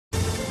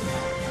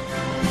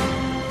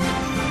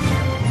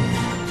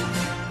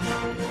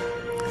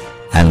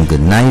And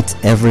good night,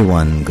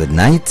 everyone. Good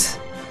night.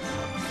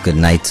 Good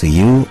night to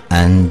you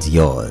and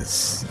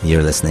yours.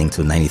 You're listening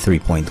to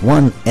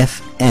 93.1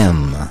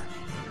 FM.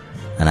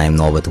 And I'm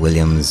Norbert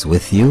Williams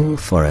with you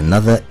for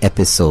another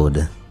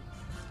episode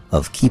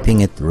of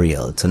Keeping It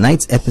Real.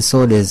 Tonight's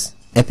episode is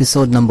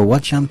episode number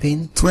what,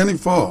 Champagne?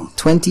 24.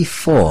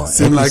 24.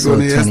 Seems like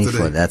only 24.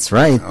 yesterday. That's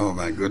right. Oh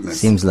my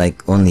goodness. Seems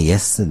like only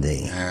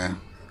yesterday. Yeah.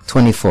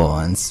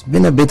 24. And it's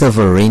been a bit of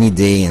a rainy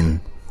day in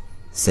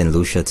St.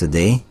 Lucia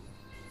today.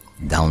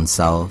 Down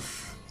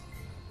south.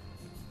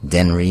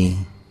 Dennery,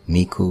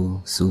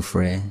 Miku,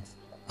 Soufriere.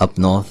 Up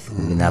north,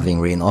 we've been having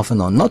rain off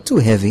and on. Not too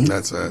heavy.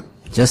 That's right.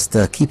 Just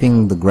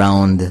keeping the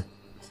ground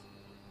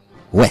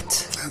wet.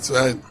 That's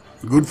right.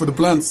 Good for the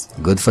plants.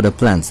 Good for the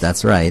plants,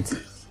 that's right.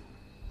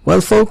 Well,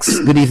 folks,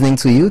 good evening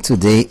to you.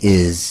 Today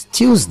is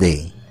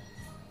Tuesday,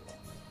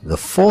 the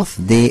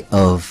 4th day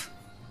of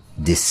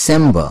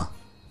December.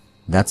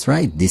 That's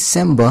right,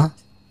 December,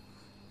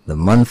 the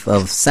month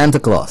of Santa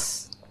Claus.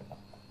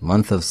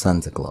 Month of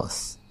Santa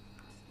Claus.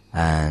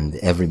 And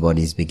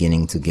everybody's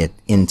beginning to get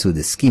into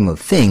the scheme of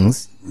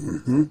things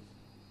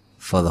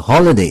for the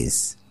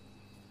holidays.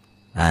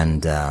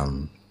 And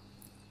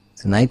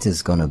tonight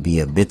is going to be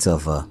a bit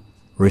of a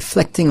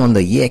reflecting on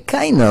the year,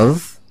 kind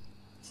of.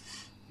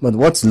 But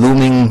what's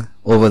looming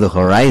over the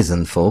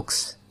horizon,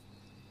 folks,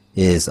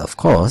 is, of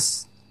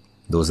course,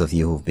 those of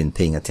you who've been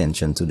paying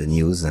attention to the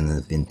news and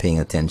have been paying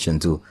attention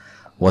to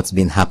what's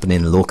been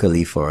happening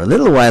locally for a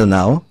little while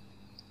now.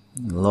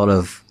 A lot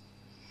of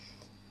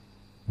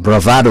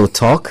bravado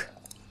talk.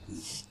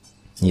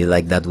 You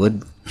like that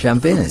word,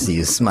 Champagne? I see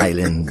you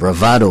smiling.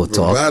 Bravado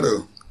talk.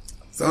 Bravado.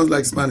 Sounds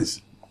like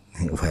Spanish.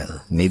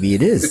 Well, maybe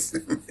it is.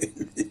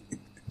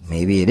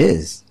 Maybe it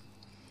is.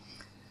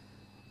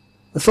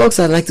 But folks,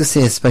 I'd like to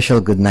say a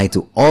special good night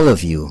to all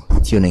of you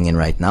tuning in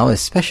right now,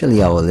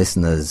 especially our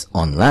listeners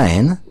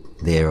online.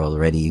 They're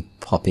already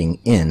popping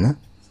in.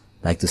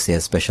 I'd like to say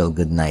a special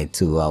good night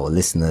to our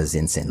listeners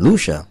in St.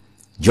 Lucia.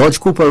 George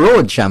Cooper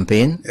Road,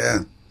 Champagne. Yeah.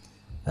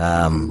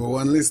 Number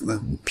one listener.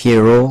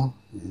 Piero,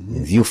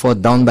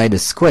 Viewfort down by the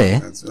square.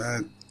 That's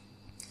right.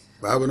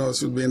 Babonos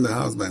should be in the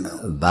house by now.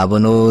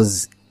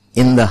 Babonos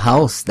in the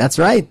house. That's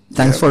right.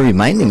 Thanks for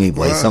reminding me,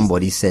 boy. Wow.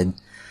 Somebody said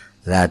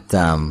that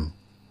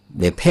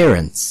their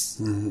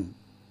parents,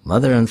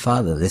 mother and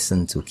father,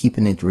 listen to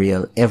Keeping It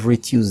Real every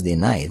Tuesday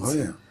night. Oh,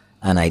 yeah.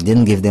 And I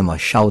didn't give them a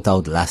shout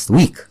out last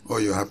week. Oh,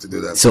 you have to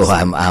do that. So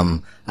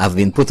I've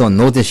been put on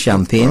notice,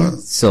 Champagne.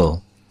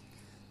 So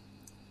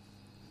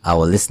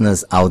our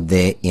listeners out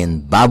there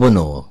in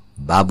Babono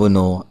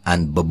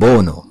and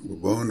Bobono,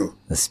 Bono.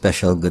 a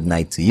special good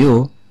night to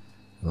you.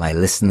 My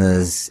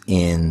listeners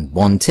in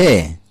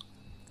Bonte,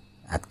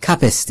 at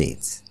Cap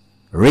Estate,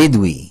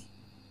 Redwee,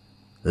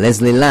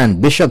 Leslie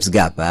Land, Bishop's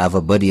Gap. I have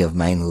a buddy of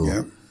mine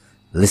who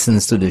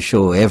listens to the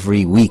show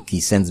every week. He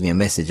sends me a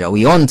message. Are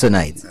we on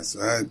tonight? That's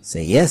right.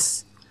 Say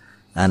yes.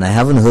 And I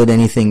haven't heard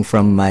anything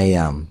from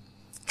my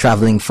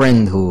traveling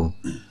friend who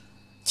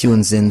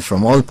tunes in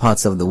from all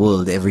parts of the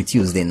world every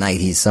Tuesday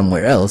night. He's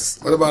somewhere else.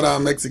 What about our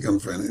Mexican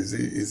friend?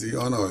 Is he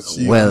on or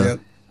she Well, yet?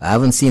 I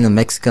haven't seen a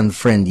Mexican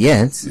friend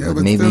yet, Yeah,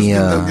 but maybe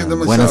give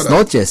them a buenas shout out.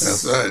 noches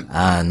That's right.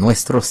 a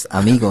nuestros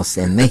amigos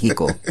en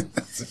Mexico.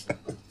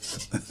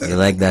 You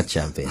like that,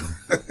 Champagne?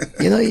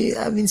 You know,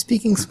 I've been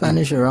speaking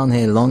Spanish around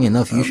here long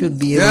enough. You should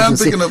be able I'm to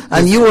say. picking up-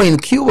 And you were in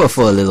Cuba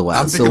for a little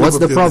while, I'm so picking what's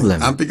up a the few problem?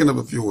 things. I'm picking up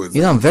a few words.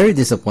 You know, I'm very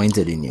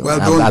disappointed in you.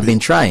 Well, I've been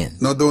trying.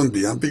 No, don't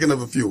be. I'm picking up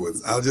a few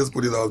words. I'll just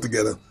put it all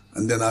together,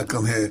 and then I'll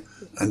come here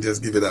and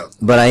just give it out.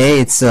 But I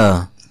hear it's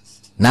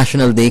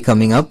National Day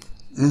coming up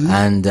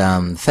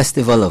and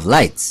Festival of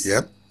Lights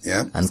Yep.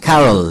 and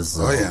carols.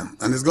 Oh, yeah.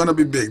 And it's going to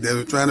be big.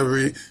 They're trying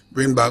to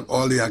bring back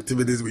all the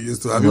activities we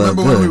used to have. Well,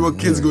 Remember when we good, were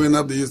kids growing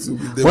up, they used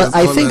to... Well,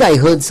 I think I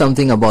heard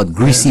something about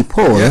Greasy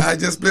Pole. Yeah, I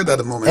just played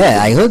that a moment Yeah, ago.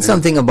 I heard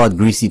something about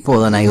Greasy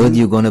Pole, and I heard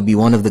you're going to be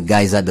one of the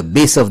guys at the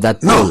base of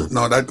that pole.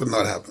 No, that could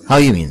not happen. How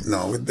you mean?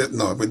 No,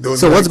 with those...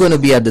 So what's going to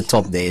be at the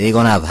top there? They're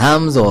going to have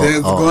hams or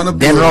There's gonna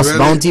be Denross really-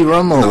 Bounty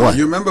Rum or no, what?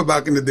 You remember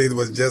back in the day, it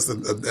was just a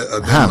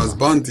Ham. Denross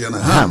Bounty and a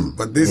Ham. ham.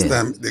 But this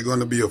time, they're going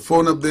to be a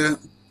phone up there,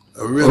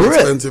 a real Really?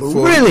 expensive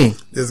phone. Really?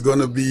 There's going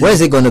to be... Where is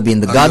it going to be?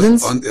 In the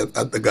gardens?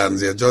 At the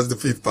gardens, yeah, just the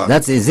fifth park.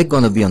 Is it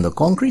going to be on the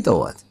concrete or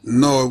what?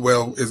 No,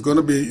 well, it's going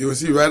to be, you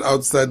see right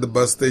outside the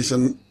bus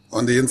station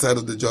on the inside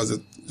of the George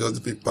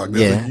V. Park.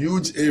 There's a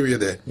huge area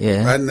there,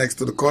 right next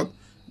to the court.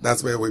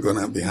 That's where we're going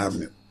to be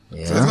having it.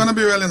 Yeah. So it's going to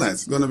be really nice.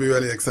 It's going to be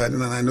really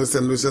exciting. And I know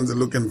St. Lucians are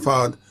looking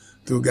forward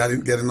to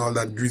getting all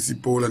that greasy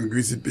pole and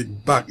greasy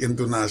pig back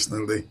into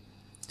National Day.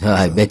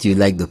 I bet you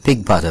like the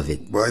pig part of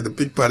it. Boy, the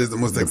pig part is the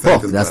most The exciting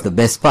pork, that's part. the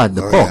best part,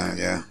 the pork.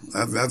 Yeah.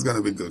 That's going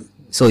to be good.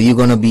 So you're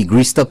going to be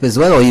greased up as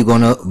well, or you're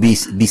going to be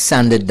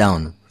sanded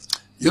down?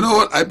 You know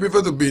what? I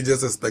prefer to be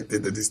just a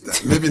spectator this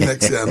time. Maybe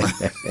next year.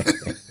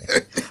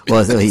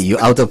 Well, so you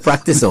out of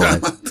practice or what?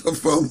 I'm out of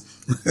form.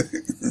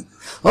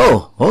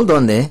 Oh, hold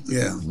on there.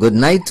 Yeah. Good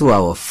night to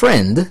our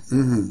friend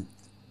in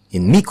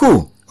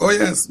Miku. Oh,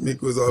 yes.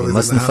 Miku is always You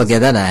mustn't forget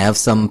that. I have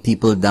some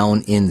people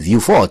down in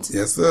Vieux-Fort.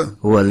 Yes, sir.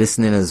 Who are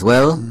listening as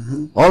well.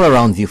 All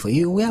around Vieux-Fort.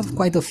 We have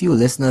quite a few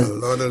listeners.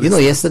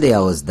 Yesterday I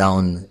was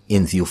down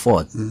in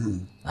Vieux-Fort.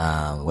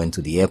 Went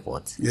to the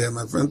airport. Yeah,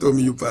 my friend told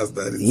me you passed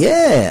that.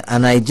 Yeah,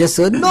 and I just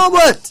heard, no,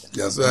 but.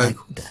 That's right. Like,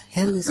 who the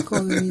hell is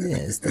calling me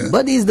this?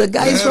 Buddies, the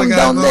guys from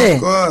down there.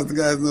 Of course, the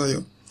guys know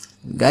you.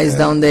 Guys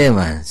down there,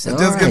 man. So,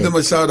 just give them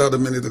a shout out a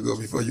minute ago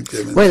before you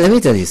came in. Well, let me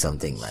tell you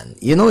something, man.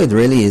 You know, it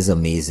really is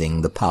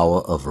amazing, the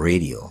power of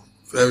radio.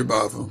 Very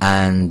powerful.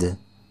 And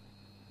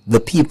the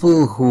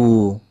people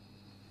who,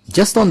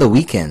 just on the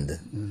weekend,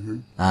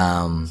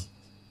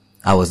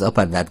 I was up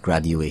at that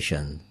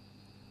graduation,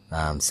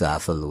 Sir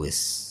Arthur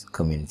Lewis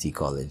Community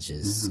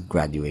College's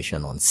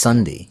graduation on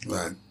Sunday.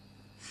 Right.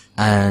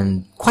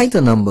 And quite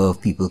a number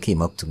of people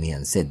came up to me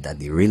and said that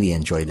they really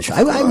enjoyed the show.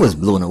 I was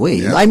blown away.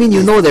 Yeah. I mean,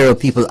 you know, there are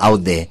people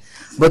out there,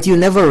 but you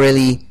never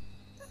really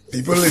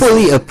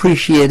fully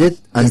appreciate it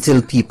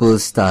until people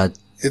start.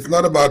 It's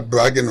not about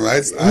bragging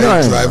rights. I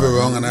drive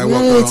around and I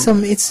walk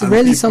around. It's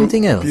really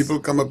something else. People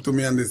come up to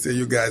me and they say,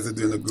 you guys are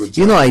doing a good job.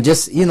 You know, I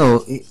just,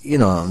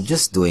 I'm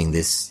just doing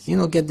this,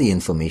 get the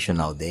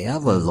information out there.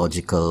 Have a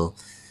logical,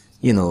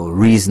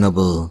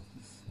 reasonable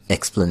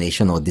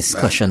explanation or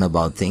discussion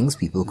about things.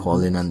 People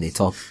call in and they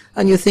talk.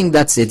 And you think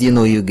that's it.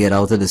 You get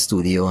out of the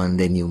studio and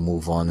then you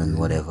move on and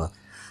whatever.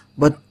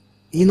 But,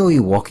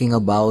 you're walking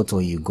about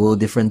or you go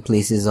different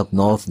places up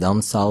north,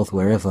 down south,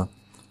 wherever.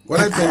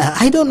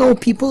 I don't know,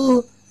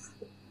 people.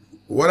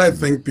 What I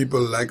think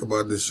people like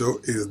about the show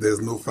is there's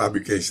no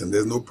fabrication.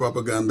 There's no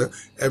propaganda.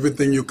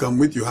 Everything you come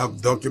with, you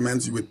have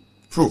documents with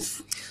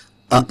proof.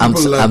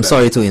 I'm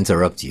sorry to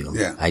interrupt you.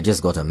 Yeah. I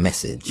just got a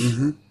message.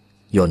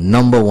 Your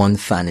number one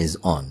fan is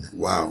on.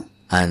 Wow.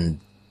 And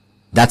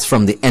that's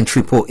from the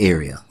Entrepot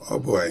area. Oh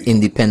boy.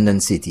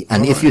 Independent City.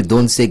 And if you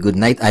don't say good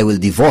night, I will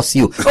divorce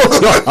you.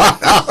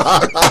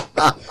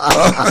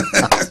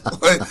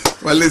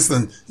 Well,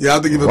 listen, you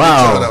have to give a big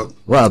shout out.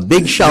 Well,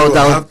 big shout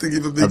out. You have to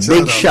give a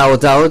big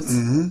shout out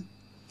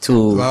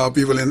to our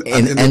people in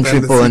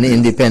Entrepot and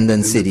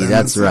Independent City.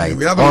 That's right.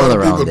 We have a lot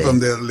of people from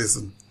there.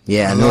 Listen.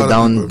 Yeah, no,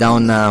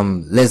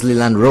 down Leslie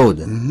Land Road.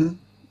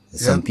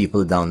 Some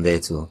people down there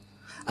too.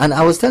 And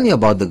I was telling you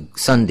about the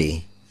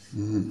Sunday,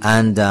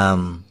 and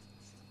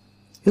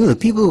the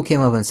people who came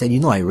up and said,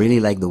 I really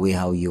like the way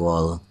how you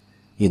all,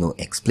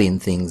 explain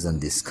things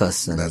and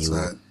discuss and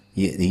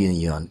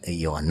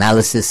your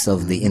analysis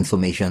of the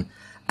information,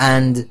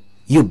 and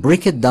you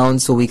break it down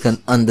so we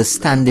can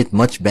understand it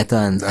much better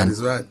and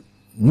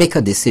make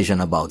a decision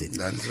about it.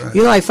 That is right.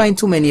 I find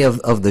too many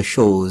of the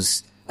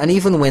shows, and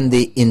even when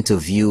they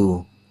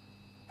interview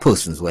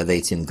persons, whether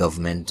it's in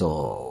government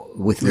or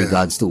with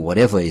regards to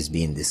whatever is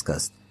being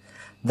discussed,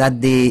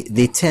 that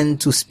they tend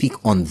to speak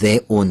on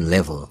their own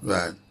level.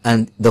 Right.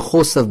 And the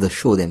hosts of the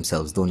show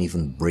themselves don't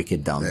even break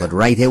it down. Yeah. But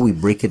right here we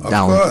break it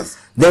down. Course.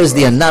 There's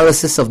the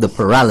analysis of the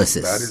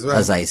paralysis, that is right.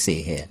 as I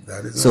say here.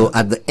 That is so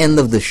at the end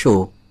of the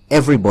show,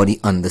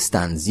 everybody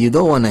understands. You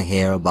don't want to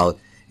hear about,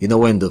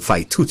 when the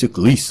fight took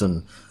place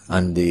and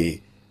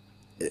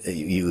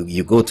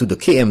you go to the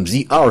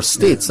KMZR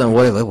states and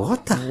whatever.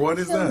 What the What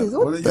is that?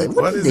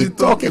 What is he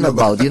talking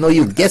about?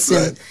 You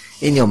guessing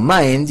in your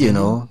mind,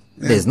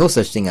 there's no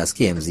such thing as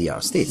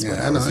KMZR states.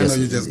 Yeah, I know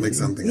you just make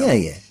something up.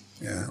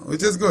 Yeah,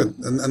 which is good.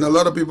 And a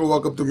lot of people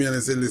walk up to me and they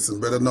say, listen,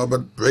 Brother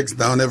Norbert breaks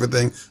down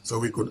everything so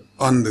we could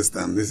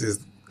understand.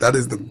 That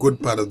is the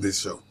good part of this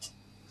show.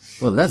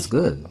 Well, that's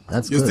good.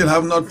 You still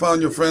have not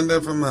found your friend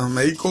there from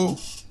Mexico?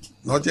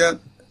 Not yet?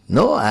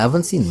 No, I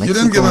haven't seen Mexico. You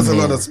didn't give us a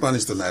lot of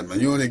Spanish tonight, man.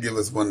 You only give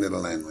us one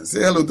little line, man. Say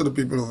hello to the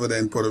people over there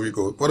in Puerto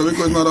Rico. Puerto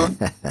Rico is not on?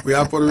 We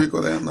have Puerto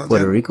Rico there? Not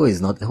Puerto yet? Rico is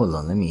not. Hold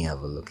on, let me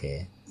have a look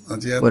here.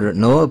 Not yet?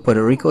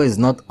 Puerto Rico is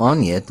not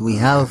on yet. We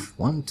have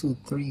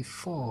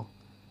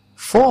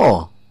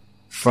 4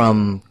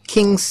 from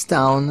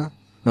Kingstown.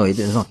 No, it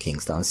is not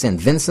Kingstown. St.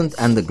 Vincent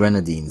and the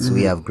Grenadines.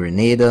 We have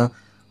Grenada.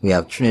 We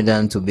have Trinidad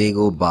and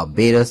Tobago,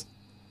 Barbados,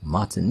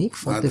 Martinique,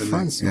 Fort de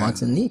France,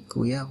 Martinique.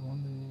 We have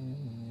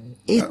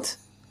 8.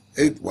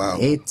 8, wow.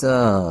 8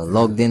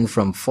 logged in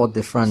from Fort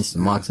de France,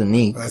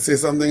 Martinique. I say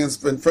something in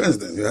French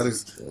then. You have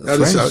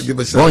to give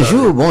a shout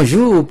out.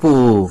 Bonjour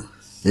pour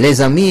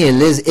les amis et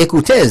les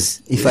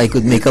écouteuses, if I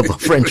could make up a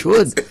French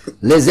word.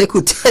 Les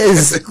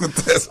écouteuses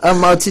à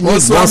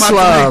Martinique.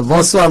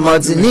 Bonsoir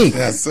Martinique.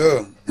 Yes,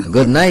 sir.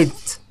 Good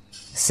night,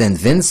 St.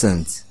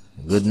 Vincent.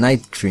 Good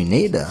night,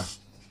 Grenada.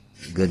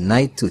 Good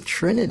night to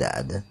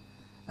Trinidad.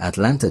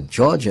 Atlanta,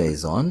 Georgia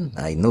is on.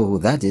 I know who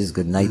that is.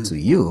 Good night to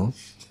you.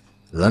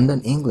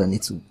 London, England.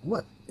 It's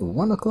what?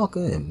 1 o'clock,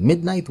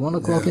 midnight, 1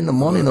 o'clock in the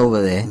morning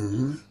over there.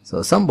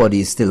 So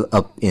somebody is still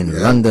up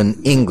in London,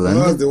 England.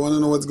 Well, they want to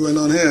know what's going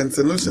on here in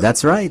St. Lucia.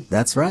 That's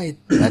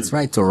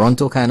right.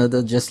 Toronto,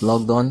 Canada just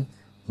logged on.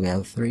 We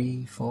have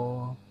 3,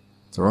 4.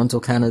 Toronto,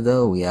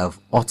 Canada. We have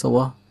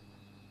Ottawa.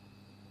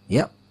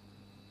 Yep.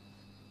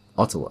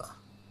 Ottawa.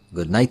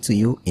 Good night to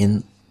you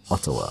in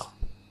Ottawa.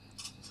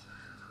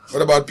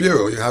 What about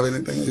Piero? You have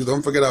anything? You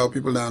don't forget our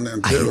people down there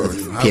in Piero.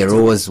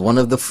 Piero was one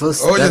of the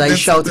first that I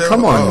shouted.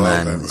 Come on,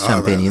 man.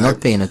 Champagne, you're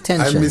not paying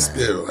attention. I miss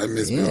Piero.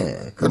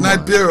 Piero. Good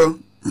night, Piero.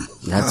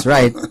 That's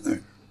right.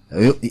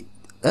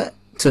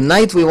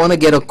 Tonight we want to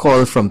get a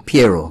call from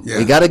Piero. Yeah.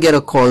 We got to get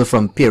a call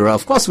from Piero.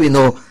 Of course, we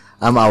know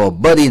our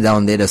buddy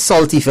down there, the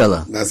salty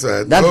fella. That's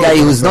right. That guy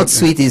who's not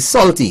sweet is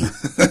salty.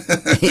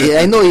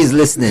 I know he's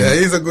listening. Yeah,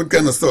 he's a good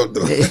kind of salt,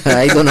 though.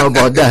 I don't know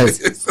about that.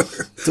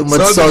 Too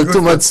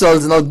much salt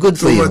is not good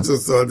for you. Too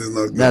much salt is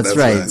not good. That's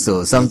right.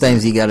 So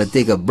sometimes you got to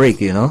take a break,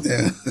 you know.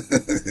 Yeah.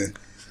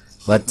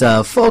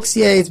 But folks,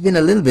 it's been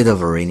a little bit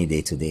of a rainy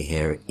day today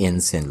here in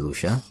St.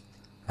 Lucia.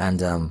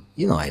 And,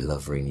 I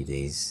love rainy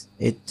days.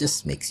 It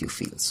just makes you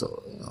feel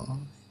so,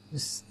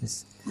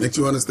 makes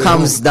you understand.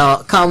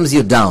 Calms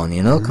you down,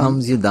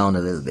 calms you down a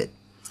little bit.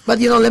 But,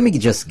 let me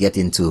just get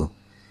into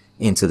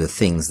the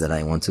things that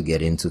I want to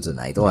get into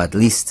tonight, or at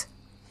least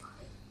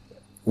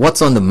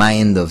what's on the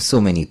mind of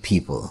so many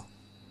people.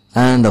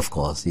 And, of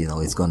course,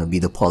 it's going to be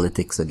the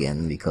politics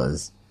again,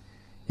 because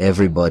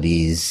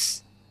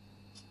everybody's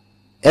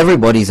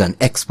an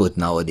expert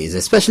nowadays,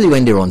 especially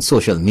when they're on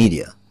social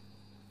media,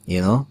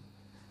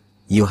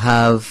 You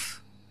have,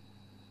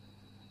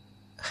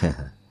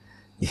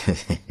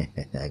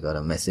 I got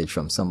a message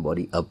from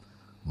somebody up,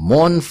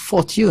 Mon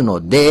Fortune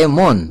or De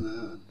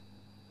Mon.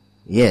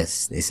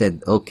 Yes, they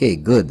said, okay,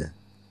 good.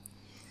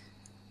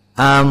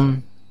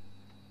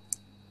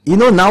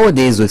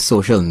 Nowadays with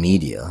social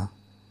media,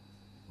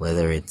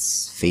 whether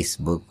it's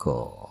Facebook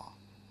or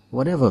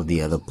whatever of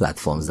the other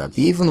platforms that,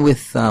 even with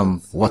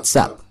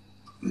WhatsApp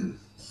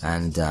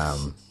and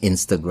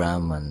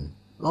Instagram and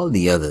all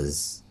the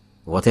others,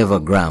 whatever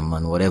gram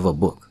and whatever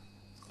book,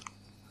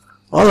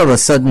 all of a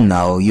sudden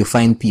now you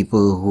find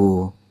people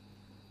who,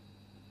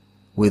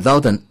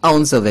 without an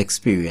ounce of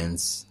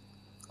experience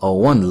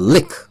or one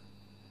lick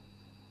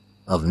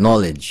of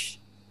knowledge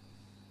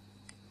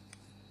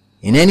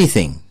in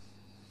anything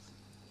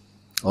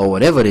or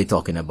whatever they're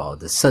talking about,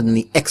 they're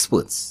suddenly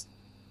experts.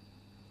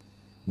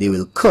 They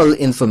will cull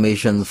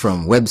information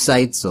from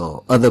websites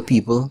or other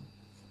people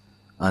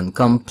and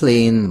come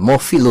playing more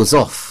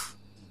philosoph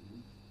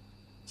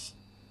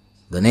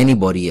than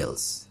anybody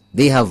else.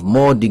 They have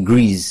more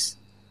degrees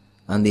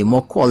and they're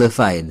more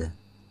qualified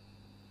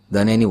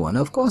than anyone.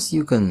 Of course,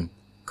 you can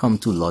come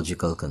to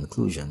logical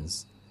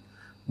conclusions,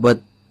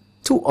 but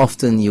too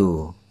often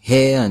you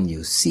hear and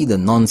you see the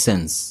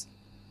nonsense.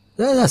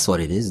 That's what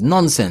it is,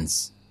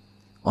 nonsense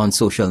on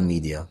social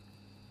media.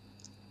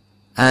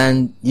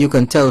 And you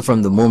can tell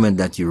from the moment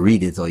that you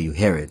read it or you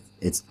hear it,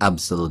 it's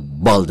absolute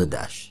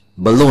balderdash,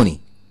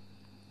 baloney.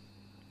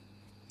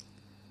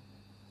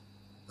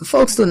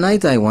 Folks,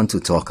 tonight I want to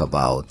talk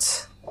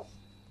about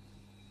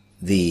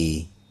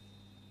the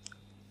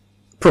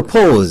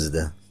proposed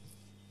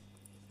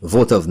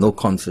vote of no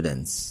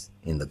confidence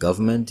in the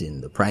government,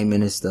 in the Prime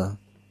Minister.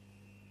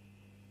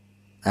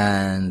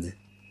 And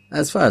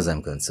as far as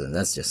I'm concerned,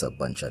 that's just a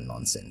bunch of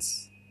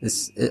nonsense.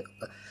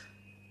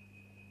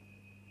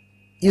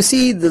 You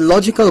see, the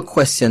logical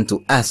question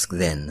to ask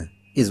then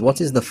is, what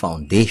is the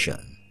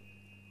foundation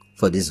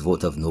for this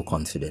vote of no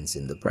confidence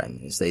in the Prime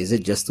Minister? Is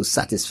it just to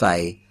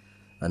satisfy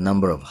a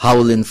number of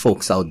howling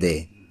folks out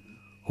there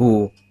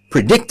who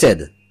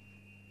predicted,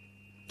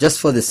 just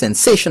for the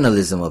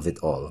sensationalism of it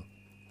all,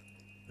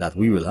 that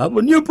we will have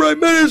a new Prime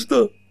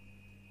Minister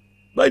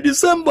by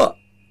December?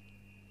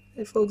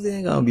 Hey folks, there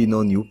ain't gonna be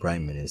no new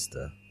Prime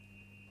Minister.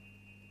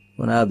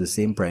 We're gonna have the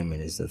same Prime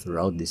Minister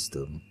throughout this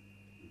term.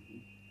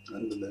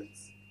 And the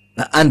next.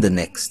 And the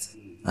next.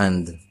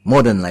 And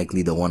more than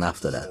likely the one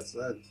after that. That's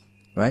right.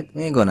 Right?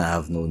 We ain't gonna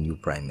have no new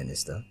Prime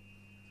Minister.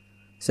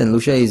 St.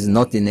 Lucia is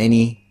not in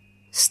any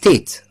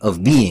state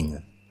of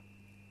being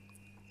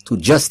to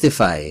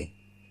justify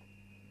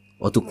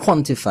or to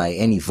quantify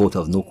any vote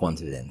of no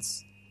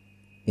confidence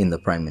in the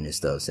Prime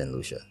Minister of St.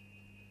 Lucia.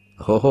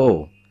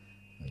 Ho,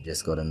 I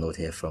just got a note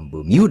here from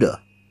Bermuda.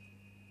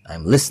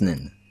 I'm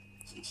listening.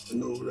 You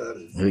know who that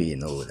is. You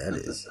know who that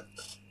is.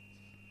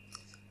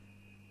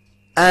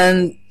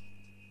 And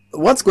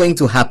what's going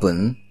to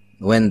happen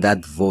when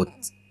that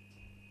vote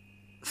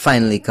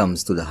finally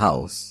comes to the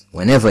House,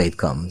 whenever it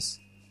comes,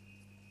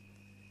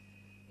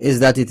 is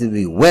that it will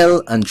be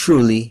well and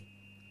truly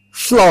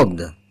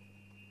flogged.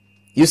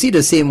 You see,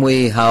 the same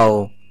way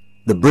how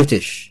the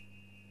British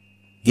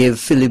gave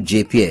Philip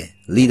J. Pierre,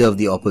 leader of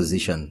the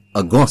opposition,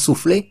 a grand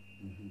souffle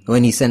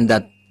when he sent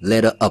that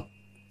letter up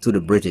to the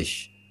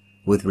British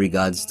with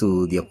regards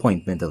to the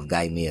appointment of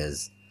Guy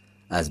Mears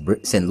as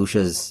St.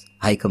 Lucia's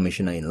High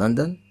Commissioner in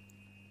London.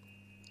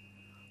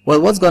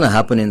 Well, what's going to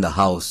happen in the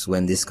House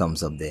when this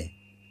comes up there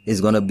is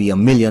going to be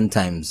 1,000,000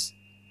 times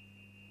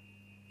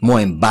more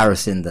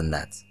embarrassing than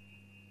that.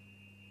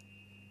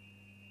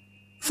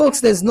 Folks,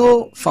 there's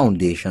no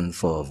foundation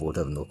for a vote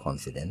of no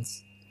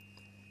confidence.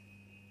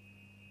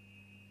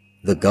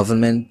 The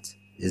government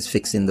is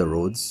fixing the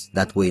roads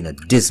that were in a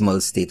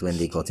dismal state when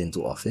they got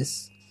into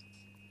office.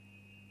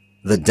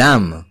 The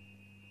dam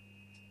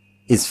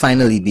is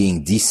finally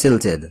being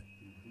desilted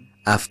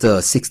after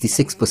a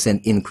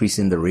 66% increase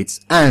in the rates,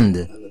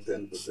 and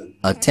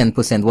A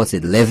 10%, what's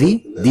it, levy?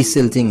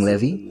 Desilting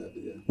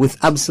levy? With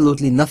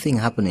absolutely nothing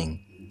happening.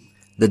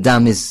 The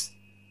dam is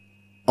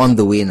on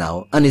the way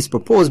now and is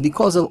proposed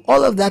because of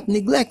all of that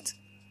neglect.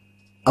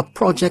 A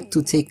project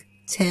to take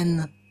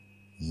 10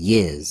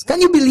 years.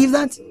 Can you believe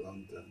that?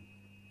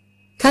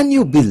 Can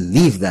you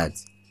believe that?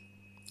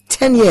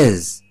 10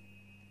 years.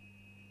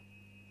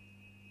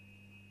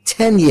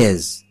 10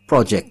 years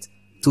project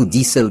to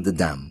desilt the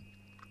dam.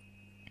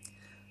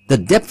 The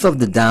depth of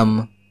the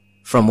dam,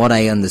 from what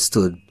I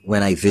understood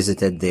when I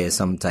visited there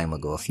some time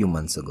ago, a few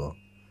months ago,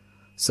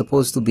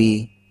 supposed to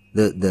be,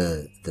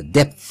 the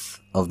depth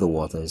of the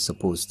water is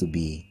supposed to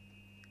be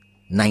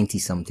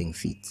 90-something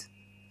feet.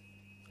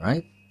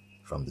 Right?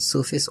 From the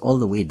surface all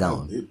the way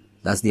down.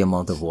 That's the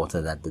amount of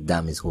water that the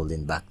dam is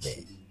holding back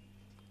there.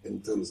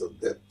 In terms of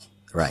depth.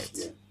 Right.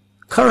 Yeah.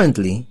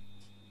 Currently,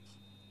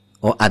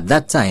 or at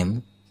that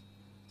time,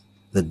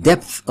 the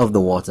depth of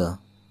the water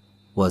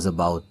was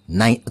about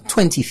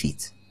 20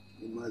 feet.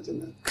 Imagine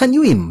that. Can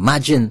you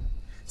imagine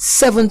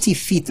 70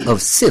 feet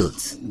of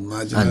silt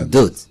and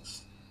dirt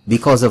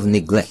because of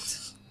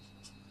neglect?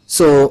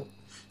 So,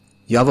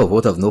 you have a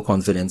vote of no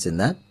confidence in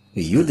that.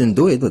 You didn't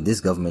do it, but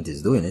this government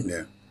is doing it.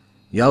 Yeah.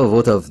 You have a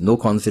vote of no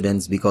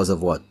confidence because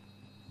of what?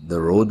 The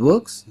road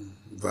works?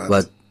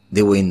 But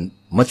they were in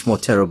much more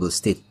terrible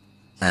state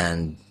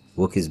and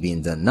work is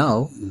being done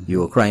now.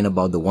 You were crying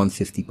about the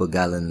 150 per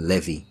gallon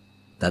levy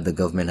that the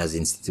government has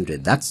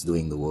instituted. That's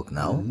doing the work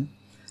now.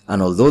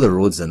 And although the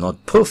roads are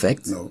not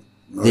perfect,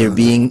 they're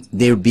being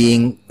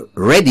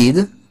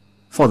readied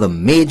for the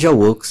major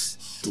works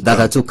that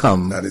are to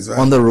come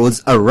on the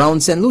roads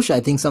around St. Lucia. I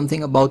think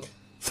something about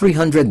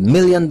 $300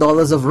 million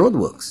of road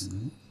works.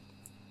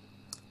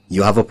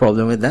 You have a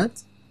problem with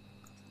that?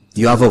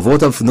 You have a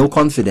vote of no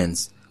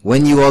confidence.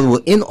 When you all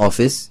were in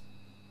office,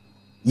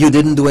 you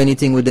didn't do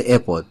anything with the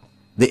airport.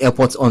 The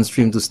airport's on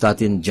stream to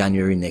start in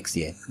January next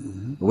year.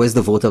 Where's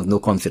the vote of no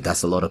confidence?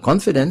 That's a lot of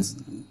confidence.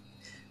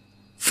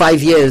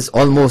 5 years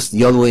almost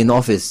you all were in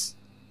office.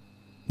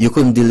 You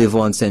couldn't deliver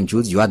on St.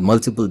 Jude's. You had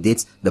multiple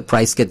dates. The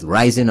price kept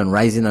rising and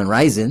rising and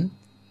rising.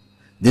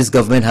 This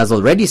government has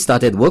already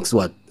started works,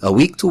 what, a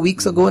week, 2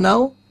 weeks ago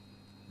now?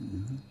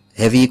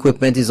 Heavy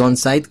equipment is on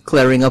site.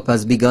 Clearing up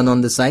has begun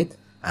on the site.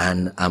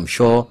 And I'm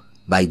sure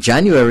by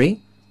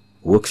January,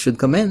 work should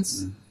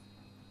commence.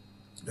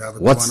 You have a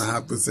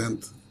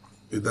 2.5%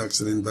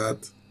 reduction in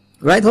that.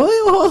 Right, hold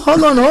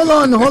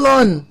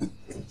on.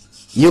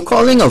 You're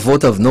calling a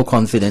vote of no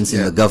confidence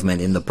in the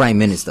government, in the Prime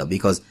Minister,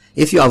 because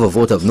if you have a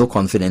vote of no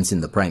confidence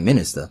in the Prime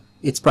Minister,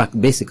 it's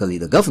basically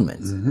the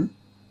government.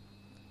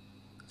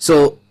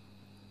 So,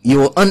 you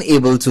were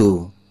unable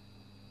to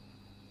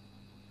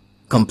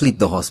complete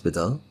the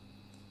hospital.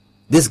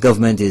 This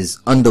government is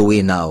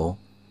underway now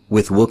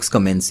with works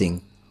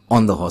commencing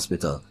on the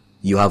hospital.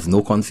 You have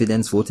no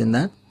confidence vote in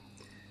that?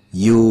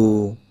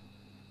 You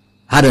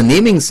had a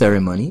naming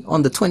ceremony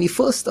on the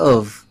 21st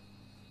of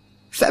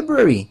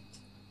February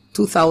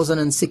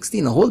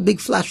 2016, a whole big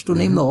flash to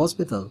name the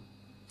hospital.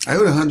 I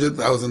heard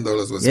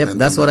 $100,000 was spent. Yep,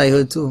 that's what I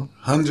heard too.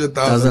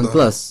 $100,000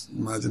 plus.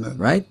 Imagine that.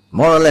 Right?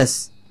 More or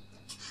less.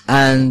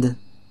 And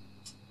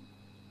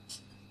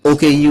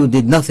OKU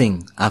did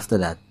nothing after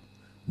that.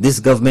 This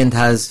government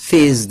has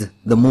phased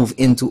the move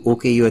into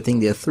OKU. I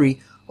think there are 3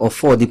 or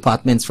 4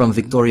 departments from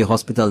Victoria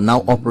Hospital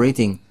now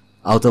operating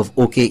out of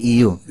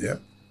OKEU. Yeah.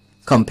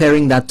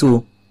 Comparing that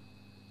to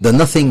the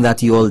nothing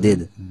that you all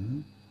did,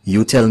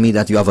 you tell me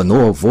that you have a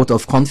no vote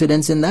of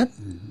confidence in that?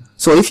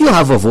 So if you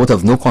have a vote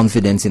of no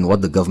confidence in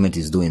what the government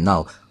is doing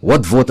now,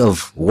 what vote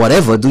of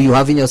whatever do you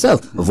have in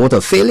yourself? A vote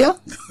of failure?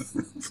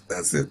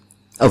 That's it.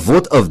 A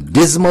vote of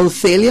dismal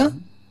failure?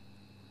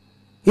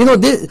 You know,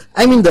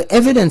 the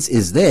evidence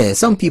is there.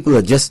 Some people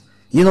are just,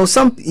 you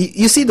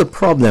see the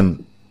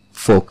problem,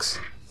 folks,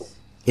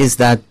 is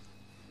that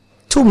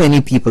too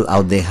many people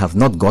out there have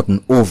not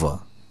gotten over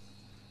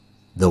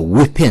the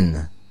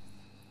whipping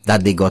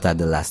that they got at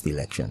the last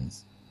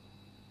elections.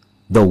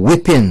 The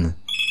whipping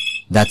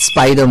that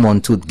Spider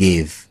Montoot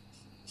gave.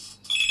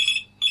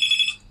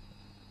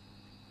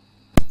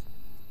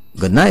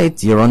 Good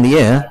night, you're on the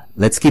air.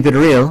 Let's keep it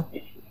real.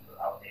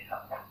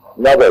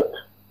 Robert.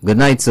 Good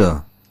night,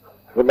 sir.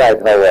 Good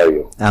night, how are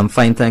you? I'm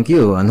fine, thank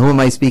you. And who am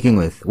I speaking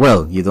with?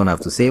 Well, you don't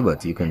have to say,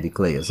 but you can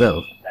declare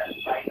yourself.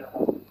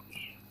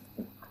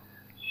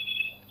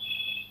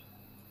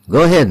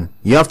 Go ahead.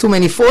 You have too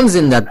many phones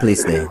in that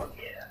place there.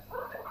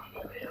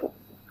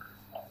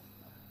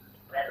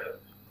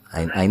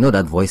 I know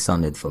that voice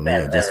sounded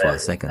familiar just for a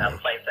second there.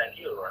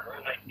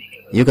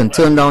 You can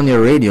turn down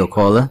your radio,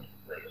 caller.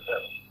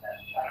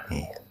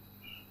 Hey.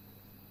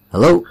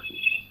 Hello?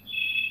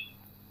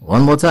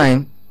 One more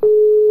time.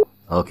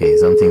 Okay,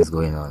 something's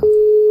going on.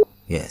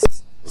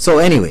 Yes. So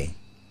anyway,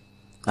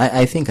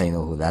 I think I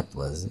know who that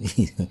was.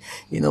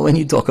 When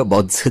you talk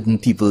about certain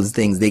people's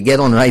things, they get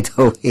on right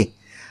away.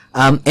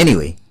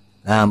 Anyway,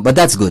 but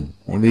that's good.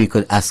 Maybe we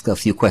could ask a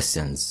few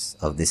questions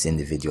of this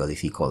individual if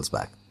he calls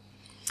back.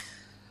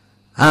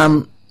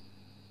 I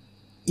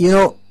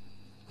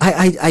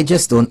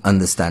just don't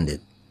understand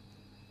it.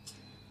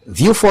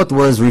 Vieux Fort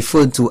was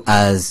referred to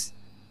as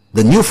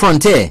the New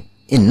Frontier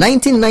in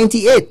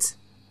 1998.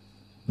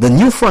 The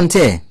New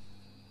Frontier.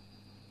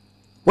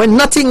 When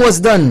nothing was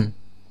done.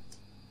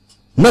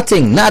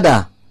 Nothing,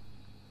 nada,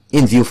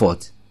 in Vieux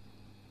Fort.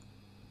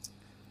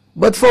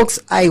 But folks,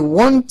 I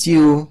want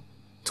you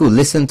to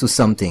listen to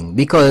something,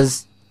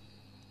 because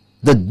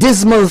the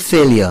dismal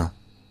failure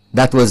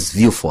that was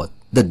Vieux Fort,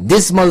 the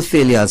dismal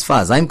failure as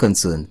far as I'm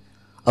concerned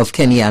of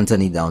Kenny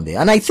Anthony down there,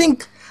 and I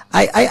think,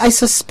 I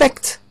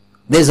suspect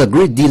there's a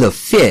great deal of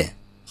fear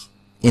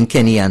in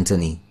Kenny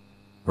Anthony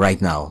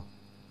right now,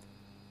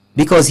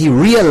 because he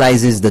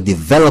realizes the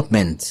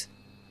development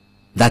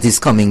that is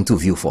coming to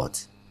Vieux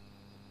Fort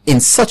in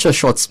such a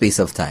short space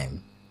of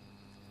time.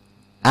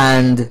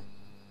 And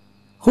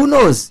who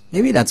knows,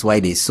 maybe that's why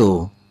they're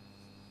so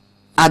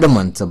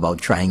adamant about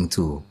trying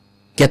to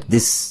get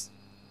this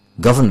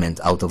government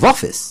out of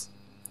office.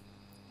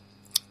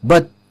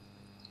 But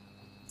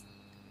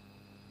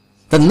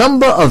the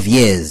number of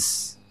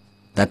years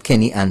that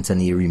Kenny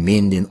Anthony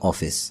remained in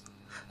office,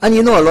 and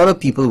you know, a lot of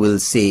people will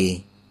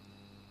say,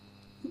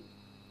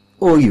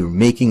 oh, you're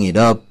making it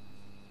up,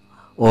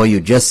 or you're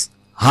just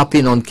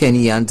hopping on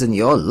Kenny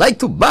Anthony, or like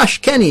to bash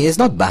Kenny. It's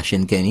not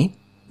bashing Kenny.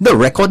 The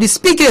record is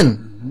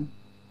speaking.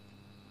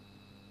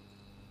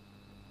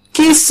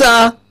 Qui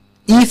ça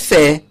y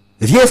fait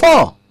Vieux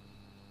Fort?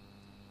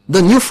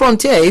 The New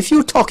Frontier. If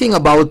you're talking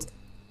about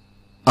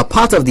a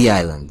part of the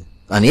island,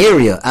 an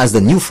area as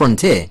the New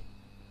Frontier,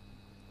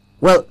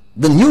 well,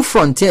 the New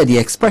Frontier, the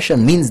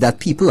expression means that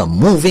people are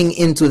moving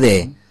into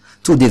there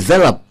to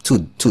develop, to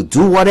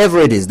do whatever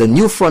it is. The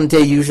New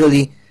Frontier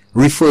usually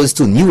refers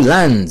to new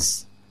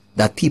lands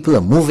that people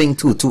are moving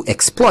to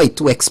exploit,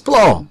 to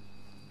explore.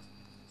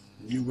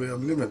 New way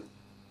of living.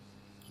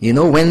 You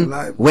know,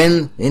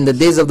 when in the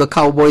days of the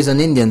cowboys and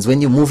Indians,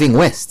 when you're moving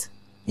west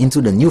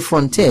into the New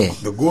Frontier,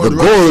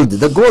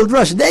 the gold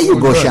rush. There you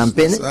go,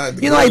 Champagne.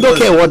 You know, I don't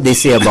care what they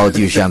say about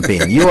you,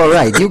 Champagne. You are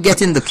right. You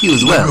get in the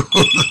queues well.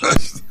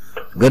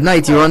 Good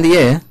night. You're on the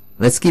air.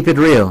 Let's keep it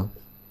real.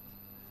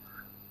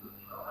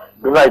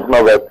 Good night,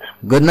 Norbert.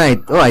 Good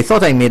night. Oh, I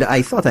thought I made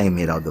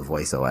out the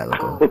voice a while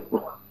ago.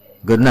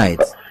 Good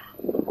night.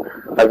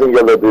 I think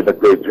you're doing a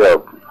great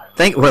job.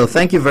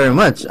 Thank you very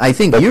much. I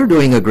think you're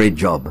doing a great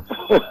job.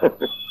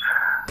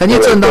 Can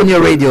you turn down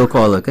your radio,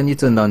 caller? Can you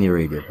turn down your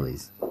radio,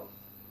 please?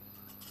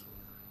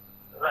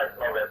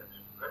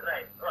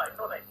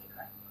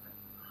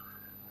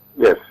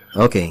 Yes.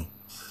 Okay.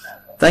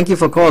 Thank you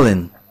for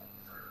calling.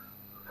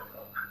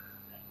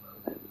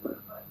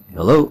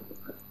 Hello?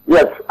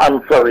 Yes,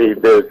 I'm sorry.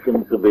 There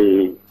seems to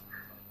be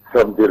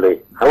some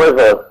delay.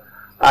 However,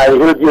 I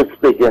heard you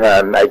speaking,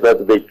 and I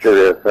got a bit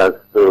curious as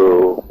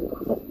to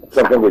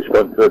something which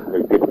concerns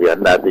me deeply,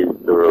 and that is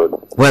the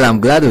road. Well, I'm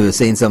glad we were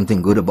saying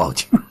something good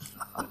about you.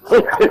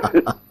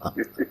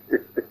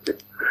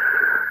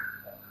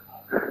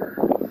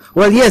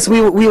 Well, yes,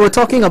 we were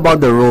talking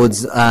about the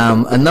roads.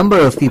 A number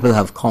of people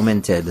have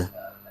commented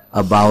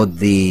about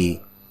the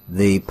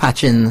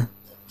patching,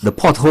 the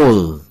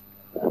pothole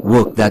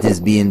work that is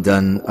being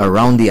done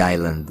around the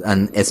island,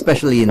 and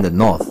especially in the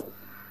north.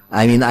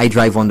 I mean, I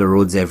drive on the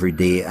roads every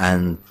day,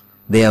 and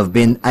they have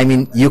been, I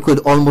mean, you could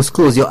almost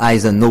close your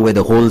eyes and know where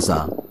the holes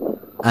are.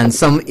 And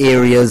some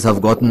areas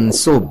have gotten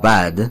so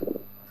bad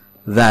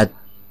that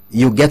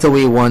you get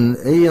away one,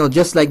 you know,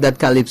 just like that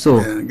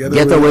Calypso,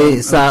 get away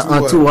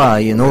Atua,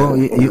 you know,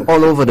 you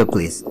all over the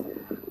place.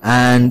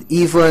 And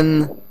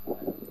even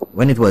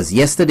when it was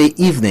yesterday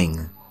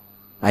evening,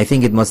 I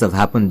think it must have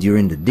happened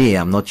during the day,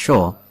 I'm not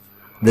sure,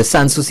 the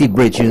Sanssouci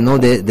Bridge, you know,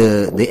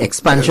 the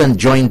expansion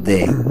joint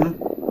there,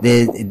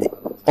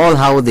 all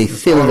how they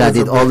fill that,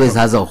 it always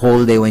has a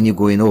hole there when you're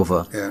going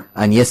over. Yeah.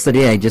 And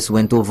yesterday I just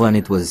went over and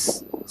it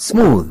was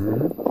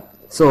smooth.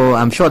 So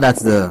I'm sure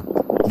that's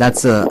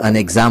an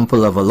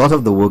example of a lot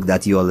of the work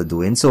that you all are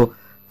doing. So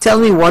tell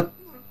me what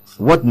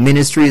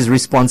ministry is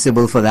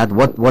responsible for that,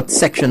 what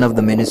section of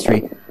the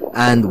ministry,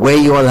 and where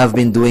you all have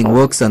been doing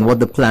works, and what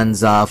the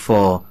plans are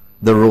for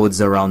the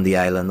roads around the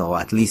island, or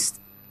at least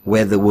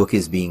where the work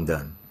is being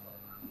done.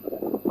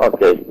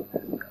 Okay.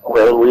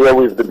 Well, we are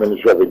with the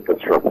Ministry of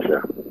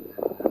Infrastructure,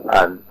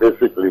 and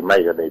basically my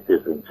unit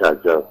is in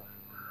charge of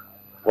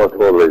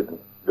potholing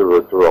the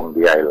roads around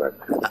the island.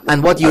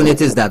 And what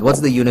unit is that? What's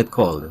the unit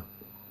called?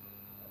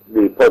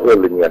 The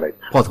potholing unit.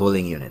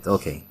 Potholing unit,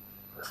 okay.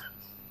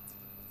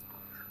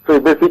 So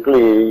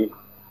basically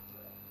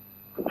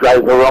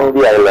drive around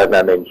the island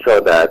and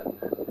ensure that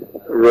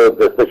roads,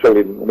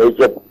 especially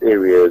major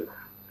areas,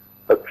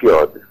 are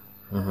cured.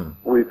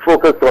 We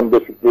focus on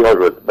basically all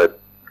roads, but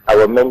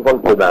our main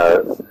concern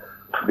are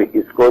the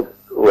East Coast,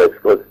 West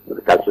Coast,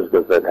 the Cassius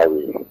Coast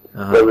Highway,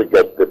 where we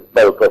get the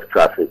bulk of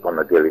traffic on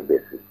a daily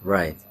basis.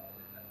 Right.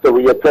 So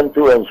we attempt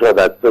to ensure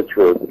that such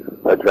roads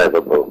are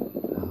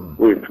drivable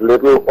with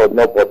little or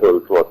no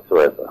potholes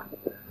whatsoever.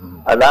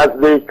 And as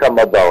they come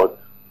about,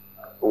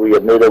 we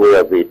are made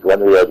aware of it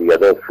one way or the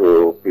other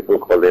through people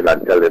calling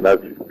and telling us,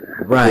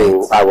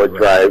 through our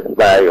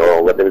drive-by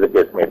or whatever the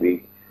case may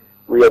be.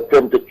 We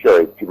attempt to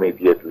cure it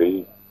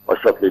immediately or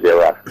shortly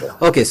thereafter.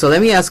 Okay, so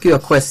let me ask you a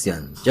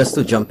question, just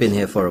to jump in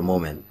here for a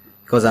moment,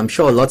 because I'm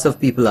sure lots of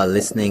people are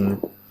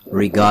listening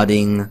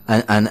regarding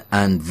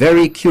and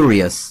very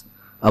curious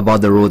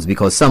about the roads,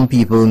 because some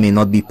people may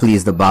not be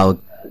pleased about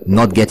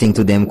not getting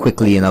to them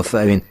quickly enough.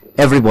 I mean,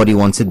 everybody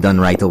wants it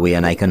done right away,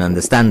 and I can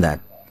understand that.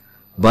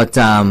 But,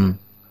 and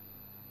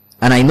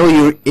I know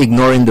you're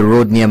ignoring the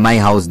road near my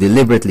house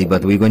deliberately,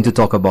 but we're going to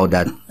talk about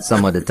that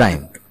some other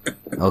time.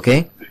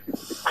 Okay?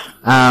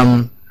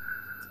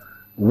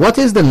 What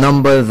is the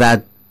number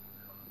that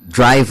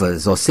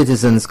drivers or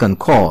citizens can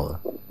call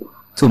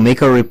to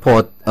make a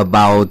report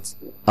about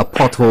a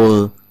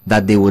pothole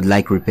that they would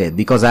like repaired?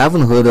 Because I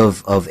haven't heard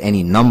of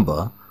any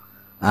number.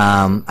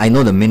 I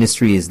know the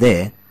ministry is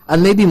there,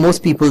 and maybe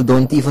most people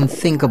don't even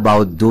think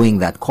about doing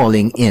that,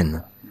 calling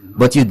in.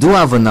 But you do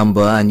have a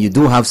number, and you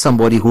do have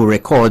somebody who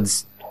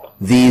records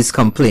these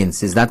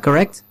complaints. Is that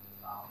correct?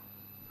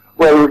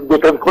 Well, they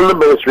can call the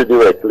ministry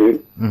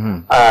directly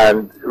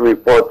and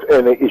report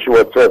any issue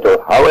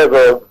whatsoever.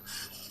 However,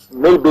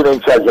 me being in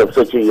charge of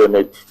such a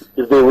unit,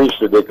 if they wish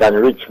to, they can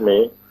reach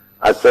me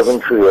at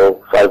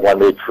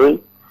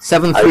 730-5183.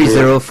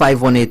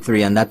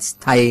 730-5183, and that's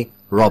Ty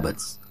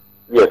Roberts.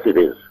 Yes, it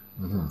is.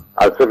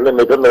 I'll certainly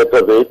make a note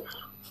of it,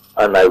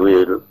 and I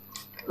will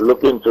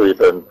look into it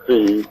and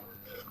see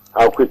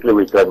how quickly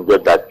we can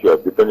get that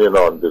cured, depending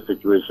on the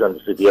situation, the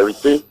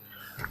severity,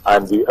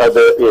 and the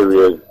other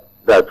areas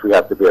that we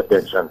have to pay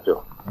attention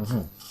to.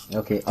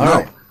 Okay, all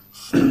right.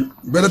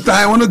 Brother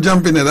Ty, I want to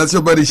jump in there. That's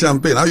your buddy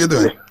Champagne. How you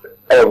doing?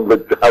 I'm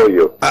good. How are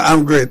you?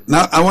 I'm great.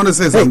 Now, I want to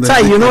say something. Ty,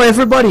 you know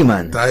everybody,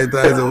 man. Ty is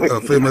a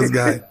famous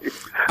guy.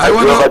 That's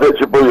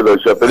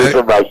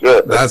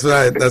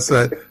right. That's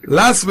right.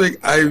 Last week,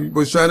 I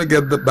was trying to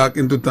get back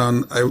into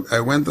town. I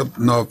went up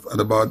north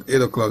at about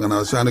 8 o'clock, and I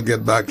was trying to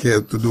get back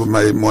here to do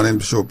my morning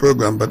show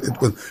program. But it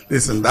was,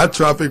 listen, that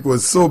traffic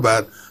was so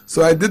bad.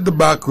 So I did the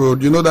back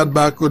road. You know that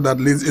back road that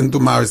leads into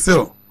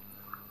Marisil?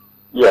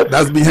 Yes.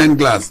 That's behind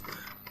glass.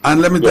 And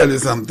let me tell you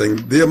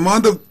something. The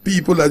amount of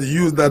people that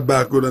used that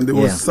back road, and there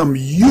was some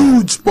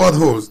huge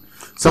potholes.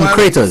 Some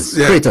craters.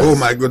 Craters. Oh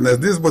my goodness.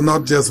 This was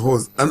not just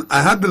holes. And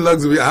I had the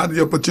luxury, I had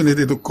the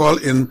opportunity to call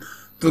in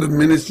to the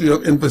Ministry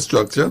of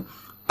Infrastructure,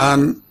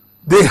 and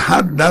they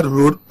had that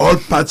road all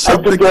patched up.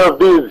 I took care of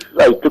this.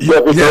 I took care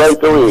of it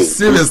right away.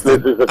 Seriously.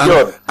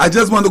 And I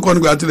just want to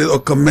congratulate or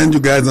commend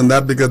you guys on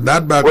that, because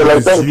that back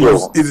road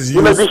is used.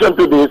 In addition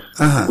to this,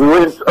 we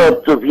went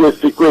up to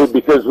VSC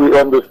because we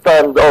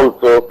understand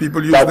also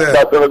people use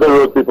that's another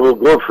road people will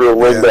go through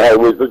when the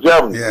highways are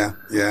jammed.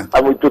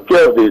 And we took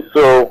care of this.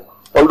 So,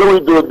 although we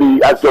do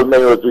the actual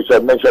main roads, which I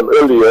mentioned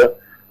earlier,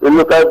 we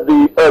look at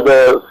the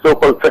other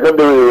so-called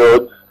secondary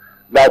roads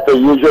that are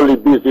usually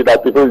busy,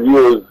 that people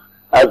use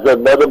as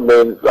another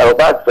means of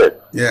access.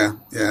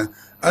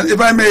 And if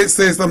I may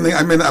say something,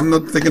 I mean, I'm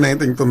not taking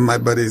anything from my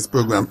buddy's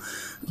program.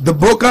 The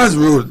Bocas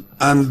Road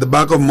and the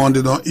back of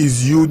Mondidon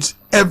is used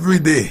every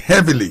day,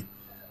 heavily.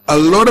 A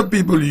lot of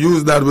people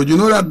use that road. You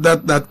know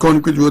that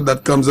concrete road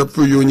that comes up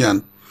through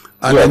Union,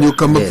 and then you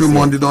come up through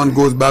Mondidon,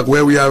 goes back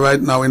where we are right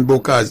now in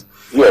Bocas.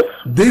 Yes.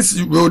 This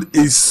road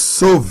is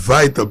so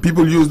vital.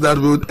 People use that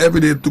road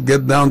every day to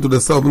get down to the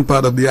southern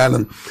part of the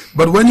island.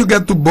 But when you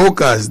get to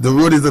Bocas, the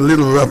road is a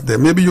little rough there.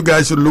 Maybe you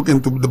guys should look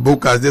into the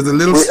Bocas. There's a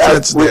little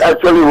stretch there. We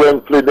actually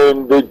went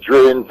cleaning the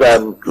drains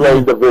and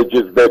cleaning the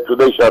bridges there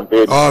today,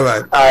 Champagne. All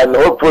right. And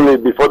hopefully,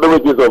 before the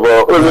week is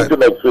over, early into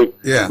next week,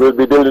 we'll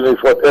be dealing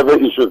with whatever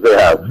issues they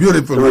have.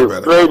 Beautiful, so my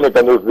brother. We've trained it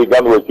and we've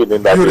begun working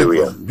in that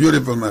area.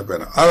 Beautiful, my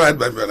brother. All right,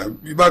 my brother.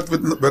 Be back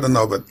with Brother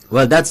Norbert.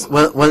 Well, that's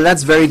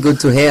very good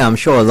to hear. I'm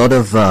sure a lot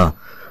of the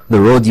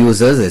road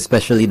users,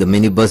 especially the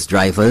minibus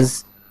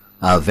drivers,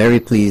 are very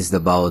pleased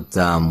about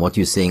what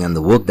you're saying and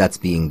the work that's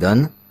being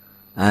done.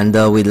 And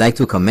we'd like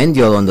to commend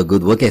you all on the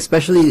good work,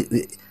 especially,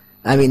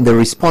 I mean, the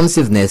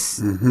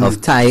responsiveness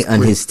of Ty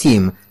and his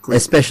team,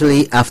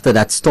 especially after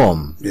that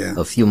storm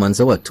a few months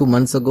ago, 2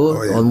 months ago,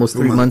 almost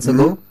 3 months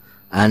ago.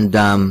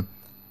 And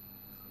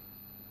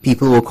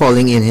people were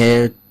calling in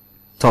here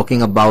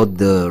talking about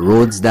the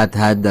roads that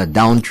had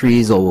down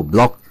trees or were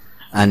blocked,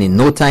 and in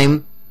no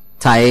time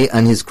Ty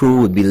and his crew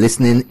would be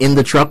listening in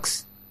the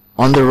trucks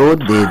on the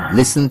road. They'd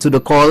listen to the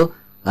call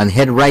and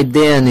head right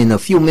there, and in a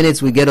few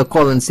minutes we get a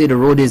call and say the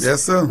road is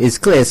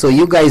clear. So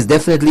you guys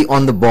definitely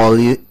on the ball,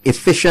 you're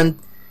efficient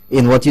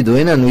in what you're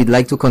doing, and we'd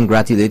like to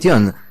congratulate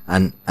you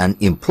and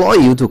implore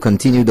you to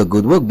continue the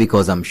good work,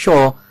 because I'm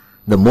sure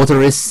the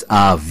motorists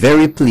are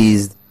very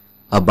pleased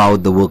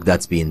about the work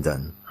that's being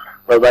done.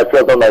 Well, that's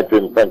all,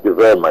 Martin. Thank you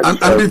very much. And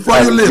before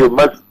you leave,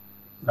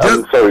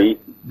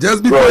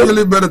 just before you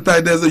leave, Brother Ty,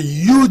 there's a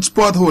huge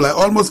pothole. I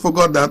almost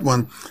forgot that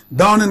one.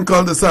 Down in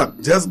Cul-de-sac,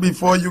 just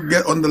before you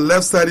get on the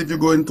left side, if you're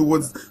going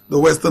towards the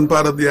western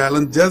part of the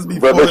island, just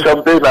before... Brother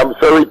Champagne, I'm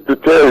sorry to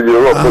tell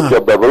you,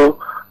 Bubble,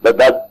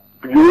 that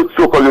huge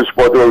so-called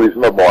pothole is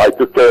no more. I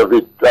took care of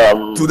it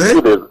today?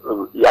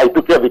 I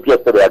took care of it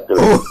yesterday,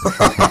 actually.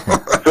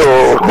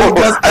 So,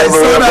 because I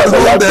saw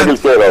that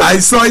there. I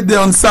saw it there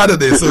on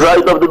Saturday. It's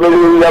right off the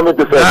middle of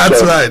the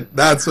intersection.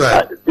 That's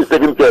right. It's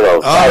taken care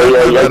of. Oh,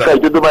 I try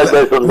to do my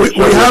best on we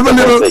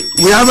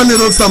have a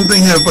little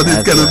something here for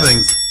these kind of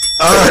things.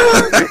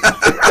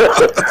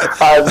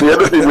 And the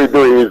other thing we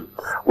do is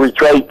we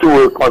try to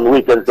work on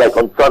weekends, like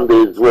on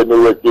Sundays when we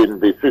work in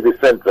the city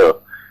center.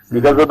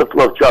 Because of the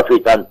flow of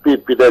traffic and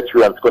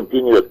pedestrians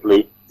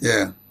continuously,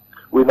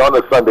 we know on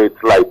a Sunday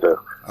it's lighter.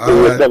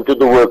 So we attempt to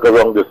do work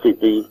around the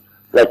city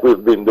like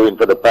we've been doing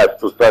for the past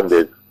 2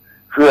 Sundays.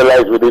 We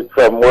realized we did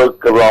some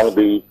work around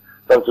the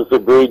San Souci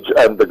Bridge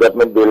and the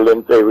government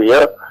buildings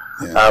area.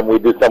 We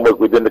did some work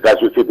within the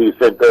Cashew City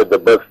Center, the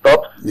bus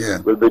stops.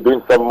 We'll be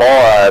doing some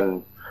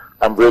more,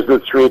 and Brazil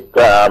Street,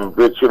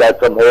 Bridge should have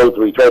some holes.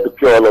 We try to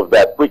cure all of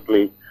that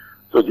quickly.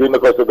 So during the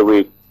course of the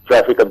week,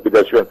 traffic and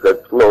pedestrians can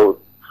flow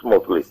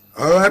smoothly.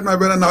 All right, my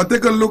brother. Now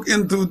take a look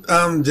into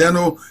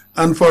Geno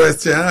and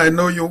Forestier. I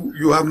know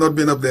you have not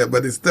been up there,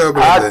 but it's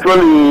terrible.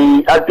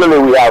 Actually,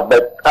 we have,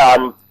 but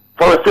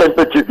Forestier in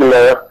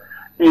particular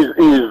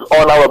is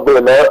on our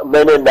burner,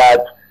 meaning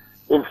that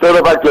instead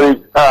of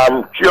actually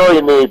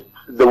curing it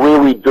the way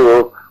we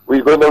do,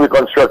 we're going to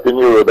reconstruct a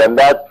new road, and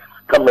that's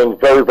coming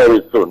very,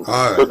 very soon.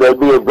 Right. So there'll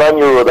be a brand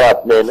new road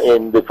happening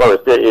in the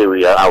Forestier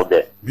area out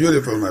there.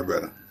 Beautiful, my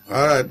brother.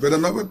 All right, brother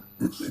Norbert.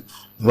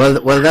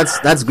 Well,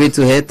 that's great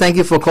to hear. Thank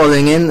you for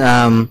calling in.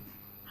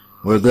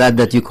 We're glad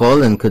that you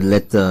called and could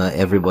let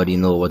everybody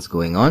know what's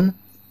going on.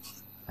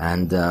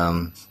 And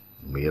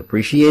we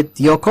appreciate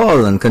your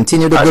call and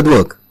continue the good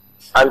work.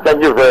 And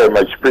thank you very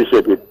much.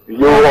 Appreciate it.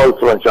 You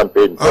also and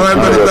Champagne. All right,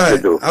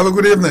 brother. Have a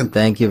good evening.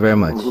 Thank you very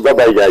much.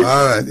 Bye-bye, guys.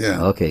 All right,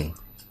 yeah. Okay.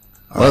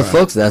 Well,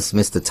 folks, that's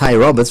Mr. Ty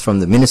Roberts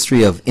from the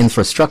Ministry of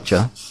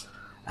Infrastructure.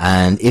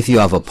 And if you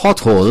have a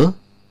pothole,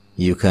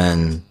 you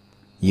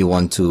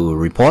want to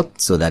report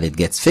so that it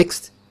gets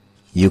fixed,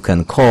 you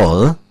can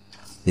call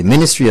the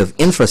Ministry of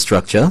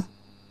Infrastructure,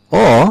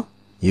 or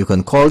you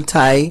can call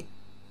Ty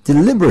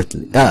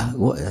deliberately.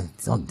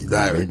 It's not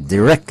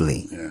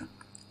directly. Yeah.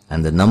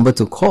 And the number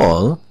to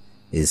call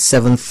is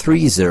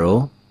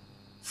 730-5183.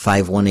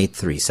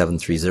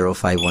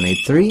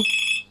 730-5183,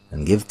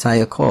 and give Ty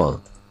a call.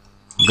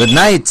 Good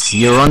night.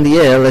 You're on the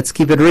air. Let's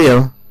keep it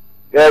real.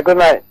 Yeah. Good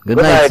night. Good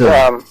night,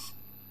 sir.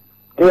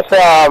 This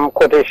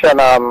quotation,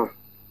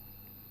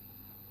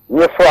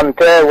 New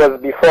Frontier was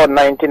before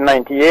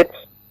 1998,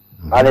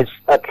 and it's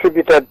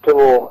attributed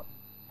to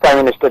Prime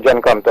Minister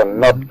John Compton,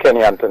 not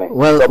Kenny Anthony.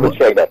 Well, double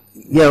check that.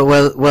 Yeah,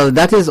 well,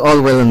 that is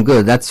all well and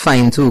good. That's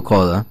fine too,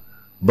 caller.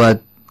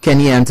 But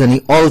Kenny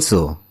Anthony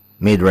also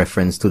made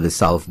reference to the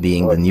South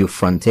being the new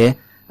frontier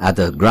at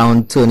a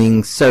ground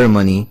turning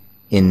ceremony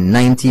in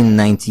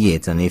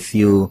 1998. And if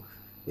you,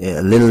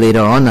 a little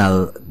later on,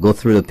 I'll go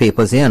through the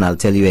papers here and I'll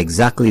tell you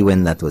exactly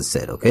when that was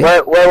said, okay?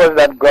 Where was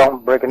that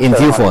groundbreaking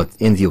ceremony?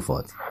 In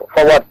Viewfort.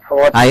 For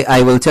what?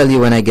 I will tell you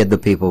when I get the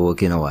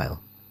paperwork in a while.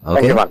 Okay?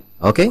 Thank you, man.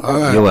 Okay?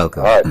 Right. You're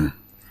welcome. All right.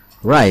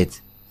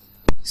 Right.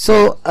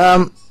 So,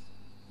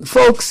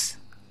 folks,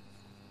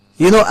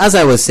 as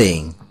I was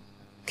saying,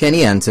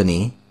 Kenny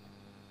Anthony,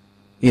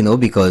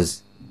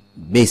 because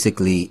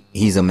basically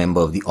he's a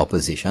member of the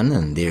opposition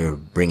and they're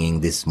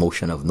bringing this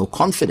motion of no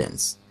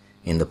confidence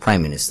in the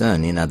Prime Minister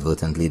and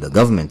inadvertently the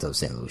government of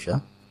St.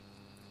 Lucia.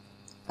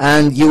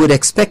 And you would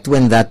expect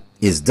when that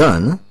is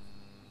done,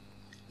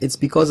 it's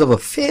because of a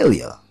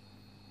failure.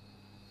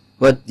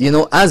 But,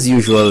 as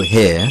usual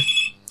here,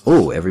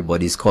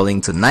 everybody's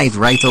calling tonight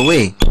right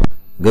away.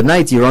 Good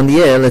night, you're on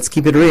the air, let's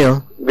keep it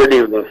real. Good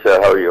evening,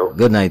 sir. How are you?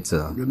 Good night,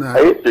 sir. Good night.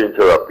 I hate to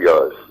interrupt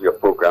your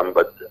program,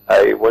 but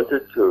I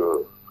wanted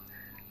to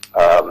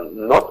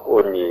not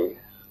only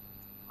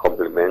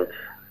compliment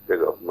the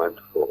government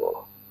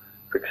for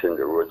fixing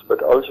the roads,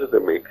 but also to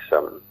make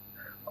some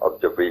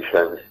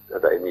observations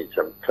that I need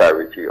some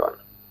clarity on.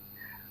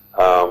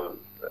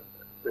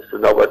 Mr.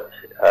 Norbert,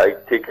 I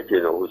take it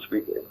you know who's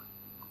speaking.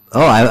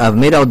 Oh, I've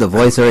made out the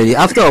voice already.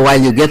 After a while,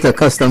 you get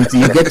accustomed to,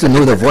 you get to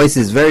know the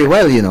voices very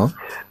well,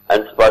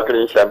 And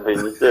sparkling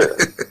champagne is there.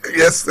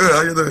 Yes, sir.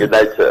 How you doing? Good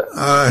night, sir.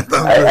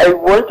 I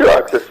want to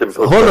ask a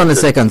simple Hold on a question.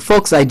 second.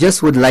 Folks, I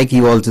just would like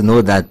you all to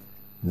know that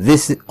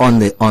this on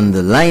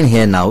the line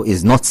here now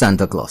is not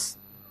Santa Claus.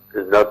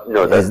 It's not,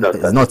 no, that's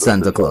It's not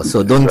Santa Claus.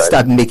 So don't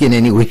start making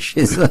any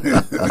wishes.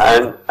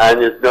 And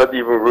it's not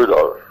even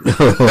Rudolph.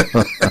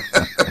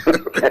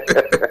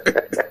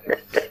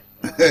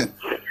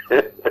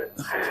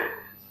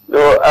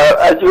 No,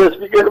 as you were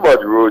speaking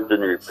about roads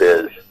and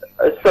repairs,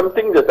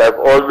 something that I've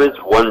always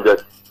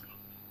wondered,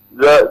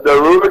 the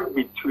road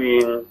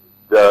between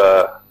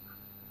the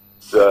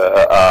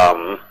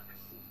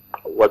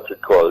what's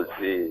it called,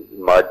 the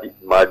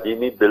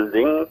Maldini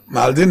building.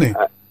 Maldini.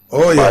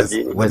 Oh yes,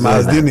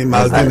 Maldini.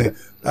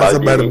 That's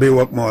about the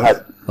Baywalk Mall.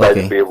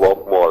 Okay.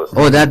 Baywalk Mall.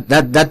 Oh,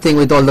 that thing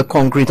with all the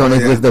concrete on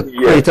it with the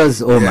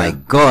craters. Oh my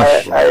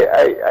gosh.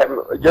 I'm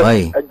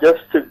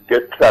just to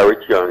get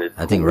clarity on it.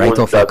 I think right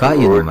off the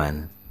car,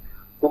 man.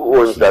 Who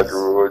owns that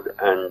road?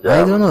 And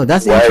I don't know.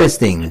 That's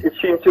interesting. It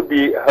seems to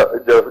be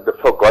the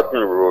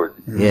forgotten road.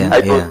 Yeah,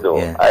 I don't know.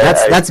 Yeah.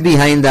 That's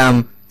behind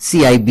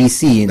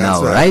CIBC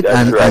now, right?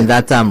 And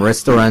that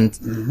restaurant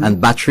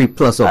and Battery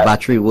Plus or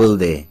Battery World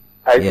there.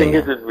 I think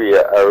it would be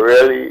a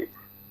really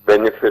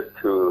benefit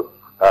to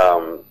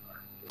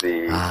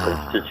the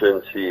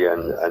constituency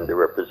and the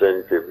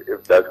representative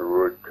if that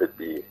road could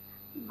be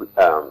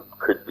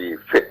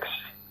fixed.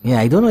 Yeah,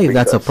 I don't know if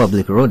that's a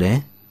public road,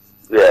 eh?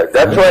 Yeah,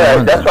 that's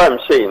why I'm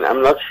saying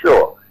I'm not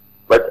sure.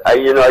 But I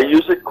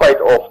use it quite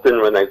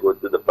often when I go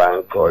to the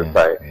bank or if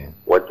I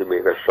want to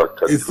make a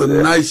shortcut. It's a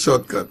nice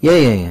shortcut.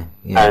 Yeah.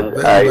 And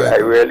I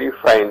really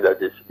find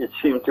that it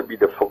seemed to be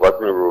the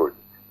forgotten road.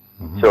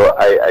 So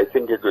I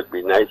think it would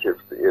be nice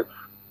if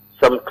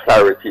some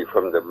clarity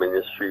from the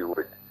ministry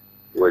would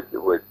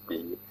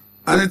be.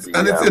 And it's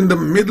in the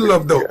middle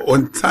of the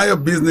entire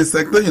business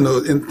sector,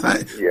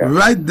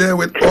 right there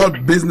with all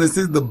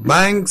businesses, the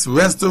banks,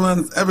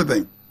 restaurants,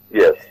 everything.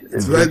 Yes,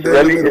 it's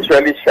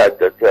really sad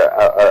that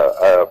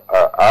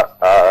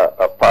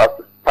a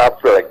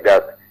path like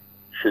that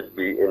should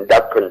be in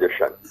that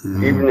condition,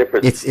 even if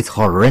it's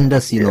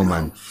horrendous,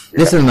 man.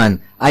 Listen,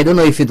 man, I don't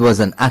know if it was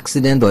an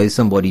accident or if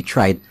somebody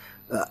tried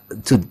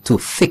to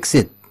fix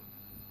it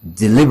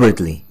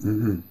deliberately,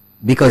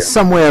 because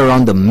somewhere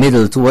around the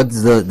middle,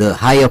 towards the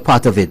higher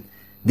part of it,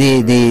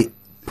 they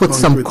put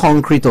some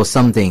concrete or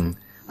something.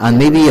 And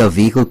maybe a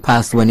vehicle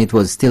passed when it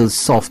was still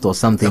soft or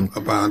something.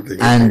 Apparently.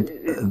 And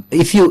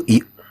if you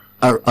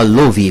are a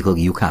low vehicle,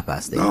 you can't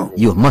pass there. No.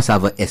 You must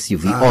have a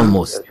SUV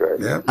almost. That's right.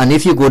 Yep. And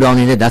if you go down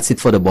in it, that's it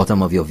for the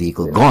bottom of your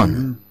vehicle.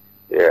 Gone.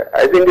 Yeah,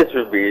 I think it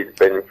would be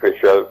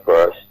beneficial for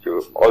us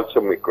to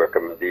also make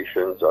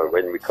recommendations or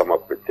when we come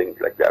up with things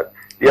like that.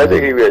 The other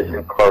area is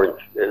in Corinth.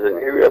 There's an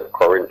area of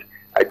Corinth.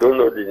 I don't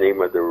know the name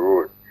of the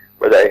road,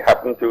 but I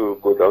happened to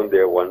go down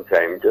there one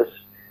time just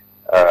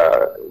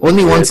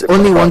only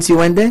once you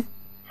went there?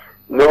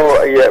 No,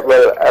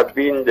 well, I've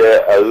been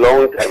there a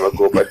long time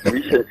ago, but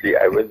recently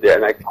I went there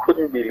and I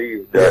couldn't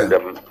believe I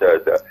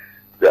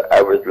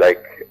was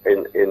like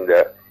in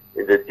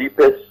the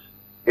deepest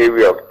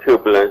area of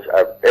turbulence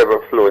I've ever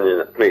flown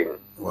in a plane.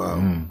 Wow.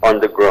 On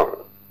the ground.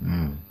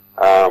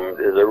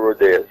 There's a road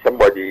there.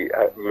 Somebody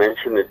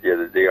mentioned it the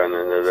other day on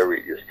another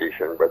radio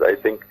station, but I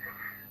think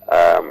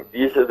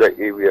these are the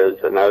areas,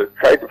 and I'll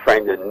try to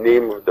find the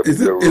name of the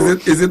road.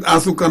 Is it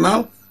Asu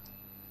Canal?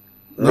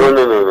 No.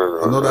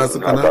 Not Asu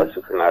Canal? Not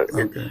Asu Canal.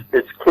 Okay.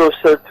 It's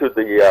closer to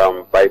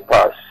the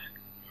bypass,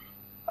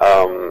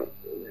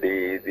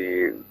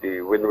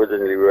 the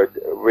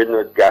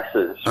Windward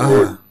Gases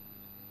road,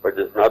 but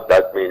it's not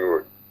that main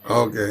road.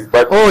 Okay.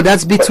 But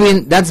that's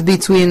between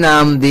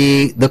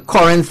the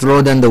Corinth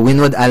Road and the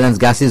Windward Islands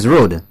Gases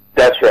Road.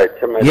 That's right.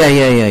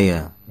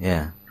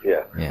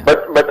 Yeah.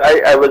 But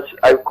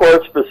I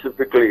called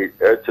specifically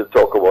to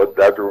talk about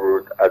that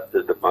road at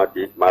the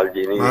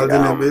Maldini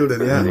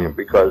building,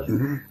 because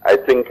I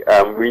think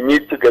we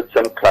need to get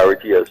some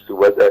clarity as to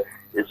whether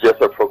it's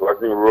just a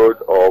forgotten road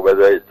or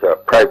whether it's a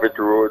private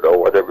road or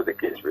whatever the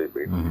case may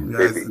be.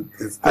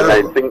 It's and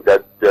I think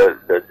that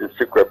the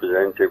district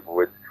representative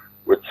would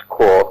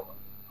score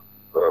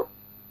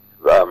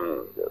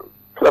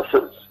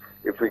pluses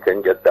if we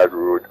can get that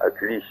road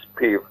at least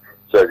paved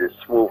so that it's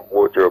smooth,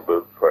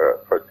 motorable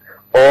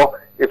or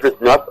if it's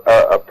not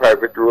a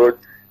private road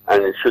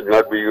and it should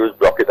not be used,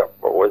 block it up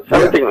or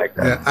something like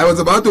that. Yeah. I was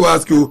about to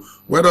ask you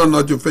whether or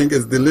not you think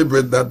it's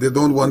deliberate that they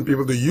don't want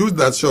people to use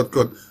that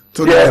shortcut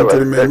to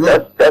the main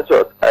road. That's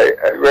what I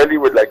really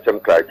would like some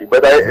clarity.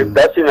 But if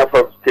that's enough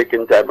of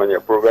taking time on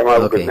your program,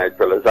 have a good night,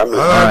 fellas. All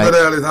right,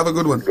 Brother Alice, have a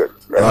good one. Good.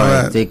 All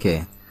right, take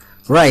care.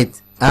 Right.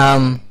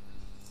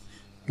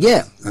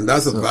 Yeah. And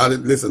that's a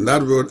valid, listen,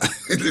 that road,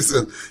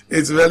 listen,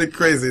 it's really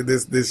crazy,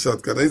 this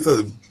shortcut. It's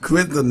a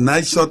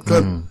nice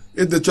shortcut.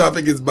 If the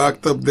traffic is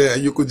backed up there,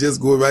 you could just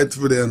go right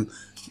through there and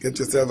get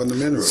yourself on the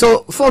main road.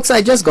 So, folks,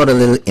 I just got a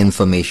little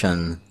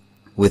information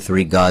with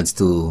regards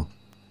to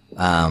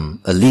a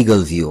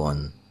legal view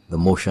on the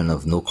motion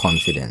of no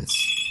confidence.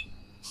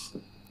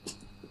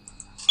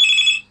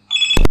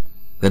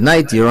 Good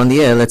night, you're on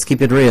the air, let's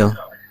keep it real.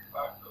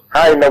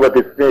 Hi, Norbert,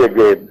 it's me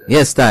again.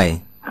 Yes,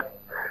 Ty.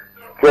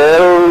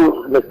 Tell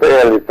Mr.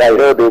 Ellis, I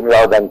heard him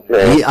loud and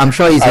clear. I'm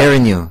sure he's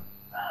hearing you.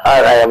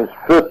 And I am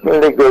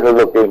certainly going to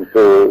look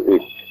into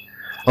it.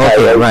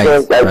 Okay, I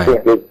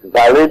think it's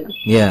valid.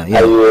 Yeah.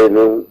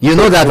 You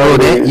know that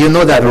road, eh? You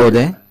know that road,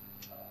 eh?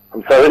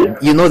 I'm sorry?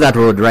 You know that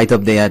road right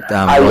up there at...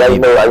 I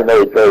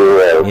know it very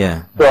well.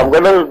 Yeah. So I'm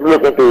going to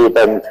look into it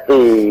and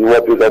see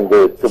what we can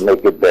do to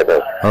make it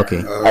better. Okay.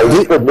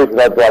 I certainly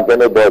not want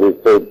anybody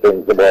saying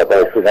things about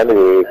us in any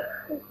way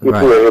if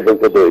we're able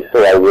to do it.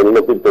 So I will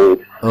look into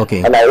it.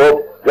 Okay. And I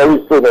hope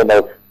very soon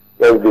enough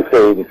they'll be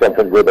saying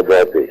something good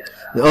about it.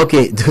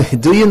 Okay.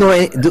 Do you know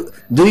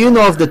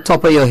off the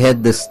top of your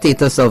head the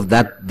status of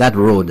that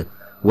road?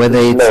 Whether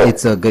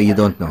it's a you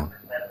don't know.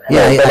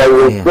 Yeah,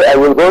 I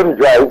will go and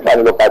drive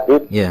and look at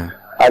it. Yeah.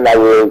 And I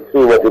will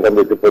see what we can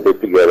do to put it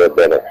together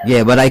better.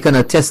 Yeah, but I can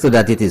attest to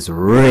that it is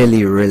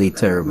really, really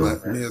terrible.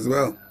 Me as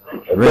well.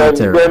 Really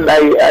terrible. Then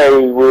I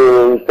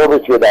will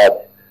promise you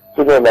that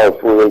soon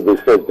enough we will be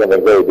saying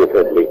something very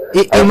differently.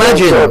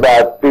 Imagine so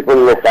that people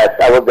look at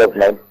our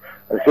government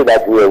and see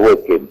that we are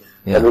working.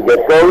 Yeah. And we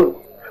get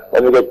told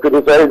when we get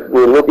criticized,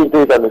 we look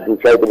into it and we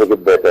try to make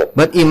it better.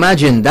 But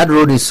imagine that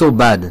road is so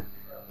bad.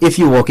 If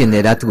you walk in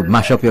there, that would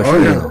mash up your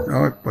shoe. Yeah. You know?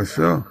 Oh, for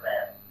sure.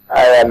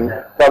 I am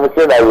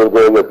promising I will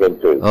go look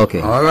into it.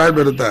 Okay. All right,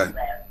 Brother Ty.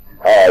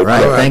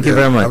 Right. Thank you yeah.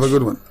 very much. Have a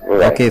good one.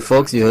 Right. Okay,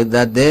 folks, you heard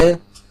that there.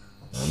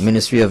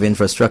 Ministry of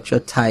Infrastructure,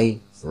 Ty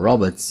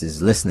Roberts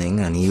is listening,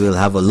 and he will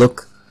have a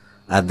look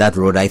at that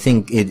road. I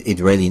think it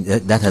really,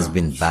 that has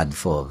been bad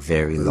for a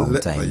very long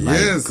time.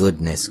 Yes. My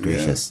goodness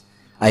gracious.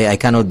 I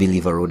cannot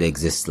believe a road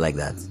exists like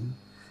that.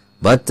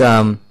 But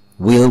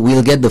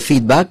we'll get the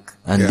feedback,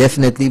 and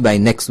definitely by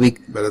next week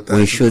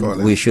we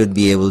should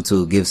be able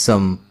to give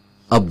some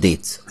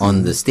update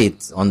on the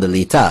state, on the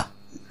l'état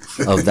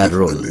of that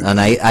road. And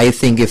I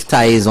think if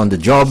Ty is on the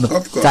job,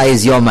 Ty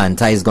is your man.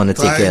 Ty is going to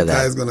take care of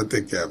that. Ty is going to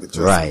take care of it.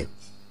 Right.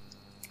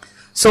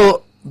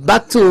 So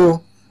back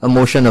to a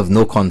motion of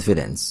no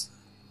confidence.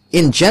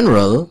 In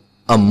general,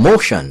 a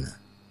motion,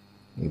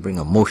 we bring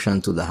a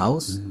motion to the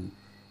House,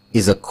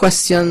 is a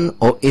question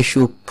or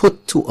issue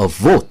put to a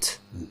vote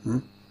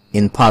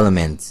in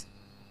Parliament,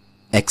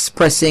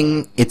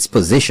 expressing its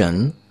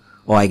position,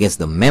 or I guess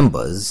the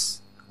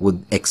members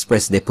would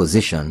express their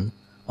position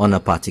on a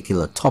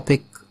particular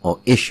topic or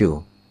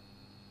issue.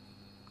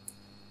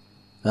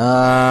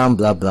 Blah,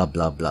 blah, blah,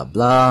 blah,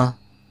 blah.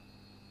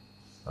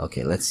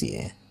 Okay, let's see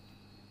here.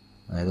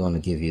 I don't want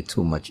to give you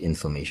too much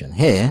information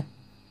here.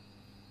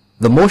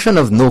 The motion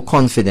of no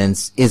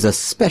confidence is a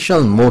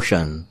special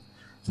motion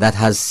that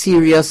has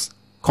serious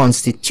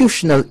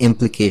constitutional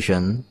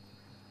implication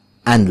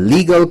and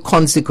legal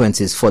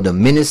consequences for the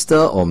minister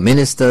or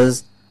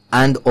ministers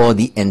and or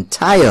the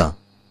entire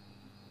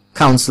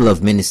Council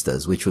of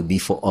Ministers, which would be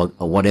for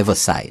whatever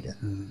side.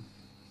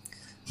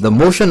 The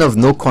motion of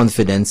no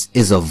confidence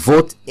is a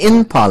vote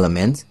in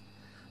Parliament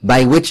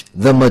by which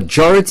the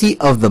majority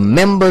of the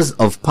members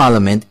of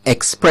Parliament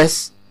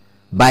express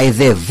by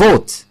their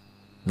vote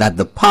that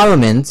the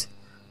Parliament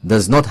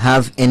does not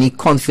have any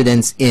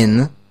confidence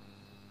in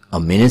a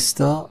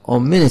minister or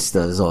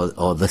ministers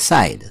or the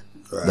side,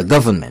 the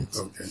government.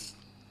 Okay.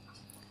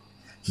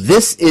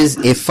 This is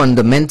a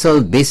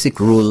fundamental basic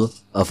rule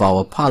of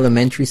our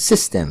parliamentary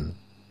system,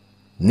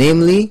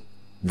 namely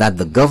that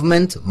the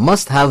government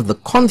must have the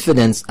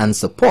confidence and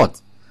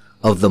support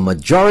of the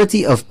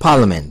majority of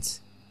Parliament.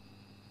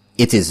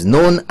 It is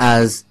known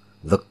as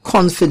the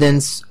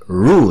confidence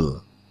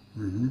rule.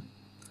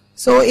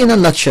 So in a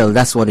nutshell,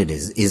 that's what it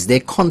is there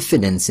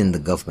confidence in the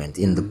government,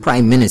 in the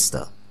Prime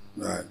Minister.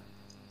 Right.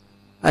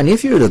 And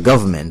if you're the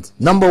government,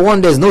 number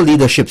one, there's no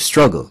leadership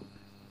struggle.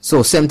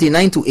 So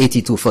 79 to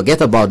 82, forget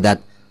about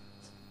that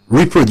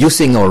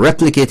reproducing or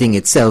replicating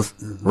itself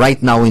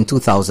right now in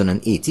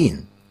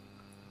 2018.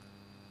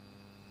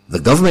 The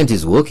government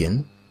is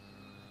working.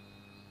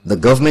 The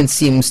government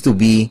seems to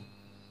be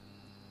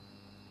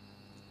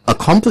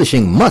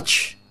accomplishing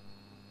much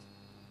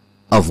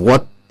of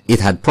what it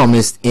had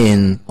promised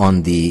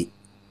on the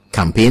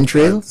campaign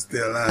trail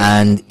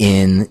and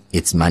in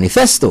its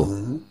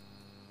manifesto.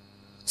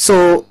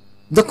 So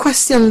the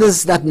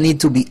questions that need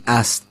to be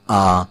asked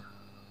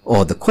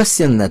or the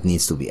question that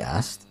needs to be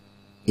asked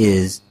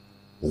is,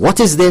 what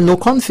is there no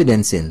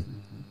confidence in?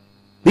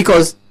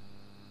 Because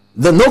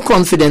the no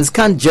confidence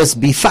can't just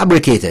be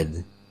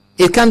fabricated.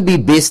 It can't be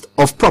based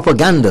off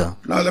propaganda.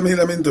 Now let me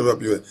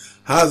interrupt you.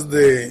 Has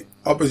the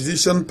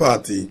opposition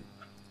party,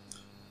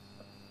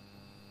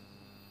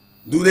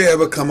 do they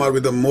ever come out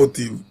with a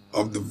motive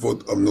of the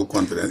vote of no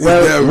confidence?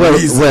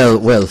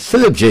 Well,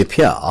 Philip J.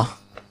 Pierre,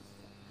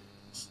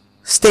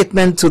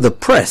 statement to the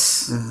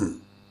press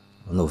on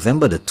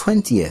November the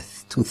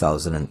 20th,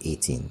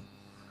 2018.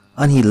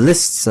 And he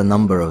lists a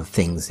number of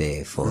things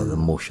there for the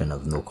motion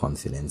of no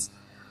confidence,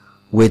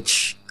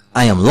 which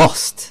I am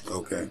lost.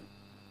 Okay.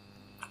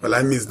 Well,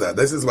 I missed that.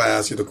 This is why I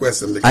asked you the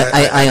question.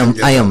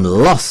 I am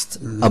lost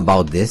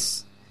about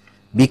this,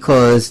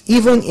 because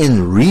even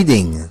in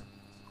reading,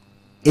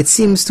 it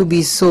seems to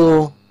be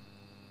so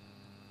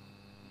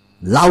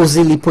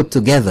lousily put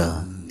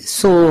together,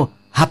 so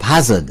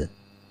haphazard.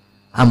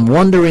 I'm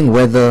wondering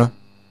whether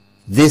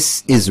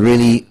this is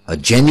really a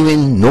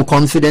genuine no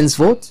confidence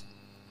vote,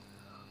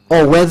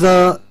 or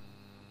whether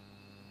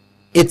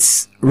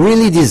it's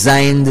really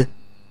designed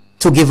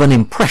to give an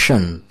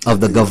impression of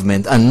the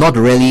government and not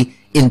really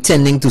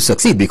intending to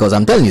succeed. Because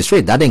I'm telling you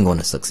straight, that ain't going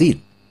to succeed.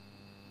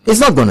 It's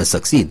not going to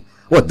succeed.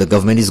 What, the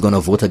government is going to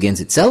vote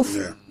against itself?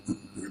 Yeah.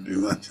 Could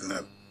you imagine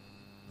that?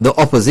 The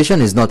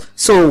opposition is not.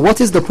 So what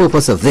is the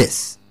purpose of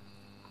this?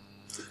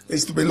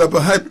 It's to build up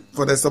a hype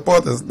for their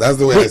supporters. That's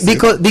the way I see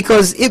it.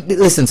 Because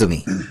listen to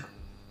me.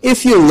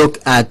 If you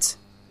look at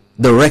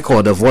the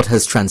record of what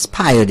has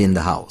transpired in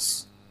the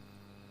House,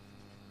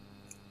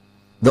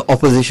 the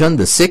opposition,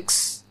 the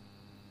 6,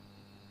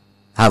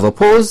 have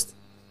opposed,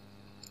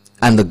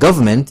 and the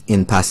government,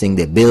 in passing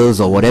their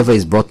bills or whatever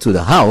is brought to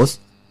the House,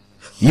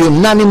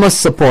 unanimous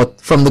support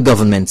from the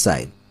government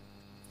side.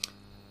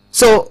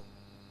 So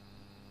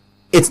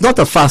it's not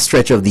a far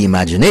stretch of the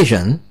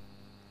imagination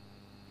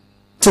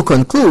to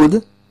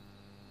conclude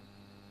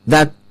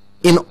that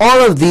in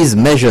all of these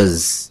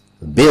measures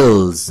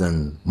bills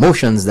and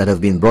motions that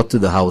have been brought to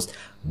the House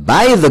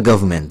by the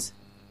government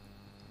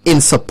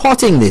in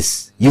supporting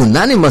this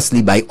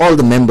unanimously by all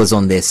the members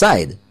on their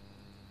side,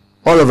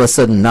 all of a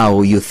sudden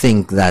now you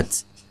think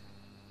that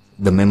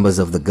the members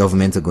of the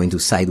government are going to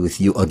side with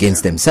you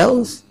against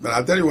themselves? But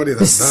I'll tell you what it has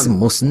This done. is the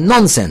most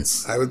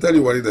nonsense. I will tell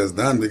you what it has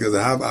done, because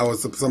I have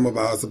some of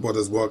our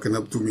supporters walking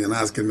up to me and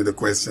asking me the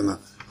question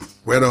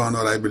whether or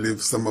not I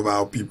believe some of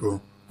our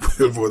people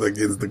will vote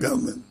against the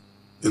government.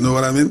 You know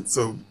what I mean?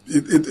 So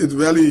it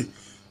really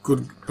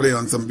could play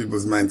on some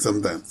people's minds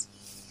sometimes.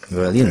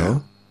 Well, you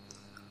know,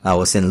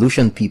 our St.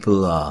 Lucian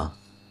people are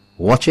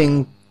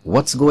watching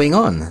what's going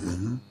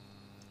on.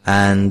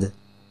 And,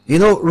 you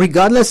know,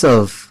 regardless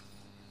of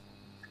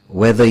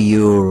whether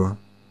you're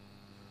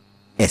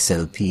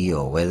SLP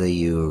or whether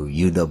you're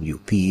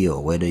UWP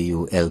or whether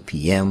you're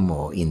LPM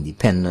or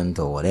independent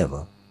or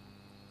whatever,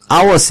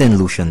 our St.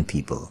 Lucian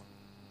people,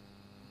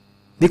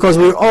 because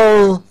we're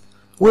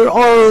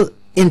all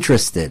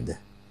interested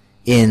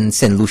in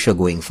St. Lucia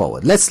going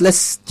forward.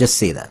 Let's just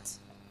say that,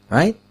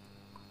 right?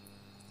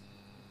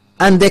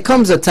 And there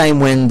comes a time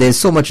when there's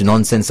so much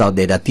nonsense out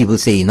there that people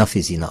say enough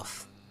is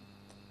enough.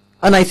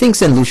 And I think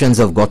St. Lucians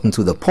have gotten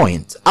to the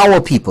point,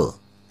 our people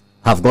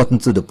have gotten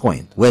to the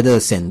point, whether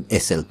St.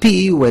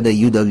 SLP, whether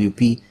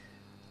UWP,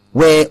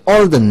 where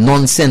all the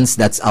nonsense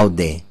that's out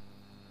there,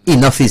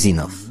 enough is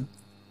enough.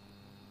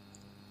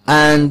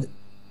 And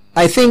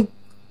I think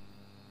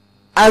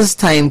as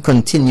time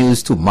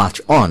continues to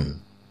march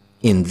on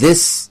in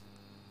this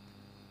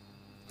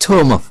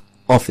term of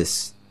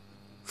office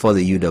for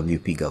the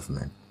UWP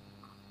government,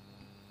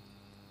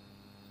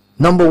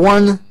 number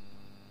one,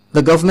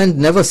 the government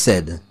never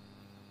said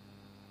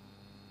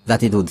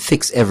that it would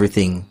fix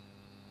everything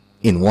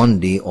in 1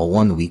 day or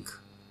 1 week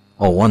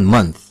or 1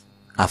 month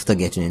after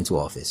getting into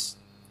office.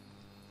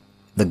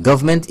 The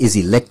government is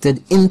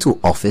elected into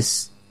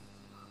office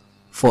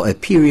for a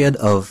period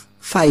of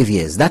 5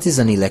 years. That is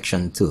an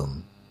election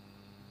term.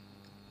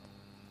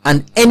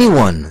 And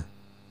anyone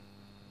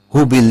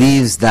who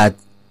believes that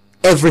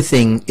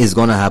everything is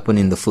going to happen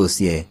in the first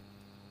year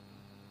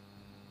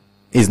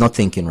is not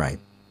thinking right.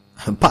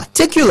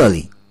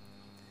 Particularly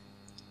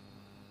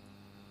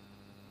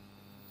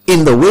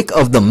in the wake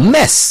of the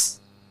mess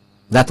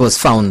that was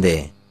found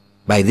there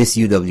by this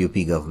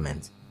UWP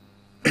government.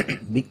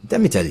 Let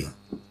me tell you,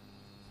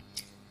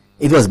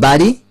 it was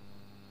baddy.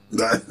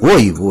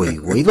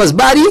 Woy. It was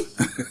baddy.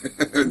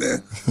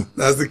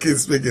 That's the kid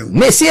speaking.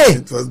 Messieurs,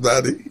 It was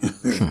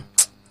baddy.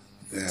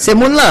 c'est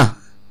moun la.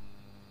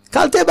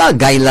 Kalte ba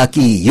gay la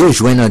ki yo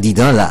jwen nan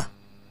didan la.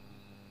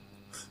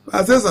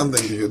 I'll say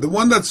something to you. The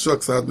one that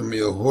shocks out to me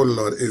a whole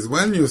lot is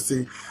when you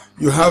see,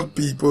 you have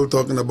people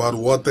talking about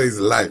water is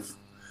life.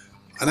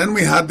 And then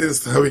we had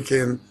this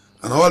hurricane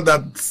and all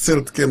that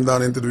silt came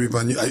down into the river.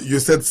 And you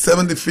said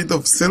 70 feet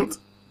of silt.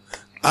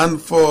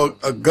 And for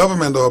a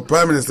government or a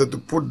prime minister to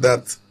put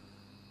that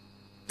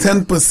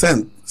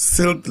 10%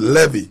 silt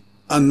levy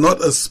and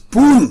not a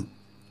spoon.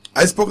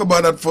 I spoke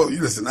about that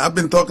listen, I've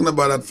been talking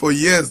about that for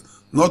years.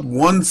 Not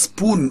 1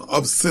 spoon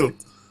of silt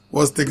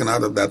was taken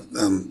out of that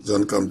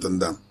John Compton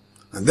Dam.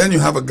 And then you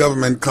have a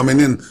government coming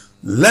in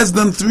less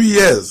than 3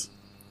 years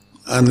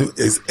and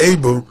is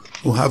able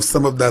to have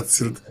some of that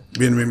silt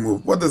being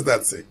removed. What does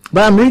that say?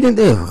 But I'm reading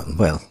there.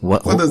 Well,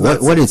 what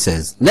say? it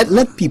says.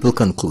 Let people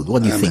conclude.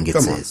 What do you think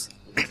it says?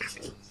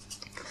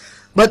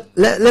 But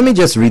let me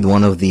just read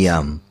one of the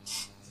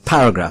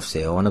paragraphs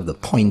here, one of the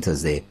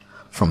pointers there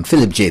from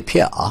Philip J.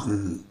 Pierre.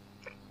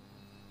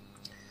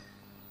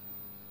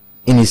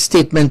 In his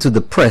statement to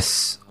the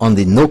press on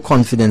the no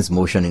confidence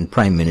motion in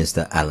Prime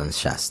Minister Allen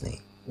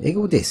Chastanet.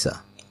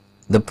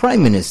 The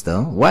Prime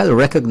Minister, while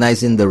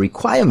recognizing the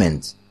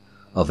requirement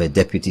of a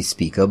Deputy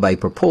Speaker by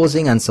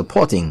proposing and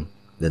supporting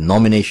the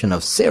nomination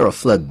of Sarah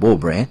Flood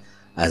Bobre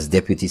as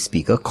Deputy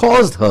Speaker,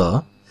 caused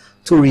her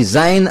to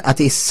resign at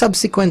a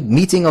subsequent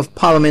meeting of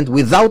Parliament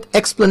without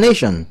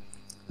explanation,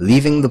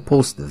 leaving the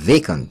post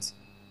vacant.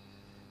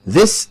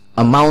 This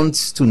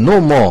amounts to no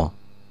more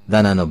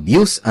than an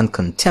abuse and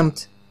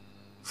contempt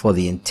for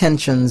the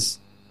intentions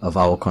of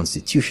our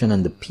Constitution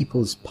and the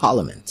People's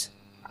Parliament.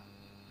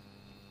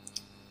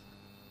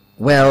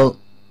 Well,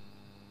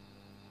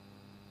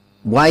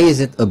 why is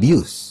it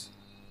abuse?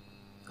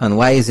 And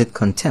why is it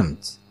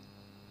contempt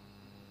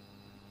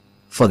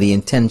for the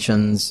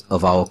intentions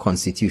of our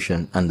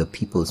Constitution and the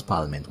People's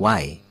Parliament?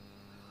 Why?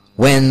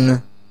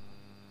 When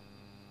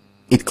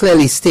it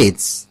clearly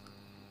states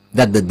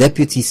that the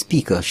Deputy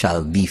Speaker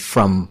shall be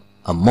from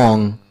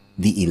among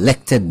the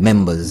elected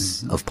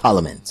members of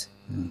Parliament.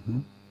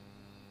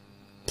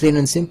 Plain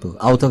and simple,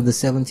 out of the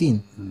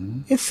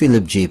 17. If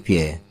Philip J.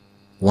 Pierre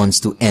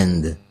wants to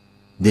end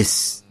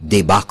this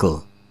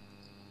debacle,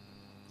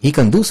 he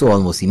can do so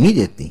almost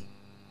immediately.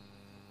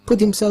 Put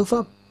himself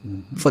up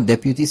for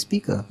Deputy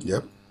Speaker.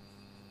 Yep.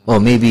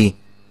 Or maybe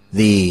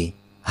the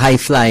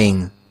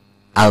high-flying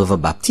Alva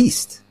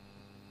Baptiste,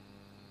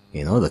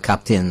 you know, the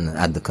captain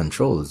at the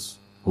controls,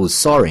 who's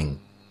soaring.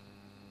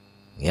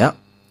 Yeah.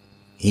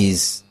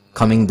 He's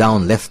coming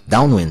down left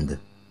downwind.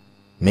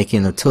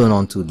 making a turn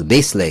onto the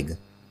base leg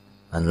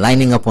and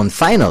lining up on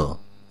final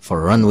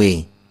for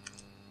runway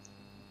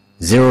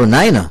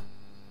 09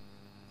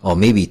 or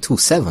maybe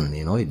 27,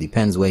 you know, it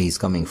depends where he's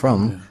coming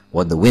from,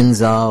 what the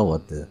winds are,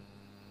 what the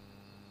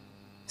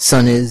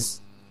sun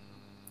is.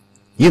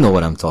 You know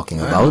what I'm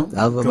talking about,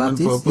 Alva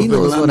Baptiste. He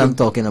knows what I'm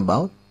talking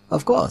about,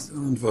 of course.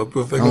 And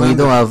we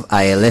don't have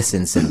ILS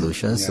in St.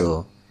 Lucia,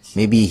 so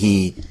maybe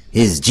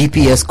his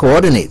GPS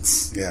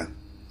coordinates. Yeah.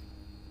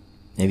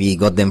 Maybe he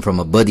got them from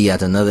a buddy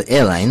at another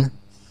airline,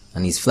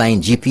 and he's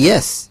flying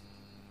GPS.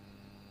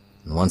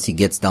 And once he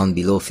gets down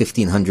below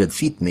 1,500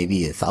 feet,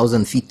 maybe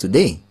 1,000 feet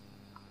today,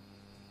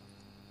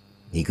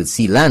 he could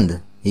see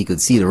land. He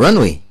could see the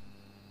runway.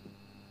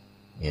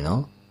 You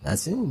know,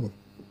 that's it.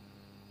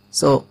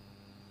 So,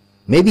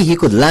 maybe he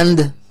could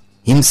land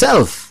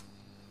himself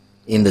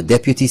in the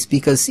deputy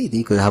speaker's seat.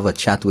 He could have a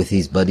chat with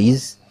his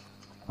buddies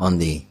on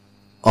the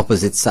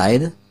opposite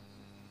side.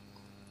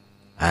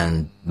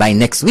 And by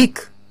next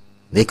week,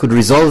 they could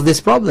resolve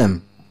this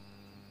problem.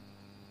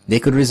 They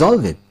could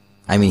resolve it.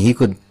 I mean, he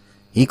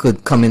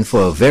could come in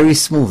for a very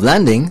smooth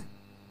landing,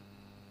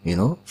 you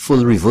know,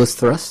 full reverse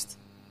thrust.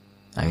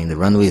 I mean, the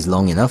runway is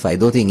long enough. I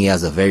don't think he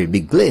has a very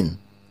big plane.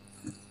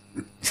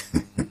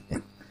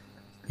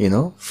 You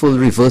know, full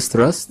reverse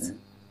thrust.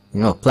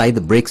 You know, apply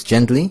the brakes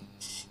gently.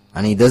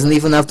 And he doesn't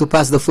even have to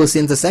pass the first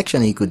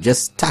intersection. He could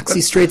just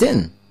taxi straight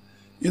in.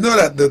 You know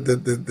that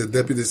the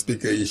deputy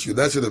speaker issue,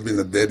 that should have been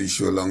a dead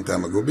issue a long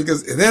time ago,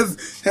 because it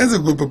has a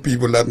group of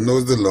people that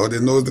knows the law, they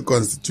knows the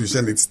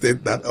constitution. It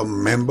states that a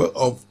member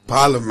of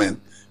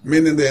parliament,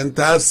 meaning the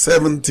entire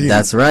 17.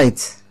 That's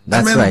right.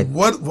 That's right.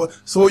 What?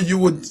 So you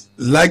would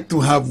like to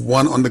have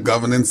one on the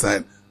governing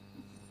side?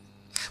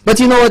 But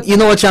you know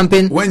what,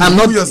 Champagne? When I'm you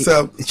not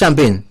yourself,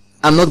 Champagne.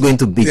 I'm not going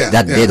to beat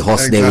that dead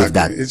horse there with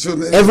that.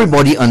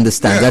 Everybody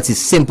understands that is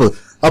simple.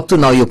 Up to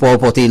now, you power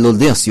potty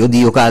l'audience, you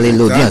di okale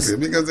l'audience.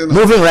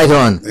 Moving right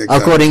on,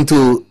 according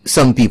to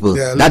some people,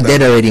 that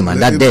dead already, man.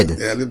 That dead.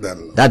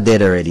 That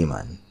dead already,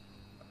 man.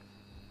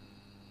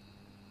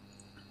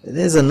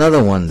 There's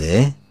another one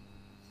there.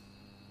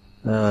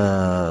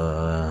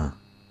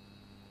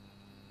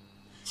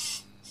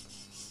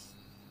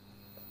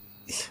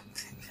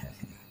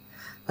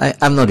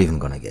 I'm not even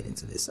gonna get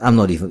into this. I'm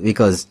not even,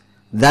 because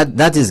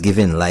that is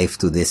giving life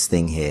to this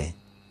thing here.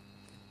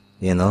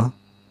 You know?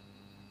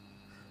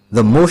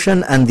 The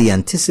motion and the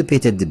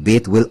anticipated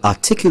debate will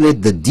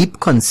articulate the deep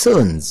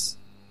concerns,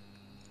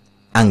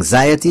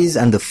 anxieties,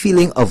 and the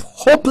feeling of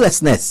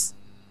hopelessness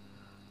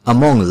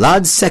among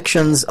large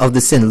sections of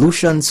the St.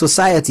 Lucian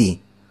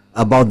society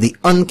about the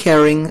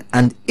uncaring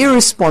and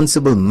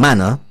irresponsible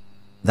manner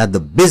that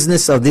the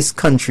business of this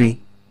country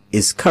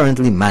is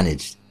currently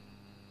managed.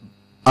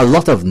 A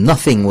lot of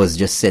nothing was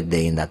just said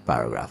there in that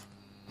paragraph.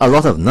 A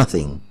lot of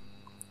nothing.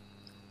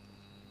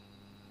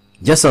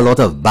 Just a lot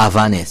of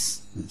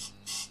bavanes.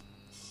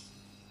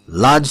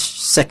 Large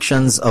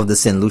sections of the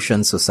St.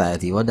 Lucian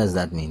society. What does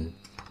that mean?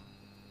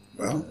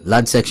 Well,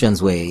 large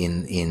sections were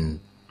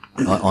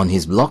on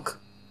his block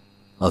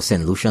of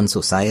St. Lucian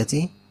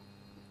society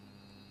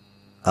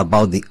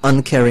about the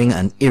uncaring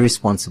and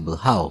irresponsible.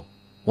 How?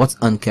 What's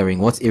uncaring?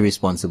 What's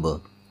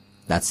irresponsible?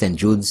 That St.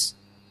 Jude's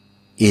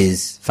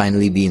is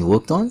finally being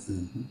worked on.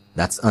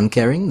 That's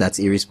uncaring. That's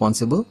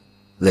irresponsible.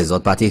 Les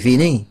autres parties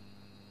finis.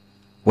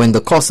 When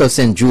the cost of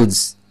St.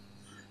 Jude's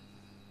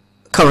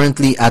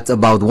currently at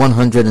about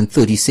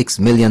 $136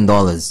 million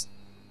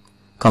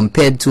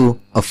compared to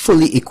a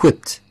fully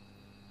equipped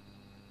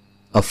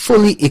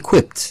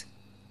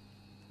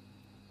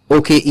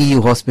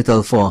OKEU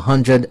hospital for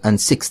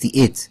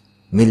 $168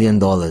 million.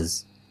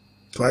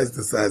 Twice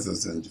the size of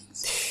St.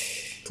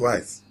 Jude's.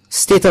 Twice.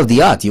 State of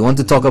the art. You want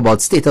to talk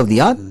about state of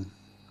the art?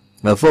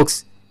 Well,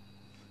 folks,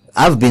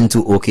 I've been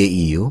to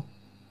OKEU,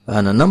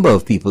 and a number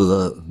of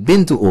people have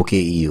been to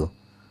OKEU,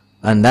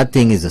 and that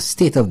thing is a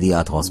state of the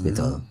art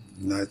hospital.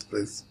 Nice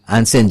place.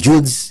 And St.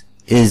 Jude's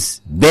is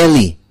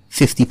barely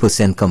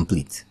 50%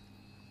 complete.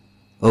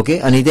 Okay?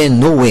 And it ain't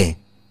nowhere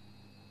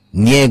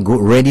near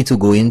ready to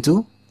go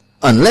into,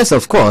 unless,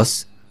 of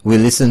course, we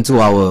listen to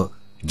our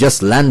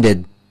just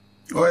landed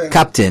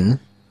captain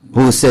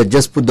who said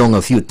just put down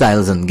a few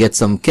tiles and get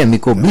some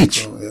chemical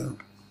bleach.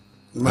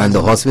 And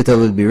the hospital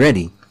will be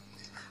ready.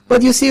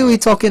 But you see, we're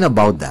talking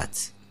about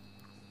that.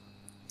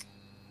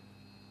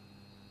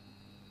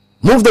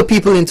 Move the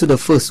people into the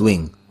first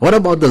wing. What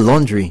about the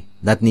laundry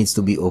that needs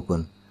to be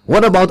open?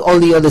 What about all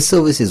the other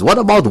services? What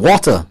about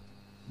water?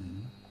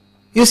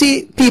 You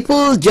see,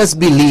 people just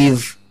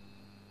believe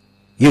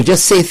you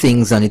just say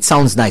things and it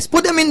sounds nice.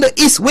 Put them in the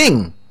east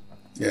wing.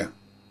 Yeah.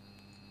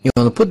 You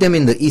want to put them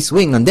in the east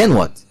wing, and then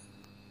what?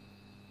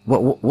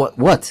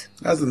 What?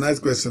 That's a nice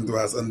question to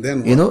ask. And then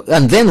what? You know,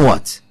 and then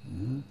what?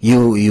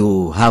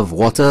 You have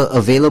water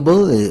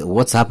available.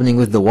 What's happening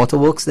with the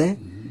waterworks there?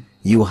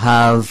 You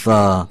have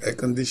air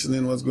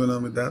conditioning. What's going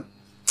on with that?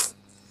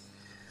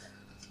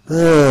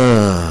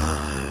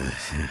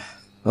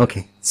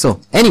 Okay.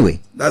 So anyway,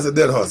 that's a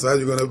dead horse. Right?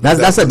 You're gonna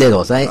that's a dead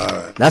horse, right? All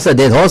right. That's a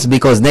dead horse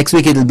because next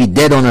week it'll be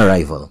dead on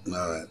arrival.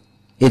 All right.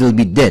 It'll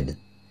be dead.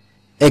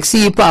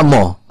 Exi pa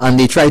mo, and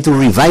they try to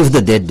revive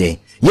the dead there.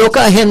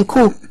 Yoka hen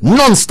coup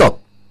non-stop.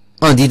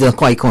 On dit de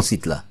quoi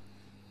consit là.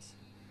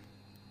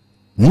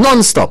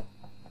 Non-stop.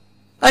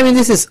 I mean,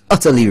 this is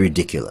utterly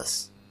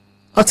ridiculous.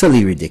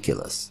 Utterly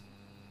ridiculous.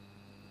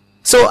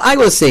 So I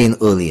was saying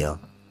earlier,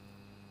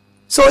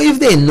 so if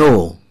they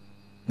know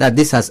that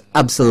this has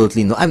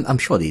absolutely no, I'm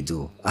sure they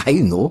do. I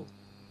know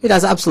it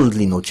has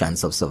absolutely no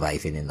chance of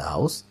surviving in the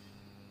House.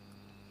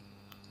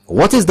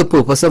 What is the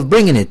purpose of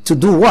bringing it? To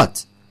do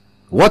what?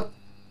 What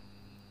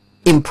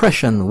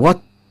impression,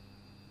 what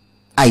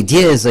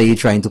ideas are you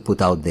trying to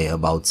put out there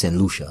about St.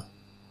 Lucia?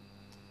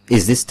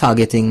 Is this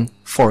targeting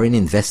foreign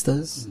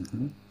investors?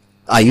 Mm-hmm.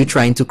 Are you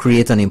trying to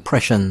create an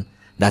impression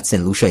that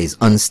St. Lucia is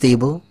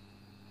unstable?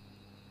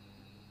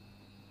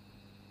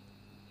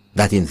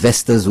 That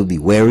investors will be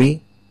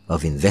wary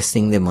of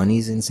investing their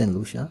monies in St.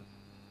 Lucia?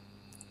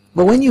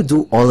 But when you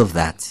do all of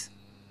that,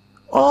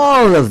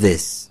 all of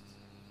this,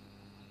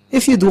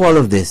 if you do all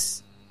of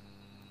this,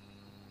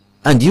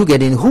 and you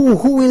get in, who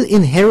will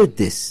inherit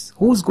this?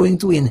 Who's going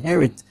to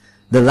inherit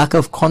the lack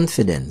of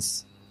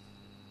confidence?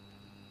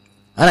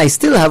 And I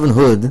still haven't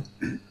heard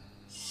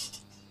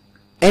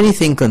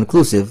anything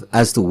conclusive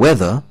as to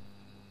whether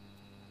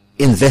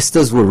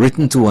investors were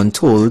written to and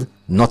told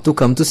not to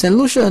come to St.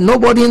 Lucia.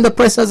 Nobody in the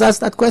press has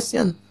asked that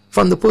question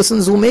from the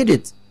persons who made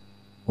it,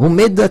 who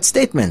made that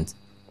statement.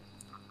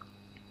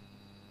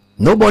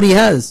 Nobody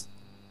has.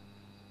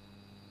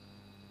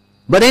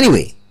 But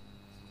anyway,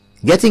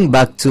 getting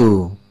back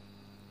to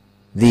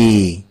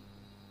the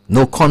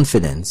no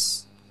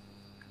confidence.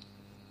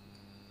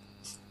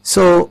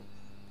 So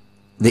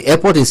the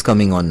airport is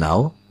coming on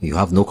now. You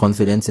have no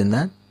confidence in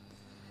that.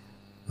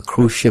 The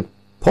cruise ship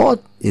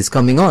port is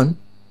coming on.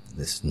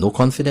 There's no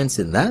confidence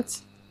in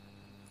that.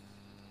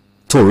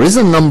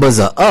 Tourism numbers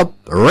are up,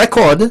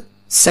 record,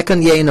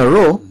 second year in a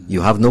row.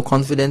 You have no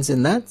confidence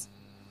in that.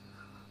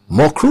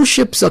 More cruise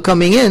ships are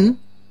coming in.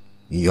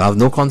 You have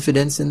no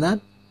confidence in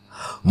that.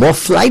 More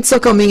flights are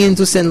coming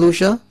into St.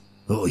 Lucia.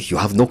 Oh, you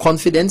have no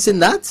confidence in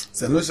that.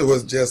 St. Lucia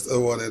was just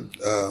awarded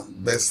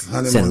best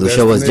honeymoon St.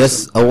 Lucia was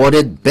just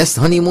awarded best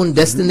honeymoon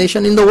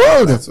destination in the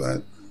world. That's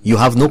right. You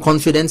have no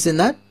confidence in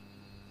that?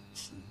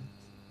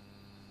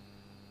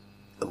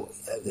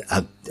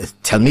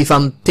 Tell me if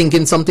I'm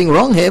thinking something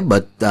wrong here,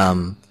 but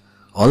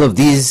all of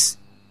these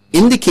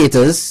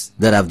indicators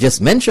that I've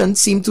just mentioned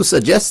seem to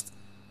suggest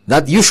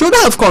that you should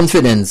have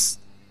confidence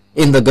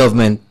in the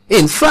government.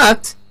 In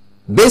fact,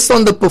 based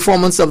on the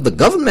performance of the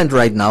government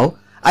right now,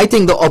 I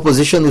think the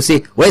opposition will say,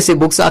 "Where's the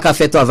Buksaka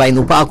Feto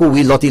Avainupaku,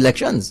 we lot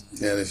elections."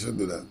 Yeah, they should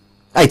do that.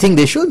 I think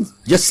they should.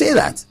 Just say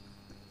that.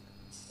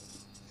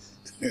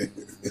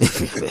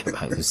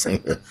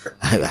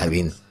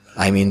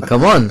 I mean,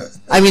 come on.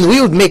 I mean, we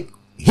would make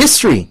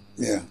history.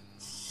 Yeah.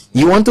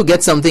 You want to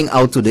get something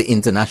out to the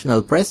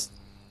international press?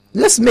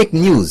 Let's make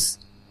news.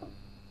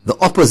 The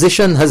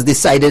opposition has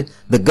decided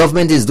the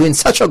government is doing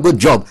such a good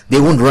job, they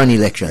won't run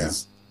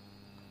elections.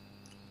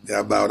 Yeah. They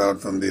are bowed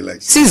out from the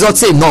election. Si zot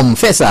se nom,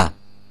 fesa.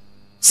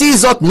 Si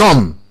zot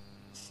nom.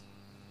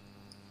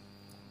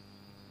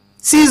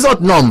 Si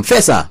zot nom,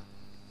 fesa.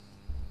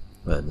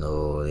 But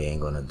no, they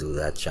ain't gonna do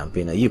that,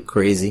 Champagne. Are you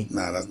crazy?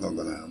 Nah, that's not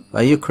gonna happen.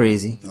 Are you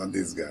crazy? Not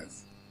these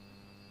guys.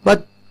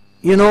 But,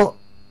 you know,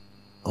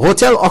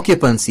 hotel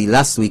occupancy,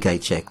 last week I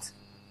checked.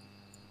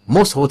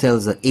 Most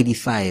hotels are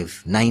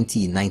 85,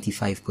 90,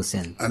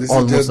 95%. And this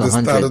almost is just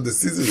 100. the start of the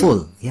season.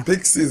 Full. Yeah.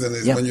 Peak season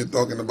is Yeah. when you're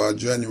talking about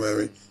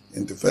January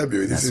into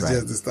February. This is right.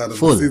 just the start of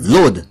Full. the season.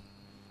 Load.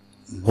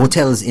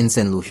 Hotels in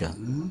St. Lucia.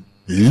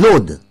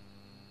 Load.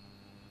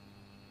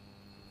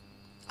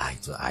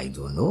 I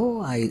don't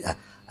know.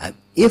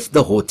 If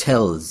the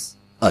hotels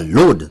are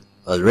load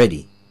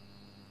already,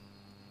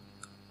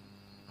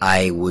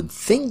 I would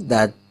think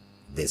that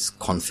there's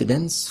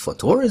confidence for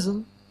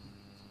tourism.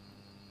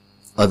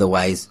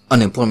 Otherwise,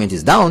 unemployment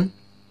is down.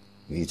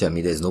 You tell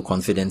me there's no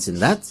confidence in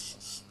that.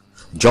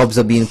 Jobs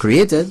are being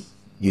created.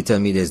 You tell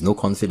me there's no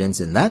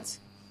confidence in that.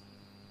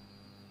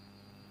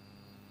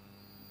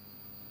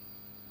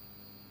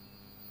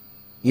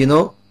 You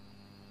know?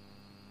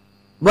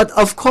 But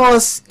of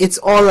course, it's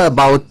all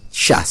about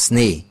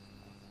Chastanet.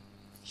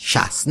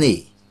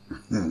 Chastanet.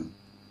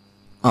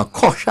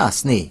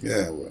 Chastanet.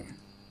 Yeah, well.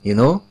 You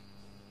know?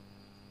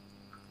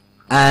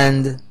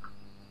 And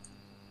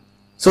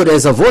so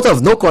there's a vote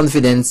of no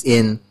confidence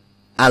in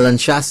Allen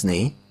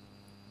Chastanet.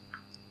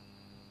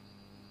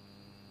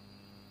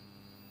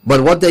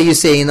 But what are you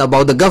saying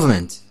about the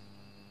government?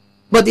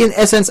 But in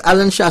essence,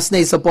 Allen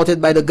Chastanet is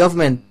supported by the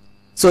government.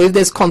 So if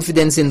there's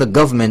confidence in the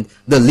government,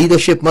 the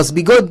leadership must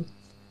be good.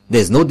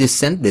 There's no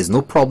dissent, there's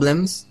no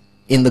problems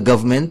in the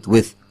government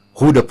with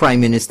who the Prime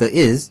Minister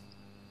is.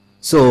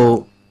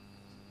 So,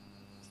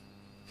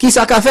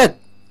 kisa kafet.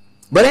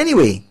 But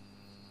anyway.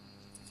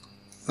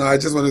 No, I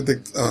just want to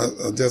take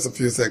just a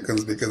few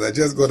seconds because I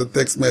just got a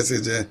text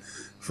message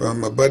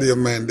from a buddy of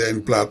mine there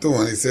in Plateau,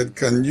 and he said,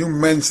 "Can you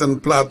mention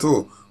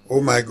Plateau?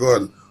 Oh my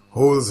God,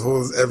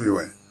 holes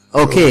everywhere."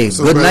 Okay,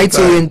 so good night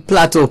to you in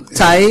Plateau.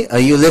 Tai, are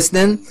you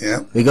listening?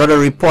 Yeah. We got a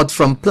report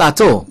from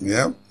Plateau.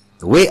 Yeah.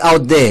 Way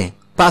out there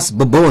past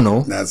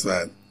Babono. That's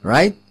right.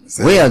 Right?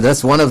 Where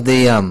that's one of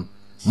the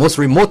most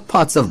remote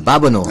parts of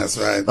Babono. That's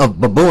right. Of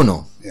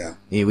Babono. Yeah.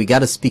 We got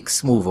to speak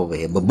smooth over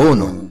here.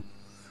 Babono.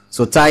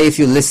 So, Ty, if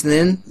you're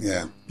listening,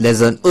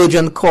 there's an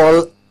urgent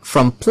call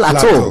from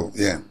Plateau.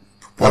 Yeah.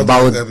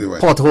 About everywhere.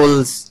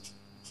 potholes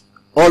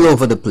all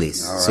over the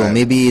place. All so right.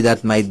 maybe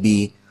that might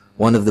be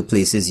one of the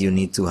places you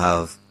need to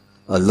have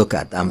a look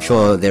at. I'm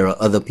sure there are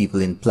other people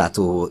in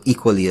Plateau who are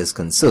equally as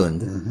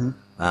concerned.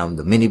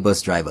 The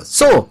minibus drivers.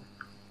 So,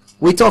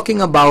 we're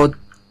talking about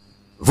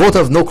vote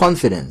of no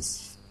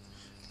confidence.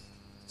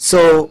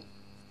 So,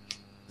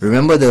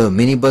 remember the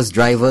minibus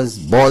drivers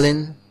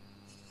bawling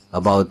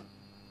about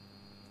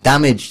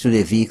damage to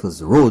their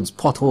vehicles, roads,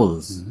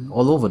 potholes,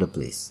 all over the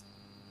place.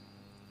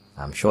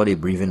 I'm sure they're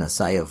breathing a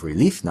sigh of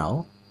relief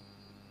now,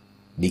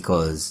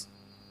 because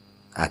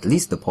at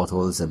least the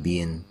potholes are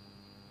being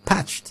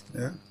patched.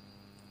 Yeah.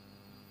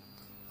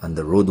 And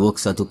the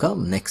roadworks are to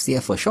come next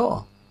year for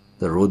sure.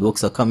 The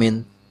roadworks are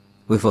coming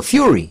with a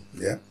fury.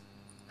 Yeah.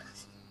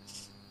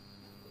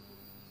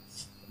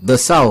 The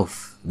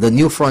South, the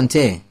new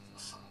frontier,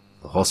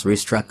 the horse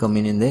race track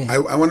coming in there.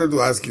 I wanted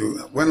to ask you,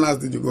 when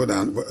last did you go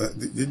down?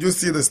 Did you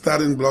see the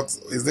starting blocks?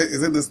 Is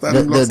it the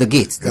starting blocks? The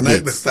gates.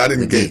 The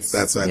starting gates.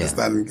 That's right, Yeah. the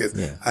starting gates.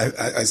 Yeah.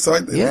 I saw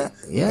it. Yeah.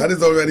 That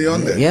is already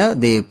on there. Yeah,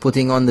 they're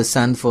putting on the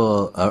sand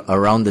for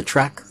around the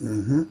track.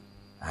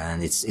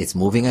 And it's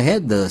moving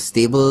ahead. The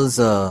stables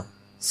are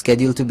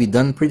scheduled to be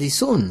done pretty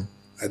soon.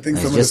 I think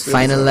It's some just of the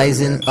stables are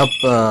finalizing already up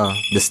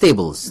the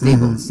stables.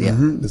 Yeah.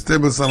 The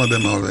stables, some of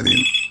them are already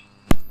in.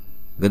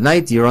 Good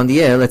night. You're on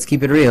the air. Let's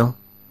keep it real.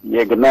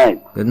 Yeah, good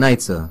night. Good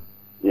night, sir.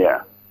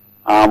 Yeah.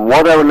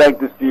 What I would like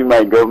to see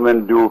my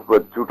government do for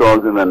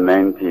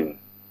 2019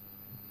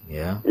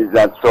 Yeah. is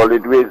that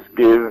solid waste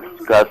give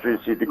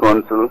Castries City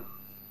Council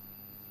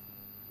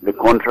the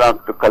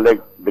contract to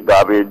collect the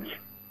garbage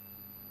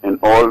in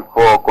all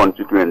 4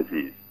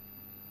 constituencies.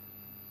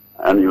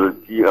 And you will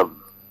see a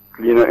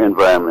cleaner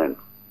environment.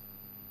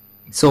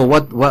 So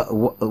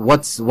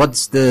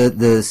what's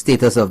the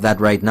status of that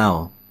right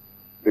now?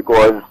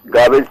 Because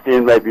garbage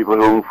taken by people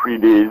home 3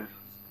 days.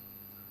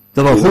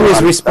 So who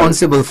is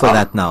responsible for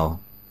that now?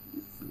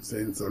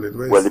 Saying solid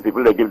waste. Well, the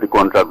people that give the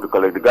contract to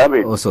collect the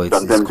garbage. Oh, so it's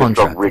sometimes the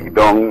contract. truck break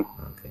down,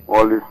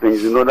 all these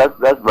things. You know, that's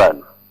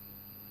bad.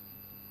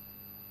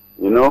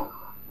 You know,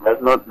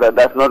 that's not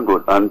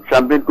good. And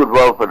Champion could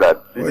vow for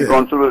that. City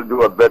Council will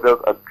do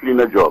a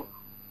cleaner job.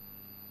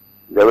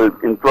 They will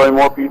employ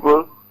more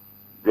people.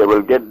 They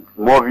will get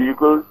more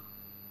vehicles,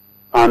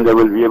 and they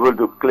will be able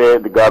to clear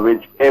the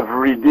garbage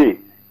every day.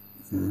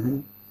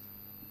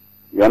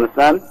 You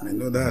understand? I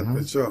know that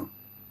for sure.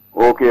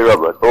 Okay,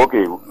 Robert.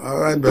 Okay. All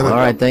right, brother. All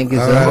right, thank you,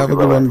 All sir. right, have a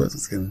good one, brother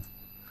Skinner.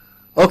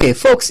 Okay,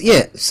 folks,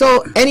 yeah.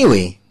 So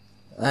anyway,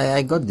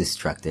 I got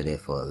distracted there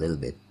for a little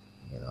bit.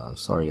 I'm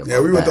sorry about that.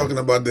 Yeah, we were talking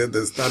about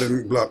the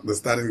starting block, the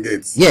starting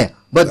gates. Yeah,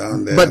 but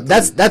down there. but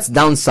that's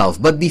down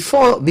south. But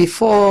before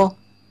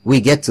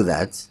we get to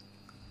that,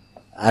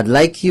 I'd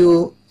like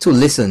you to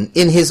listen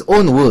in his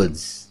own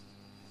words.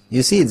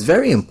 You see, it's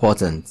very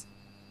important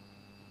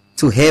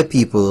to hear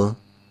people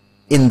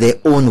in their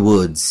own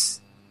words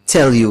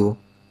tell you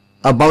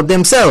about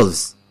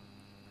themselves.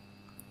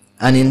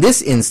 And in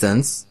this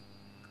instance,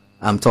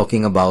 I'm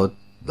talking about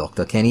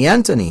Dr. Kenny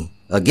Anthony,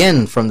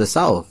 again from the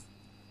South,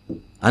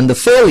 and the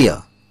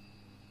failure.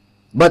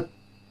 But,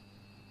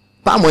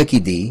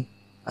 Pamwekidi,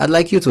 I'd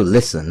like you to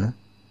listen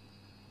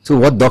to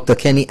what Dr.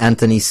 Kenny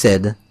Anthony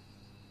said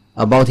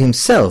about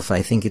himself.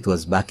 I think it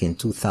was back in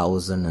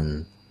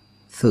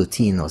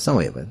 2013 or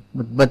somewhere,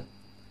 but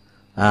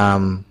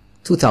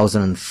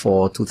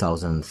 2004,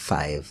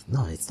 2005.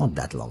 No, it's not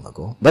that long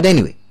ago. But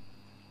anyway,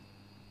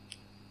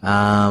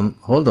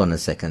 hold on a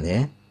second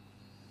here.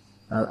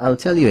 I'll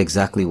tell you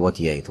exactly what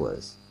year it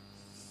was.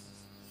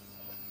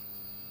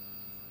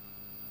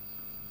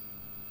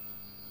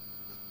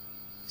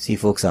 See,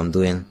 folks, I'm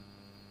doing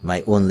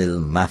my own little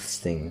maths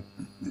thing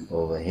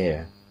over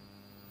here.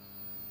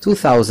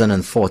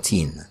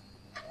 2014.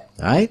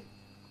 Alright?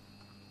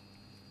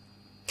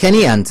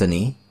 Kenny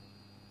Anthony,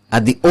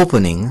 at the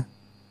opening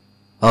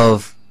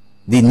of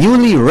the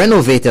newly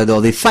renovated or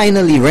the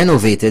finally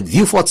renovated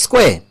Viewfort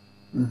Square.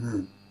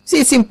 See,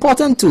 it's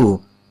important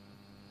to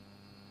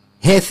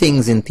hear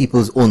things in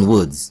people's own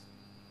words,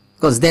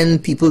 because then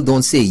people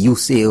don't say you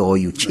say, or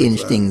you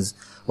change things,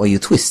 or you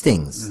twist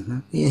things.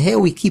 Here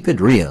we keep it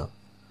real.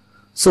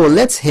 So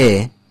let's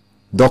hear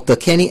Dr.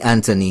 Kenny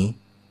Anthony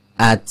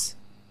at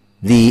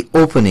the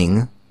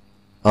opening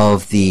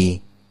of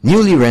the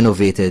newly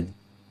renovated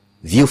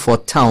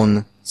Viewfort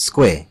Town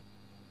Square.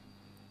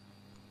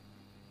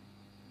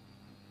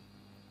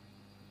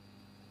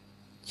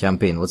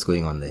 Champagne, what's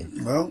going on there?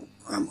 Well,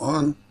 I'm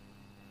on.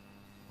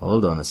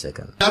 Hold on a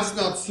second. That's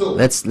not so.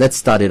 Let's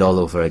start it all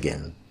over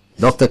again.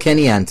 Dr.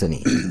 Kenny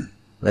Anthony,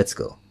 let's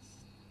go.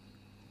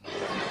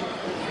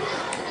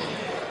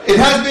 It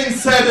has been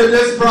said that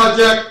this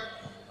project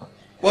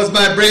was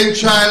my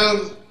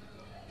brainchild,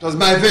 it was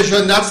my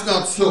vision. That's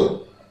not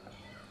so.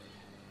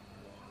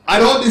 I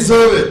don't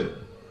deserve it.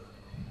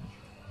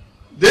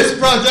 This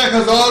project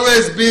has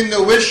always been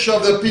the wish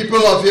of the people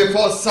of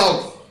Yafo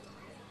South,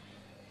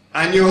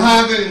 and you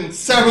have in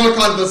several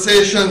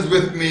conversations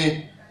with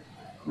me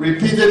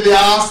repeatedly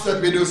asked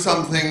that we do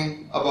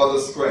something about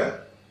the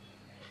square.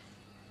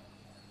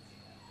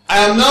 I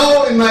am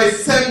now in my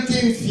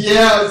 17th year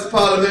as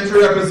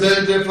parliamentary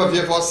representative of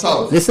Yafo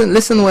South.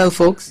 Listen well,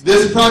 folks.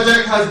 This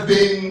project has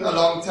been a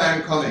long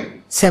time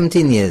coming.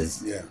 17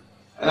 years. Yeah.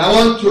 And I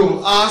want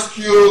to ask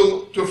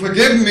you to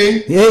forgive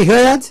me. Yeah, you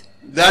hear that?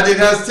 That it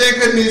has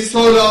taken me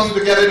so long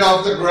to get it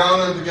off the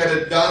ground and to get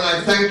it done.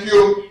 I thank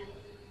you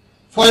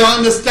for your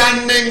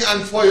understanding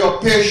and for your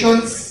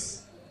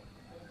patience,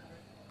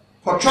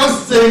 for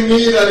trusting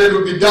me that it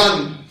will be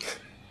done.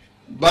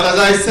 But as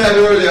I said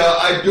earlier,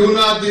 I do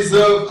not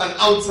deserve an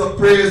ounce of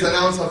praise, an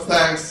ounce of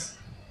thanks.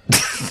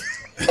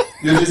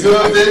 You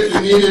deserved it,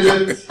 you needed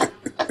it,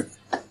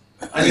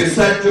 and you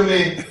said to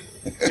me,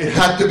 it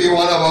had to be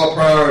one of our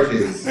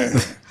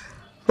priorities.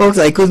 Folks,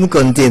 I couldn't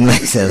contain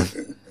myself.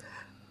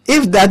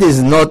 If that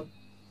is not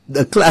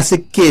the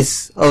classic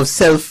case of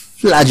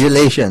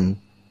self-flagellation,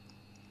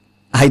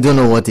 I don't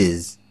know what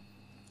is.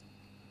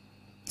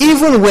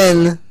 Even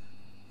when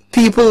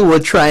people were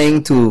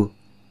trying to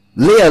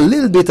lay a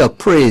little bit of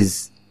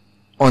praise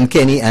on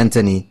Kenny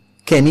Anthony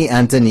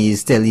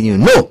is telling you,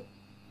 no,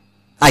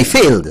 I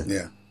failed.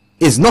 Yeah.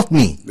 It's not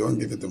me. Don't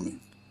give it to me.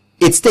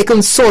 It's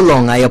taken so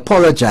long, I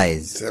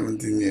apologize.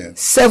 17 years.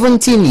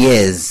 17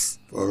 years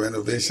For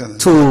renovation.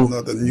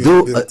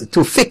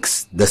 to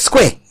fix the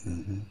square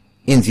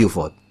in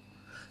Viewfort.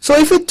 So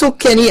if it took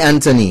Kenny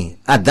Anthony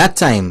at that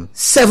time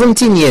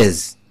 17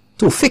 years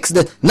to fix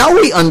now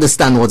we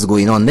understand what's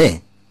going on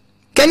there.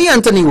 Kenny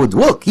Anthony would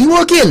work. He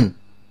work in.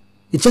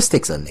 It just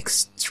takes an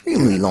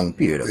extremely long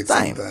period of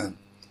time.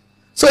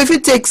 So if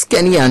it takes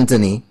Kenny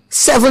Anthony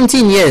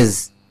 17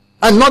 years,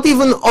 and not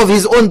even of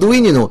his own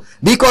doing,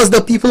 because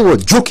the people were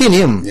joking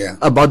him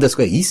about the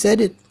square. He said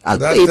it. I'll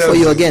play it for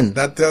you again.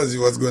 That tells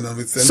you what's going on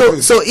with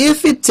St. So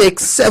if it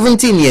takes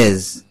 17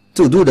 years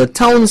to do the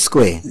town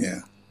square,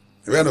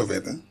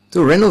 renovate,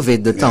 to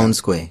renovate the town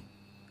square,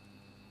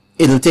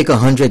 it'll take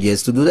 100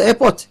 years to do the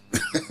airport.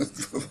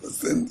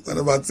 What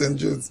about St.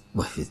 Jude's?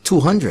 Well,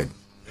 200.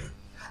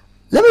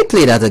 Let me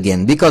play that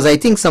again, because I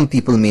think some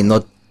people may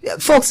not.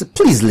 Folks,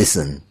 please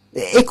listen.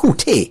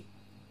 Écoutez.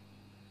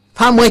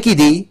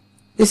 Pamwekidi,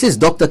 this is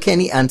Dr.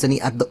 Kenny Anthony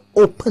at the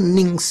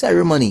opening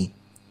ceremony.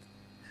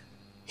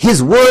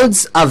 His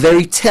words are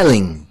very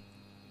telling.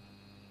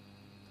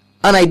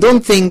 And I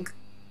don't think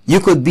you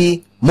could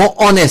be more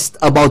honest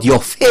about your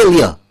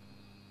failure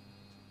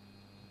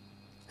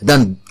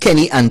than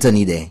Kenny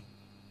Anthony there.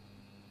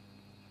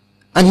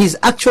 And he's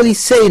actually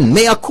saying,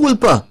 mea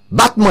culpa,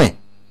 batmwe.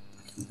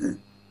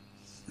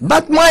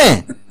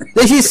 Batmwe.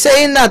 He's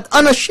saying that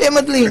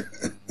unashamedly.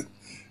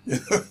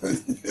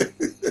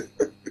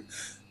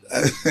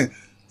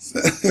 So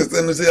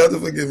you have to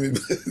forgive me,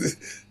 but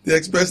the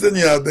expression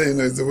you have there,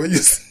 is the way you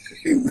say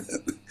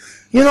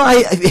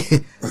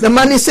that. The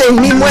man is saying,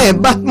 me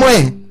mwe, bat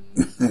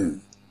mwe.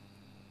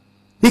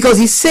 Because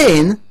he's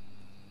saying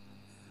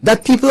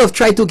that people have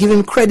tried to give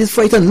him credit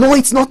for it, and no,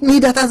 it's not me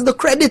that has the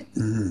credit.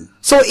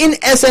 So in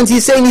essence,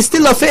 he's saying he's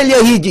still a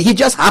failure. He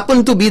just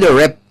happened to be the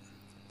rep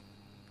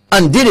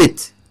and did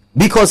it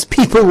because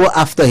people were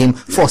after him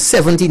for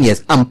 17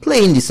 years. I'm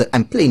playing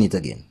it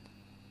again.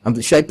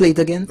 Should I play it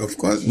again? Of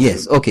course.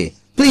 Yes, okay.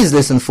 Please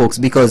listen, folks,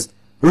 because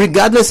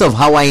regardless of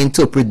how I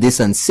interpret this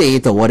and say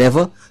it or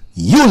whatever,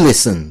 you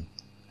listen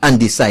and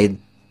decide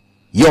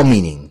your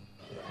meaning.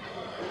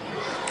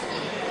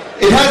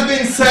 It has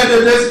been said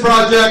that this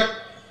project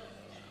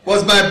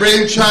was my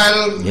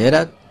brainchild. Hear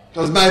that? It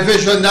was my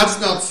vision.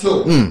 That's not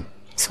so.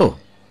 So?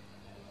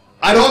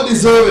 I don't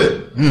deserve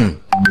it.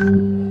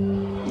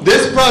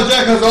 This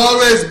project has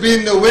always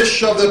been the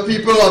wish of the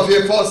people of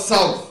Yafo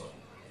South.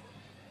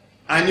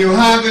 And you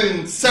have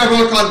in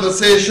several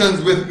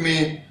conversations with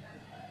me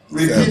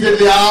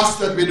repeatedly asked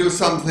that we do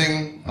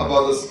something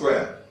about the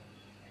square.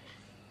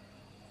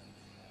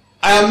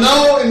 I am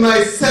now in my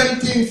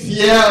 17th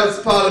year as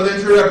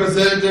parliamentary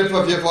representative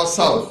of Yafo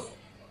South.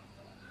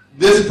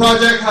 This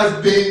project has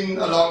been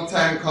a long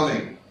time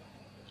coming.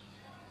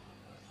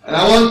 And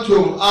I want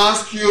to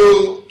ask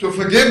you to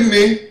forgive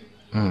me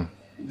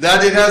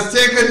that it has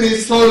taken me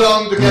so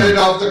long to get it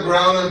off the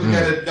ground and to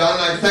get it done.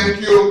 I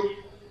thank you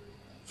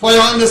for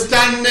your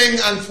understanding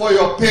and for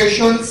your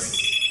patience,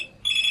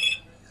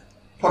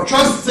 for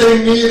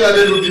trusting me that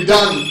it will be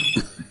done.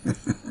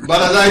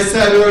 But as I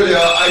said earlier,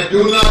 I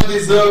do not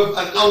deserve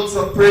an ounce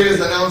of praise,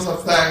 an ounce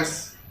of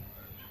thanks.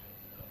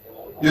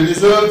 You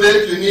deserved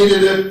it, you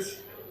needed it,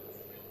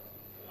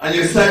 and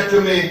you said to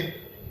me,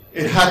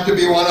 it had to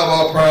be one of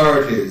our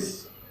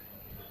priorities.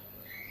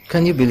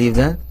 Can you believe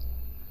that?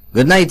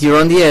 Good night, you're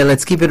on the air,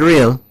 let's keep it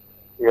real.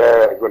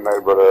 Yeah, good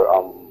night, brother.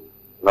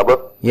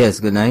 Nabat?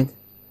 Yes, good night.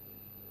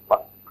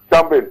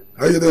 Champion.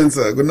 How you doing,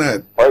 sir? Good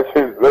night. Let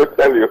me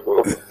tell you,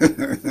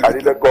 I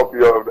need a copy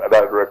of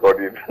that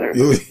recording.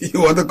 You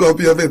want a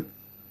copy of it?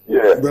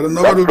 Yeah. Brother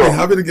Norbert will be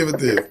happy to give it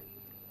to you.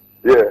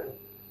 Yeah.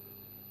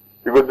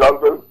 Because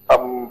also,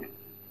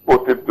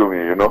 post it to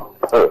me,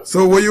 Yes.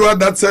 So were you at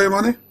that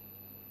ceremony?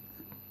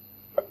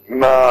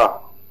 Nah.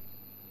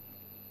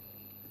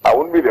 I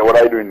wouldn't be there. What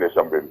are you doing there,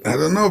 Champagne? I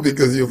don't know,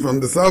 because you're from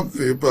the south.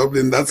 You're probably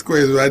in that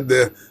square is right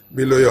there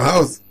below your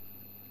house.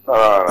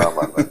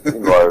 No, man.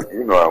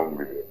 You know I won't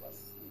be there,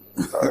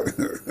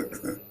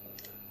 man.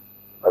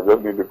 I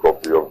just need a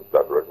copy of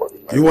that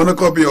recording. You want a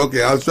copy?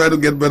 Okay, I'll try to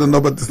get better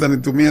number to send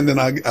it to me, and then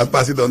I'll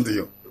pass it on to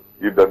you.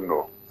 You don't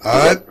know.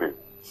 All right.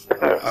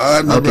 All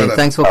right, my brother.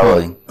 Thanks for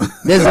calling.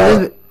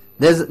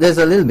 There's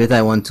a little bit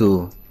I want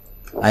to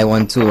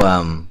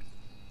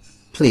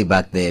play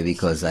back there,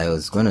 because I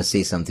was going to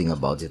say something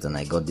about it and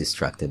I got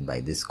distracted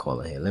by this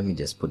caller here. Let me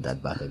just put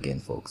that back again,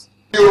 folks.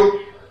 Thank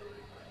you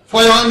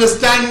for your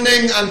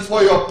understanding and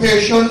for your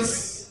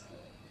patience,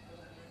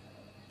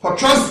 for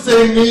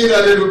trusting me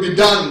that it will be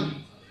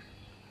done.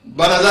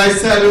 But as I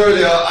said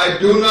earlier, I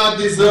do not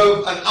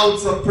deserve an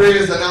ounce of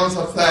praise, an ounce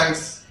of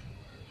thanks.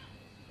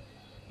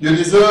 You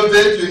deserved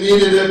it, you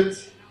needed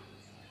it,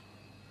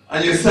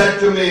 and you said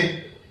to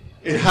me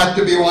it had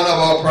to be one of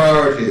our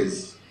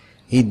priorities.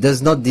 He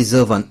does not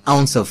deserve an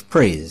ounce of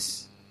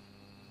praise.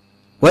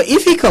 Well,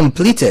 if he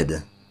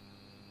completed,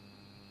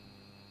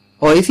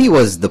 or if he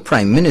was the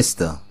Prime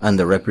Minister and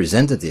the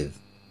representative,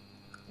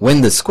 when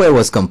the square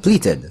was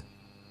completed,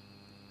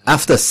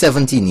 after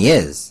 17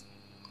 years,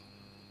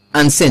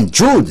 and St.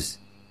 Jude's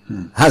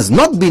has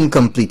not been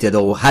completed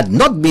or had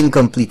not been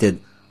completed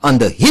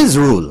under his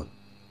rule,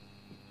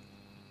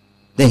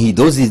 then he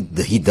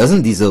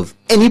doesn't deserve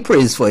any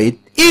praise for it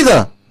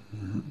either.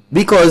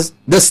 Because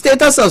the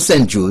status of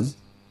St. Jude's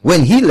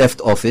when he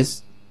left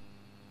office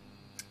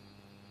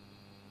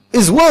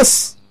is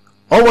worse,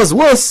 or was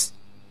worse,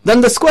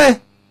 than the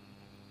square.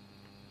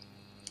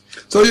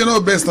 So, you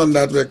know, based on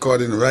that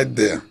recording right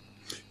there,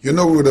 you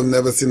know, we would have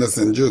never seen a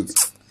St.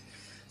 Jude's.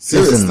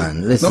 Seriously.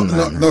 Listen,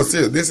 man. No,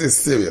 serious. This is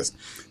serious.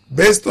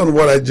 Based on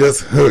what I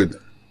just heard,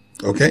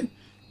 okay,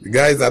 the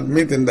guy is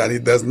admitting that he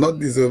does not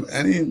deserve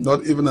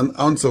not even an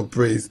ounce of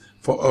praise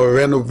for a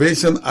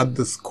renovation at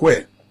the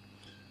square.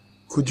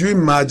 Could you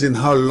imagine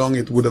how long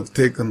it would have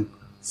taken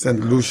St.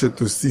 Lucia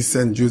to see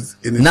St. Jude's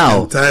in its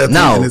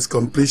entirety, in its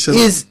completion?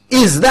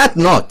 Is that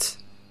not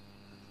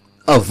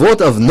a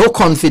vote of no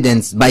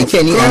confidence by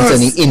Kenny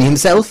Anthony in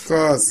himself?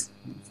 Of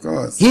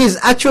course. He is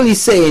actually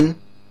saying,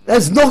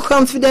 there's no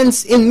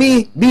confidence in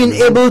me being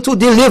able to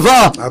deliver.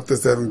 After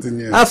 17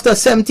 years. After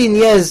 17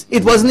 years.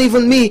 It wasn't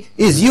even me.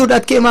 It's you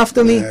that came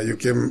after me. Yeah, you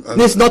came.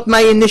 This is not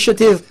my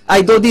initiative.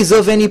 I don't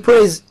deserve any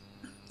praise.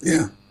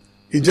 Yeah.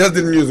 He just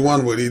didn't use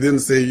one word. He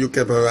didn't say you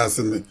kept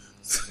harassing me.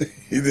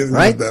 He didn't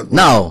use that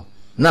word.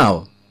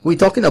 Now, we're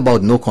talking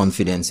about no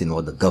confidence in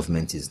what the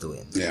government is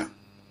doing. Yeah.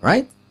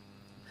 Right?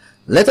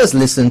 Let us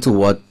listen to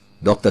what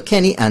Dr.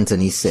 Kenny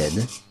Anthony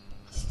said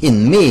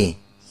in May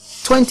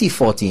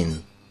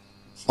 2014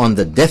 on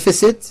the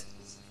deficit,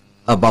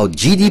 about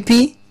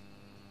GDP,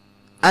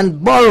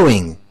 and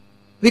borrowing.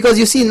 Because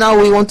you see, now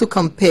we want to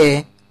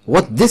compare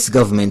what this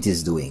government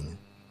is doing.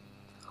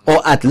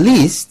 Or at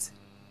least,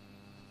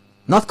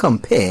 not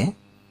compare,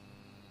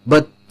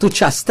 but to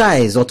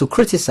chastise or to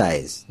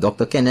criticize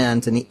Dr. Kenny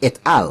Anthony et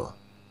al.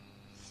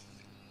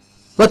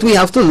 But we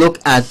have to look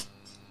at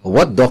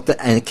what Dr.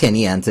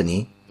 Kenny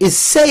Anthony is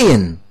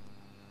saying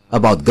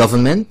about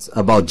government,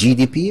 about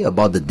GDP,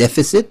 about the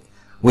deficit,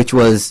 which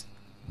was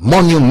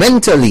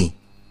monumentally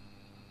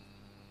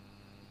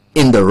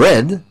in the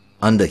red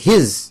under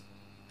his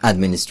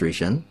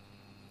administration,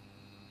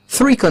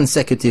 3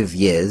 consecutive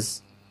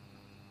years,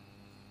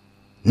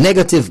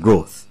 negative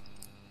growth,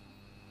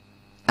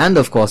 and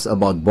of course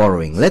about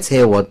borrowing. Let's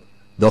hear what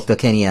Dr.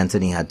 Kenny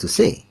Anthony had to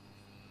say.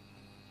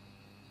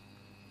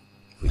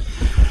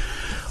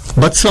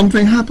 But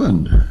something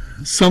happened.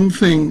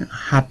 Something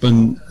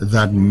happened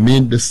that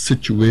made the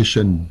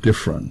situation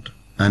different.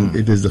 And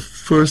it is the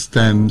first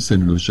time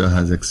St. Lucia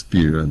has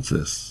experienced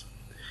this.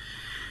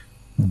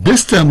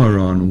 This time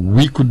around,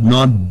 we could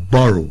not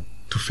borrow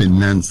to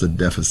finance the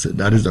deficit.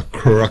 That is the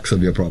crux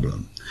of your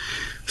problem.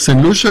 St.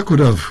 Lucia could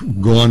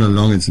have gone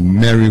along its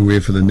merry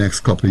way for the next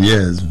couple of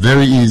years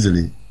very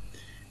easily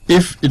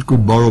if it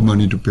could borrow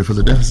money to pay for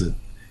the deficit.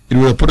 It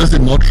would have put us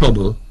in more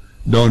trouble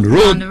down the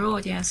road. Down the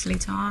road, yes,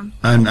 later on.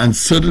 And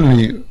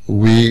certainly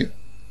we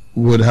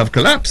would have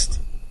collapsed.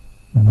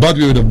 But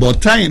we would have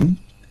bought time.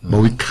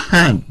 But we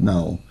can't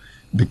now,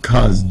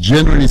 because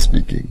generally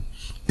speaking,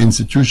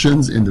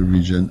 institutions in the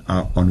region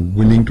are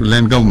unwilling to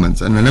lend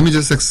governments. And let me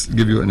just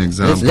give you an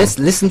example. Let's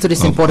listen to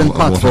this important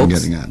part, what folks. I'm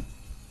getting at.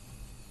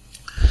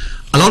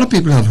 A lot of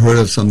people have heard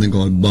of something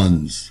called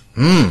bonds.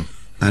 And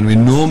we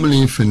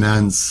normally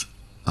finance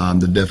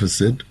the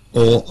deficit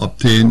or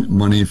obtain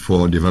money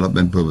for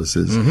development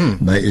purposes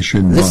by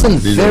issuing bonds. Listen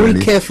very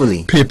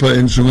carefully. Paper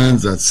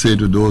instruments that say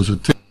to those who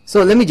take.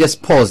 So let me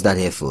just pause that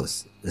here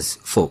first,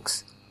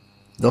 folks.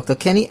 Dr.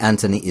 Kenny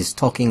Anthony is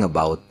talking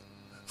about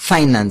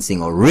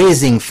financing or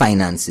raising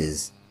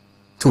finances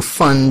to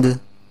fund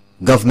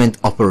government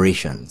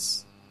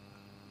operations.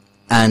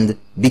 And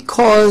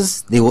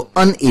because they were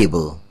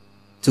unable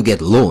to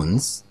get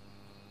loans,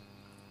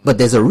 but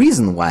there's a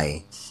reason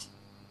why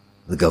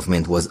the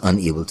government was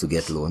unable to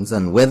get loans,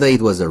 and whether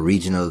it was a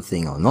regional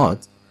thing or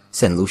not,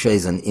 St. Lucia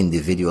is an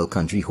individual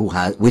country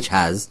which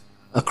has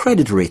a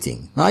credit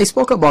rating. Now, I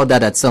spoke about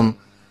that at some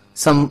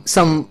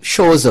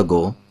shows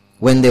ago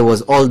when there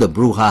was all the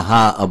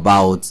brouhaha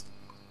about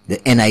the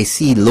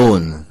NIC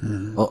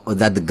loan or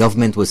that the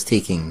government was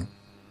taking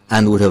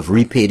and would have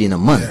repaid in a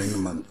month. Yeah, in a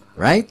month.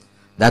 Right?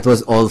 That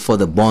was all for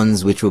the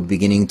bonds which were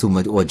beginning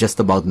to or just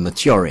about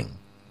maturing.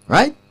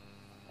 Right?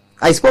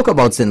 I spoke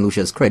about St.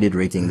 Lucia's credit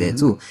rating there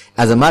too.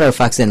 As a matter of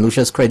fact, St.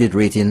 Lucia's credit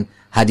rating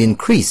had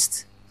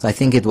increased. So I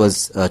think it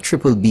was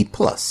triple B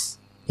plus,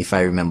 if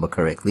I remember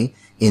correctly,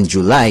 in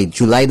July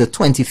the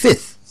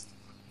 25th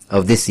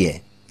of this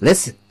year.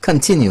 Let's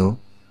continue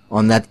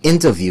on that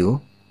interview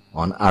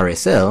on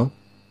RSL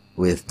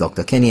with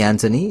Dr. Kenny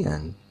Anthony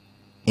and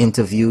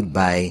interviewed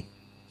by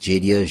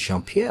Jadier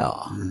Jean-Pierre.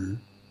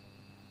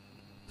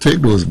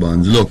 Take those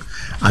bonds. Look,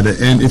 at the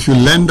end, if you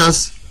lend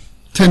us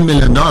 $10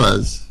 million,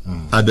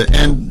 at the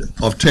end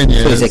of 10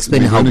 years, so he's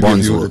explaining how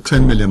bonds give you work. the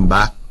 $10 million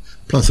back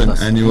plus an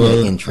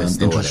annual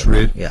interest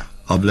rate yeah.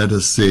 of, let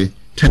us say,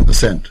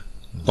 10%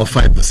 or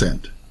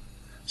 5%.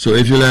 So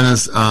if you lend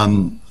us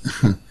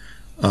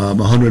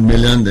 100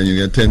 million, then you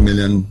get 10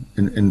 million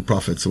in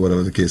profits, or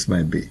whatever the case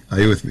might be. Are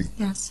you with me?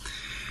 Yes.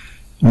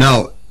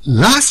 Now,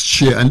 last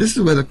year, and this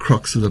is where the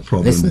crux of the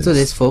problem is. Listen to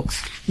this,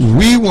 folks.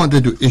 We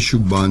wanted to issue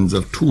bonds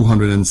of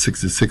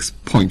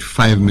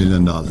 $266.5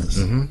 million.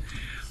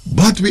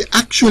 But we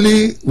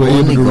actually were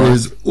able to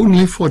raise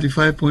only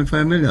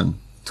 $45.5 million.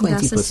 20%.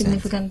 That's a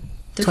significant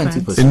difference.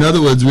 20%. In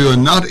other words, we were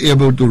not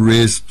able to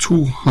raise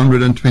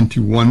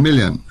 $221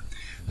 million.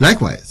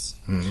 Likewise,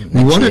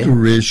 we wanted to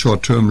raise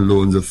short-term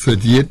loans of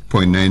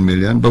 $38.9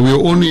 million, but we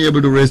were only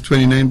able to raise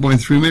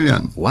 $29.3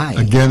 million. Why?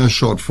 Again, a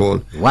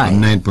shortfall Why? of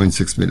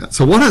 $9.6 million.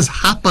 So what has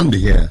happened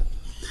here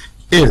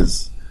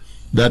is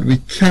that we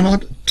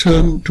cannot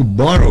turn to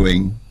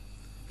borrowing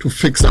to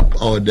fix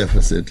up our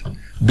deficit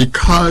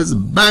because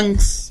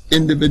banks,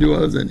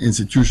 individuals, and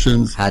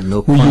institutions had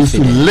no who used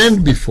to confidence.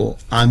 lend before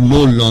are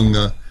no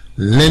longer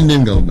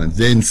lending governments.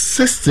 They're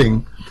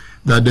insisting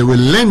that they will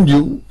lend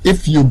you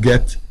if you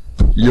get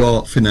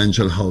your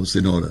financial house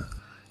in order.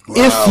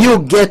 If you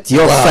get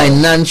your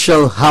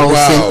financial house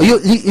in, you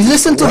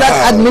listen to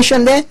that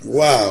admission there?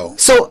 Wow.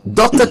 So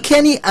Dr.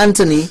 Kenny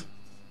Anthony,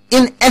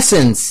 in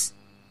essence,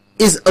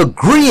 is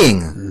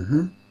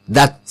agreeing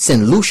that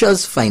St.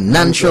 Lucia's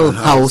financial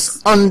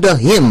house under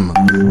him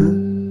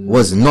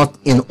was not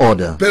in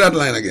order. Play that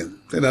line again.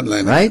 Play that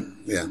line Right? again.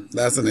 Yeah,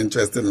 that's an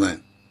interesting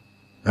line.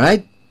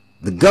 Right?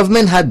 The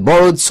government had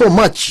borrowed so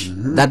much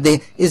that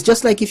it's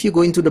just like if you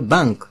go into the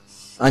bank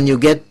and you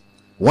get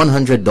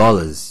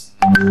 $100,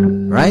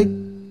 right?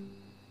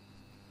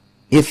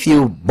 If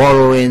you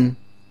borrow in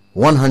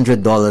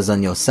 $100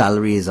 and your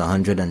salary is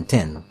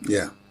 $110,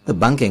 Yeah. the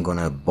bank ain't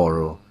gonna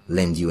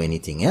lend you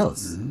anything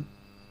else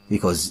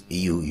because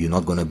you're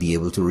not gonna be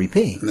able to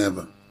repay.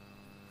 Never.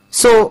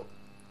 So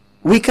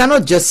we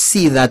cannot just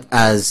see that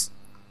as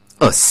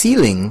a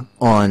ceiling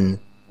on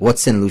what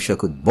St. Lucia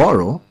could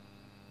borrow.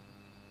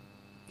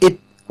 It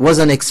was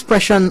an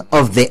expression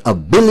of their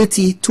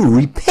ability to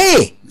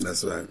repay.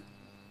 That's right.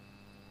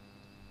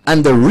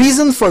 And the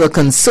reason for the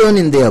concern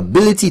in their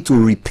ability to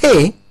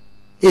repay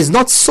is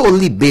not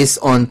solely based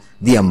on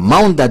the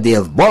amount that they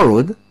have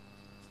borrowed,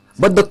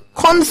 but the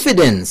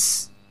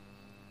confidence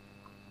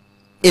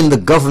in the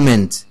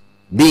government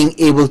being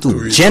able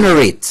to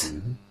generate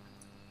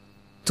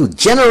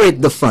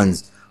the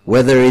funds,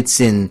 whether it's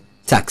in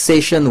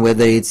taxation,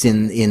 whether it's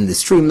in the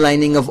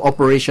streamlining of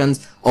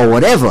operations or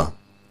whatever,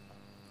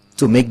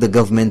 to make the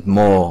government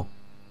more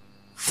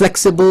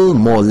flexible,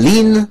 more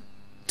lean,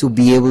 to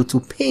be able to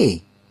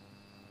pay.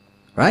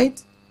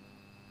 Right?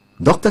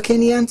 Dr.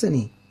 Kenny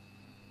Anthony.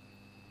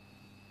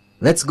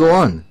 Let's go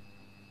on.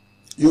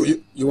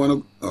 You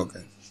want to?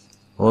 Okay.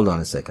 Hold on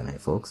a second here,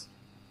 folks.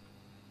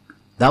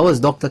 That was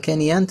Dr.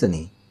 Kenny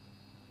Anthony.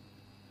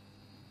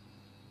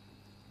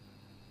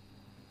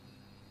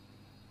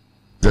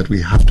 That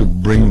we have to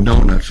bring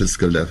down that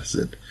fiscal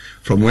deficit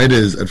from where it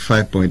is at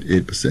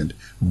 5.8%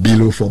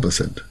 below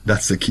 4%.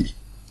 That's the key.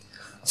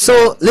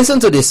 So listen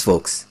to this,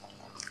 folks.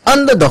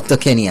 Under Dr.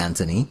 Kenny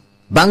Anthony,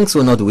 banks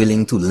were not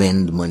willing to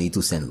lend money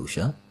to St.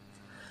 Lucia.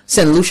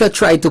 St. Lucia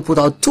tried to put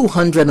out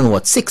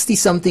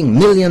 $60-something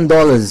million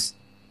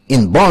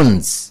in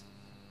bonds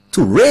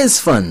to raise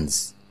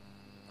funds.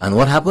 And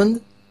what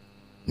happened?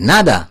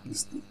 Nada.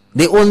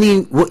 They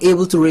only were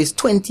able to raise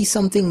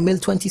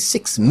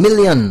 $26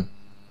 million.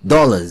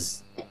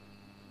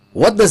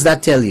 What does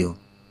that tell you?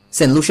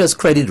 St. Lucia's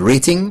credit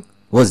rating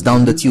was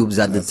down the tubes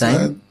at the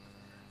time. Right.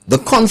 The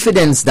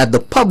confidence that the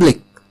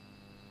public,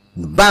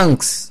 the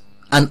banks,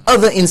 and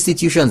other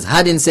institutions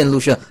had in St.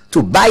 Lucia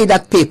to buy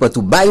that paper, to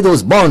buy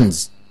those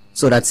bonds,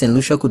 so that St.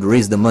 Lucia could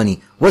raise the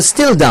money, was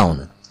still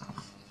down.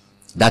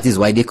 That is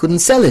why they couldn't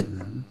sell it.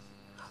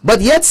 But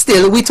yet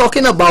still, we're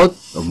talking about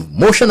a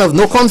motion of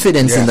no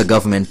confidence in the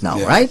government now,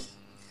 right?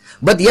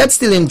 But yet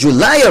still, in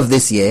July of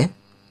this year,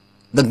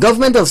 the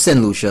government of St.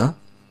 Lucia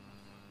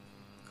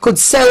could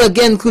sell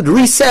again, could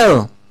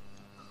resell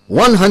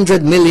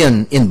 100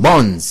 million in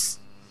bonds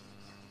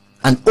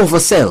and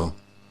oversell,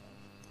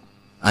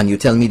 and you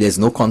tell me there's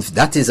no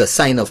that is a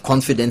sign of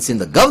confidence in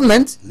the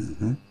government,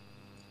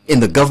 in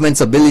the government's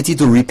ability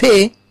to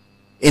repay,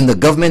 in the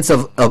government's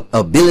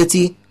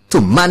ability to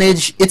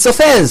manage its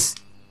affairs.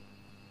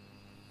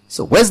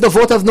 So where's the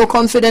vote of no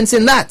confidence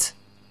in that?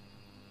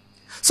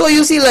 So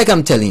you see, like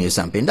I'm telling you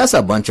something, that's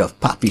a bunch of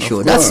pappy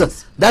show. That's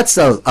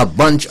a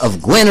bunch of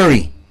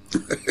gwenery.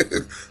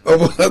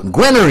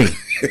 Gwenery.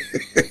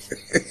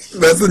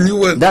 That's a new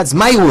word. That's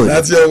my word.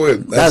 That's your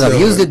word. I've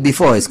used it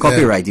before. It's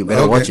copyright. You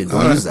better watch it.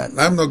 Don't use that.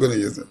 I'm not going to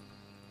use it.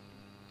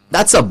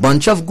 That's a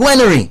bunch of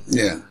gwenery.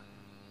 Yeah.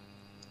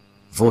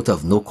 Vote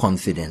of no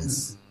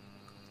confidence.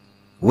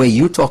 Were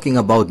you talking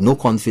about no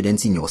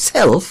confidence in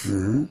yourself?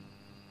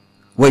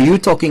 Were you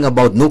talking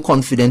about no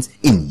confidence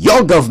in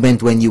your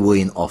government when you were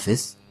in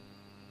office?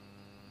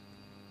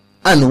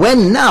 And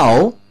when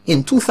now,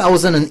 in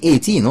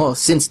 2018 or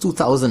since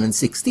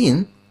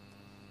 2016,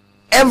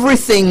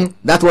 everything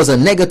that was a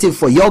negative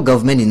for your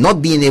government in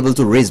not being able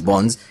to raise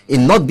bonds,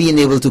 in not being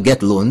able to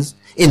get loans,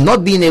 in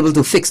not being able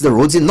to fix the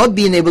roads, in not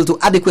being able to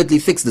adequately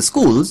fix the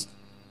schools,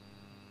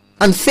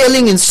 and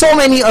failing in so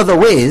many other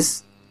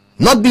ways,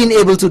 not being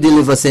able to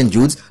deliver St.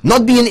 Jude's,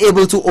 not being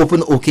able to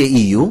open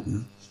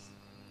OKEU,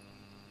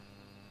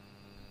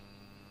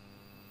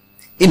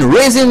 in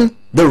raising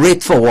the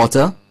rate for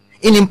water,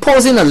 in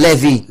imposing a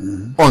levy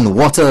on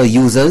water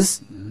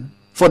users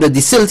for the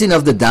desilting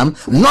of the dam,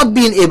 not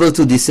being able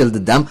to desilt the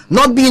dam,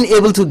 not being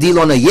able to deal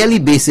on a yearly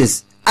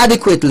basis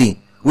adequately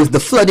with the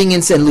flooding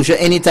in St. Lucia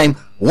anytime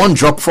one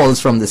drop falls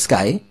from the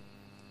sky.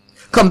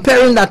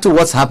 Comparing that to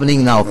what's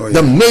happening now,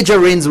 the major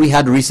rains we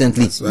had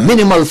recently,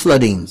 minimal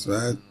flooding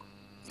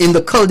in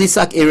the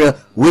cul-de-sac area,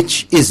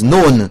 which is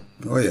known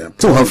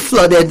to have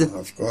flooded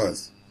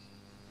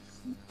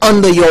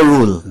under your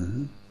rule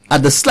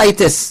at the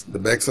slightest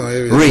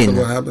rain.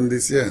 What happened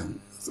this year?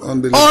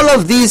 All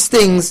of these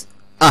things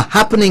are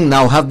happening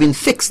now, have been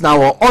fixed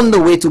now, or on the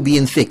way to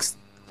being fixed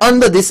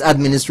under this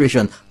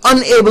administration,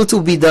 unable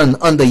to be done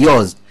under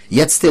yours,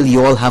 yet still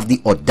you all have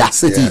the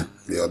audacity.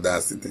 The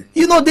audacity.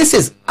 You know, this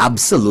is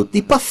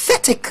absolutely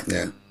pathetic.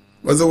 Yeah.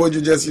 What's the word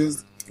you just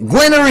used?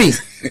 Gwenery.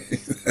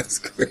 That's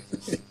great.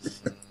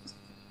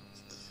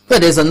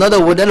 But there's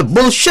another word,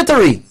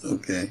 bullshittery.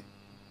 Okay.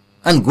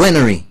 And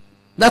gwenery.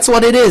 That's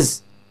what it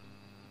is.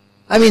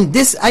 I mean,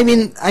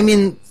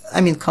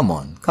 come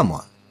on.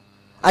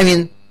 I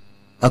mean,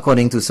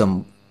 according to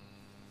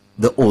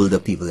the older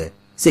people there,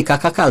 c'est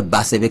kakakal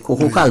basebe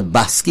kokokal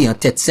baski en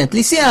tête Saint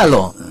Lucia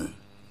alors.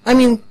 I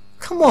mean,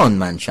 come on,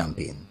 man,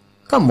 Champagne.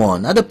 Come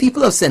on. Are the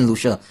people of St.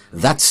 Lucia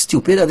that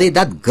stupid? Are they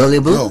that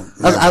gullible? No.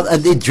 Are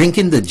they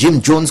drinking the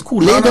Jim Jones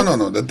Kool-Aid?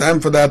 No. The time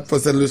for that, for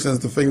St. Lucians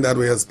to think that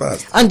way has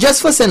passed. And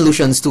just for St.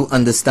 Lucians to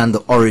understand the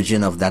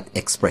origin of that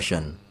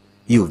expression,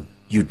 you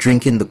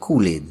drinking the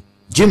Kool-Aid.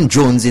 Jim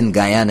Jones in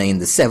Guyana in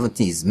the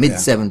 70s,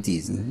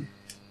 mid-70s,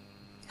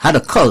 had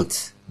a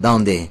cult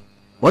down there.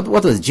 What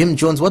was Jim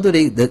Jones? What do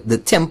they, the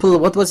temple,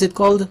 what was it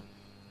called?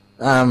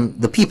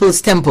 The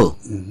People's Temple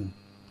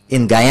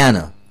in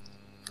Guyana.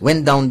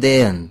 Went down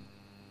there and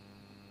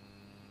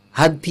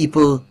had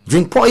people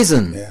drink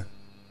poison.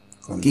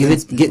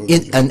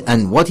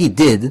 And what he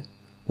did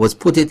was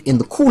put it in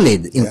the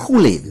Kool-Aid,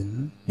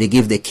 Kool-Aid. They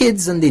gave their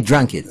kids and they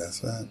drank it.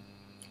 That's right.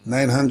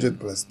 900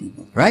 plus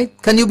people. Right?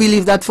 Can you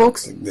believe that,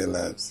 folks? Took their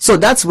lives. So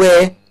that's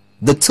where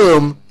the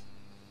term,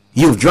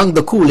 you've drunk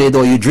the Kool-Aid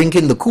or you're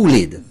drinking the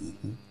Kool-Aid.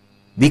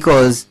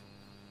 Because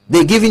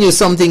they're giving you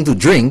something to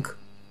drink.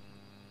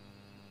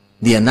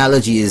 The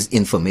analogy is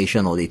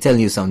information, or they tell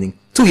you something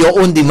to your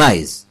own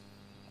demise.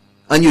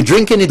 And you're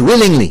drinking it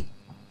willingly.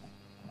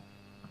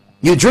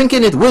 You're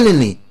drinking it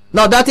willingly.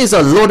 Now that is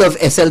a load of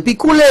SLP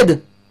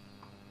Kool-Aid.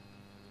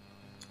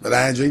 But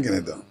I ain't drinking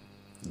it though.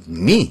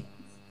 Me?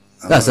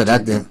 That's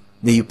that.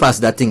 You pass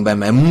that thing by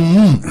my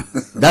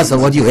That's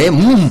what you hear.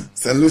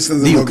 St.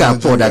 Lucians you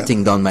can't pour that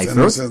thing down my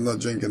throat. St. Lucian's not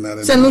drinking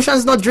that. St.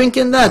 Lucian's not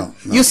drinking that.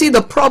 No. You see,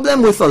 the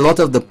problem with a lot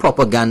of the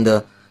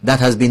propaganda that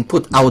has been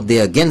put out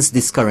there against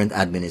this current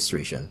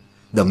administration,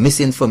 the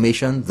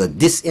misinformation, the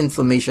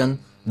disinformation,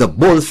 the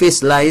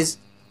bold-faced lies,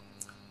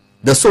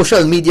 the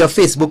social media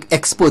Facebook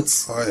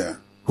experts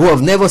who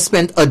have never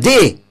spent a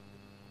day,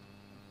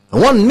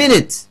 1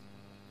 minute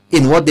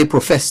in what they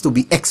profess to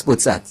be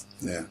experts at.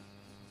 Yeah.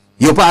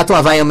 Yo pa ato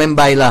avay men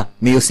bay la,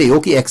 me yo se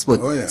yo ki expert.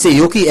 Se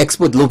yo ki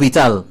expert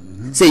l'hôpital.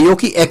 Se yo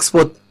ki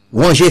expert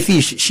wanje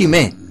fiche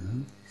chimè.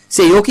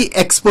 Se yo ki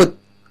expert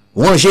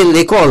wanje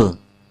l'école.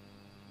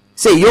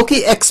 Se yo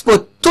ki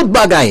expert tout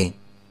bagay.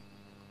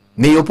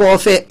 Me yo pa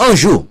fait un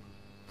jour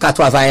ka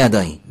travay an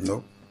dan.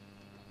 No.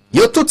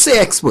 Yo tout se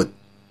expert.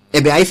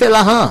 Ebe ay fait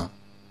la han.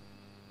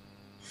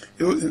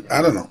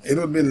 I don't know. It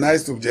would be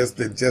nice to just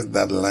play just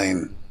that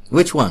line.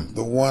 Which one?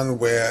 The one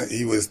where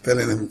he was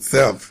telling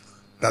himself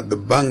that the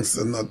banks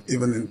are not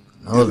even in.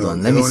 Hold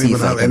on, let me see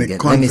if I can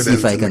get. Let me see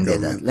if I can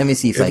get that. Let me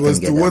see if I can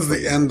get that. It was towards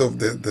the end of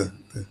the.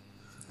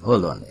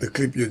 Hold on. The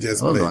clip you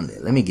just played. Hold on there.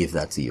 Let me give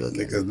that to you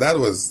again. Because that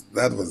was.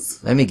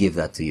 Let me give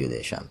that to you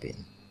there,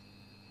 Champagne.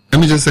 Let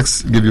me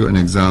just give you an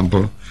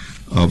example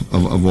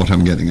of what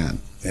I'm getting at.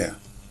 Yeah.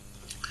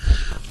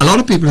 A lot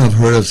of people have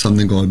heard of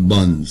something called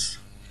bonds,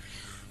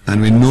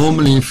 and we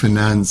normally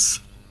finance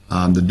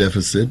the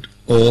deficit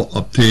or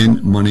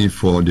obtain money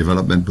for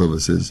development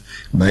purposes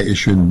by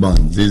issuing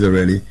bonds. These are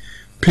really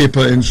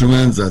paper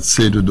instruments that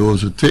say to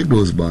those who take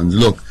those bonds,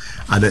 look,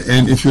 at the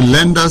end, if you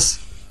lend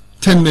us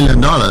 $10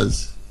 million,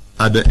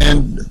 at the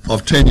end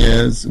of 10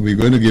 years, we're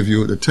going to give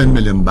you the 10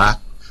 million back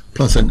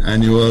plus an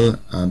annual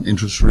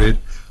interest rate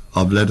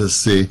of, let us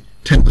say,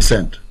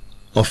 10%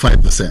 or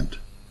 5%.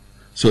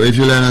 So if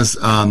you lend us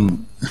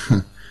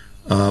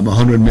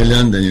 100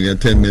 million, then you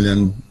get 10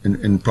 million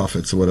in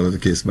profits, or whatever the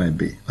case might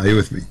be. Are you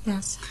with me?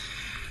 Yes.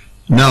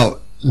 Now,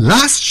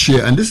 last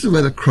year, and this is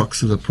where the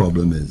crux of the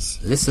problem is.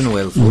 Listen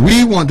well, folks.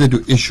 We wanted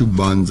to issue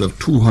bonds of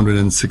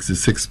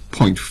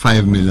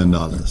 $266.5 million.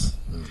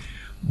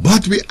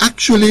 But we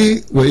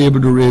actually were able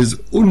to raise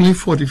only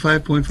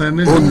 $45.5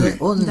 million.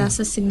 Only. That's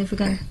a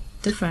significant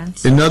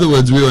difference. In other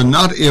words, we were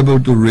not able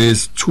to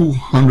raise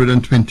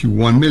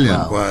 $221 million.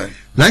 Wow. Why?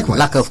 Likewise,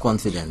 Lack of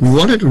confidence. we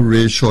wanted to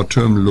raise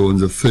short-term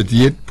loans of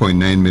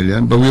 $38.9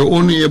 million, but we were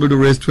only able to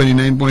raise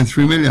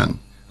 $29.3 million.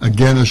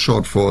 Again, a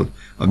shortfall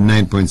of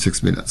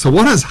 $9.6 million. So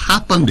what has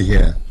happened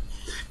here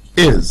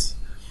is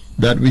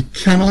that we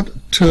cannot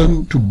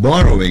turn to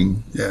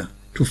borrowing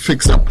to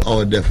fix up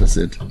our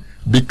deficit,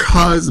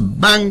 because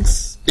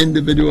banks,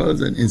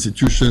 individuals, and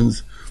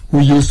institutions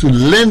who used to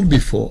lend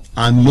before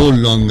are no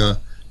longer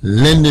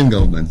lending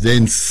governments. They're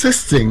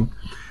insisting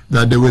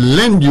that they will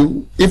lend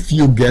you if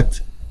you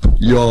get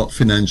your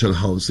financial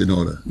house in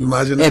order.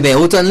 Imagine That's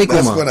what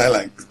I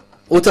like.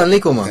 Yeah. What does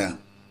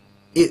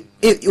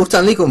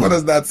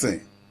that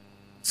say?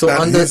 So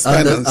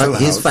That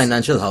his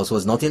financial house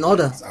was not in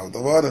order. It's out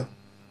of order.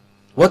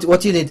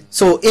 What you need?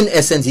 So in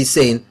essence, he's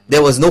saying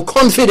there was no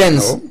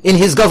confidence in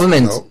his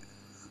government.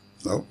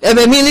 No.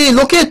 Meaning,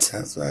 look it.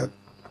 That's right.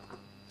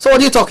 So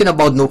what are you talking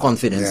about? No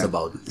confidence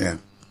about? Yeah.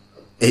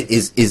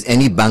 Is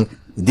any bank?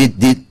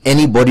 Did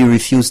anybody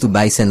refuse to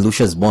buy St.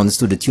 Lucia's bonds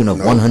to the tune of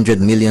 $100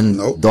 million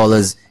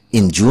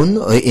in June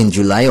or in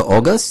July or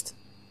August?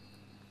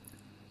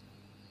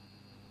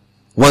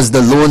 Was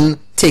the loan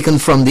taken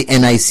from the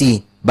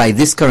NIC by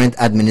this current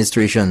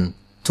administration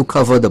to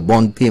cover the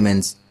bond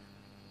payments?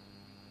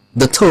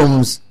 The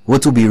terms were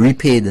to be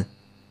repaid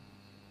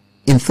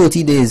in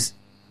 30 days.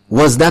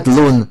 Was that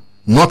loan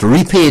not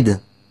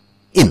repaid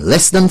in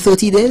less than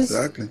 30 days?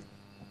 Exactly.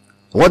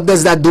 What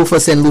does that do for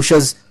St.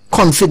 Lucia's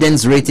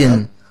confidence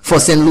rating, for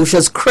St.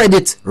 Lucia's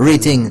credit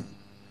rating?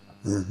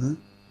 And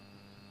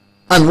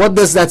what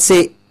does that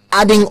say,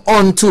 adding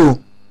on to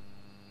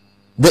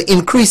the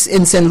increase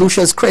in St.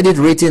 Lucia's credit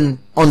rating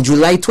on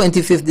July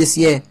 25th this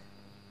year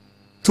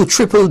to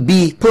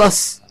BBB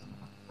plus?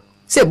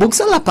 Say, books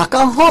la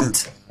paka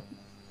hot.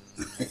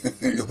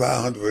 You're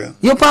hot, bro.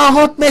 You're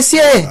hot,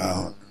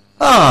 monsieur.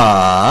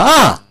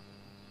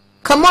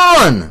 Come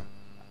on.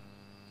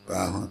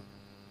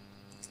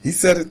 He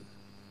said it.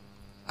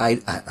 I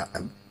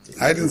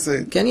didn't say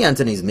it. Kenny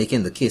Anthony is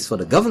making the case for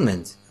the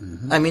government.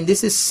 I mean,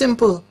 this is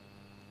simple.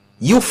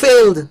 You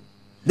failed.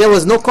 There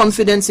was no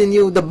confidence in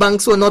you. The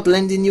banks were not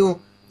lending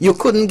you. You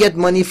couldn't get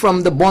money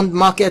from the bond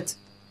market,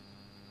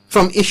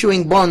 from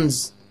issuing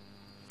bonds.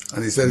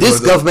 And he said this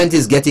government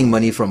is getting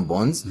money from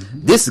bonds.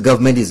 This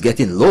government is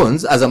getting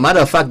loans. As a matter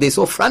of fact, they're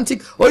so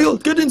frantic. Oh, you're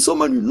getting so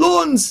many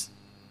loans.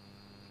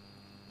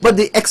 But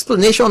the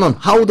explanation on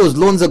how those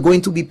loans are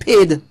going to be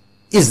paid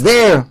is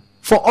there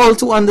for all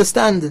to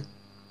understand.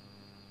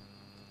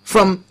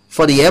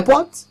 For the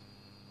airport,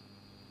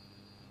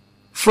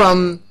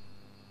 from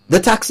the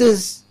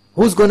taxes,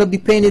 who's going to be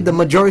paying it? The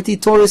majority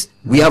tourists.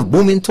 We have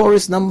booming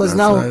tourist numbers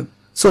now. Right.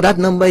 So that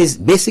number is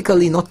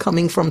basically not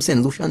coming from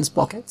St. Lucian's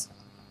pockets.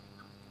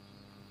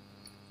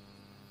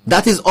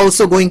 That is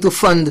also going to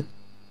fund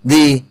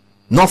the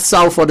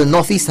north-south or the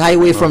northeast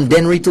highway from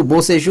Dennery to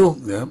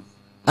Beausejour. Yep.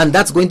 And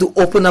that's going to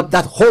open up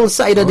that whole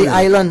side of the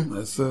island.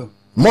 Yes, sir.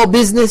 More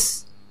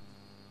business.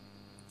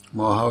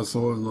 More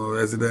households, more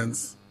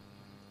residents.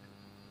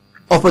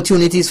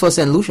 Opportunities for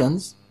St.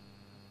 Lucians.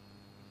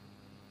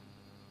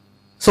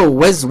 So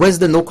where's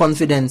the no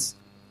confidence?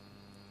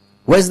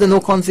 Where's the no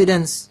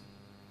confidence?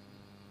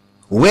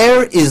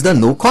 Where is the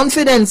no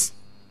confidence?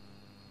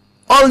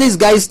 All these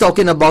guys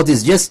talking about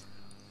is just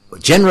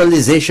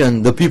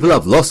generalization. The people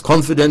have lost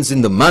confidence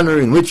in the manner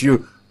in which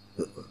you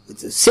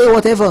say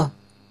whatever.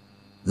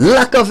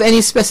 Lack of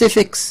any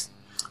specifics.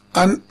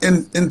 And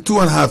in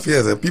 2.5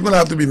 years, people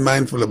have to be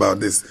mindful about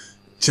this.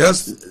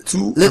 Just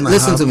 2.5 years.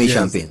 Listen to me,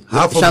 Champagne.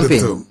 Half of the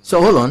term.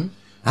 So hold on.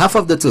 Half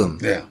of the term.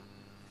 Yeah.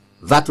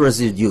 VAT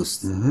was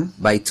reduced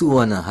by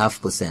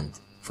 2.5%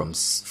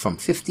 from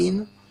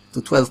 15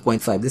 to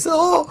 12.5. They say,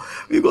 oh,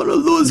 we're going to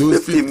lose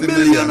 50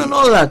 million and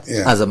all that.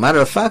 Yeah. As a matter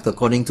of fact,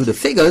 according to the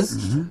figures,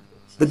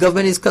 the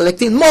government is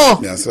collecting more.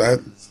 That's right.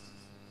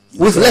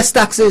 With less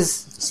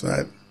taxes. That's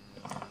right.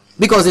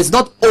 Because it's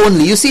not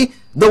only, you see,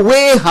 the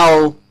way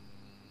how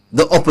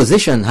the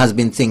opposition has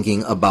been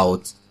thinking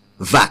about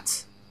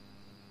VAT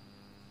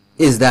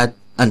is that,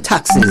 and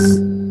taxes,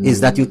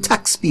 is that you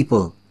tax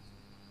people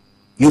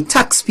You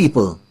tax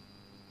people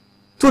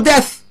to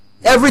death.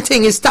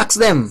 Everything is tax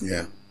them.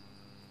 Yeah.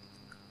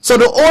 So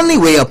the only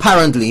way,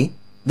 apparently,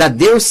 that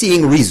they're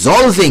seeing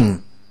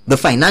resolving the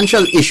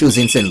financial issues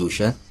in St.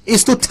 Lucia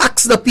is to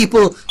tax the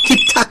people, keep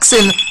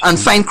taxing, and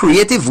find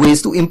creative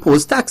ways to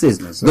impose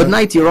taxes. Good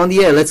night, you're on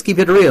the air. Let's keep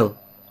it real.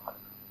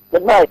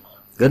 Good night.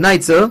 Good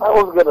night, sir. I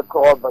was going to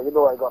call, but you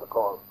know I got a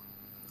call.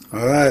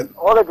 All right.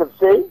 All I can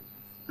say,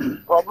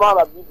 for man,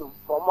 I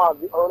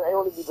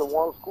only been to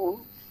one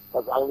school,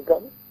 that's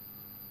Anglican.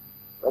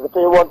 I can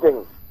tell you one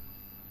thing.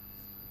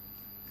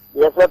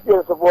 The SFP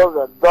is supposed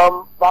to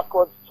dumb,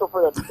 backwards,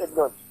 stupid, and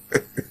ignorant.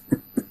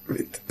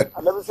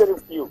 I never said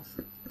it to you.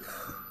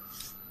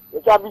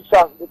 They can't beat the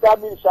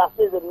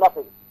Shastas in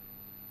nothing.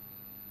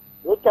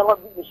 They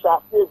cannot beat the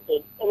Shastas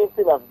in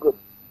anything that's good.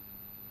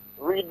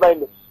 Read my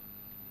lips.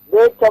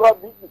 They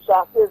cannot beat the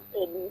Shastas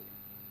in...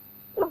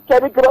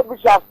 Kenny cannot beat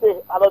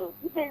Shastas, Alan.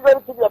 You think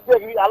anything you're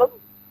saying, Alan?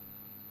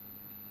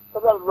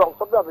 Something's wrong.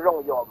 Something's wrong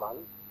with you all, man.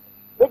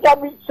 They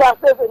can't beat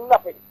Shastas in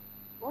nothing.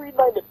 Read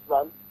my lips,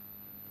 man.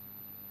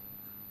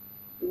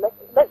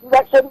 Next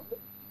election,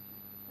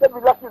 they'll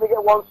be lucky to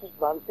get one seat,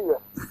 man.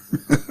 Serious.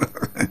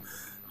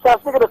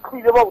 Shastas going to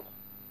clean them out.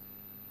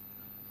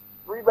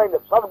 Read my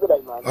lips. Have a good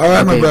night, man. All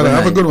right, my brother.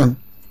 Have a good one.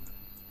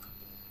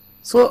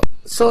 So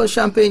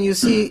Champagne, you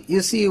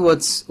see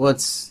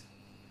what's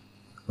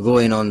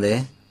going on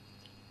there.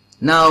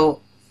 Now,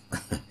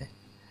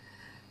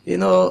 you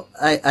know,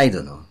 I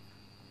don't know.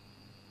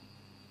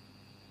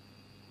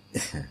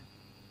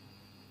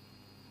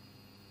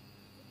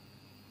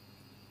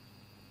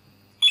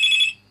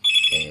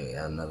 Anyway,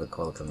 another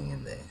call coming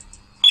in there.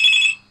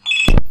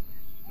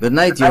 Good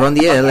night, you're on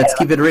the air. Let's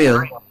keep it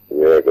real.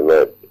 Yeah, good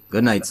night.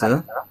 Good night,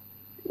 sir.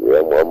 Yeah,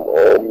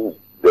 I'm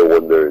they're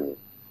wondering,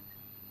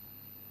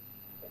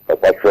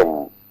 apart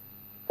from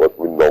what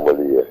we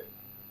normally hear,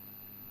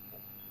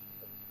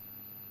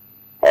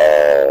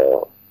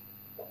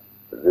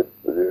 the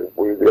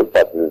political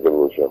parties in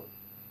Russia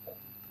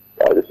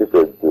are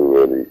difficult to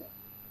really,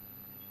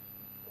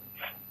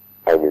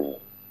 I mean,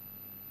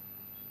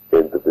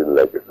 entertain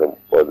like some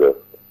other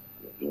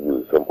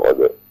views, some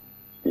other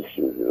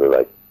issues, you know,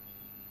 like,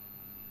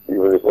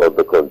 even if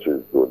other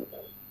countries don't.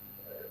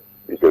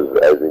 Because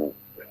I think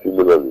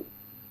similarly,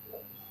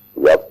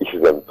 we have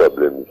issues and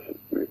problems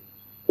with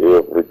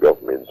every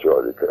government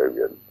throughout the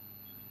Caribbean.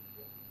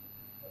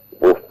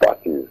 Both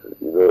parties,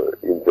 you know,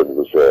 in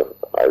Lucia,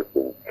 I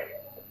think,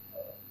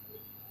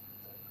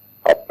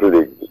 are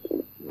plagued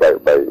by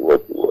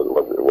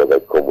what I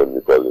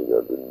commonly call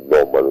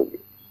the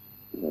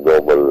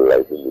normal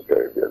life in the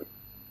Caribbean,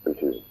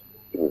 which is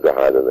things are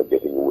hard and are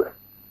getting worse.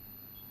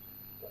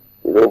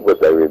 You know,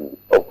 but I mean,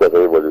 of course,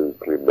 everybody will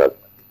claim that,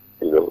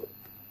 you know,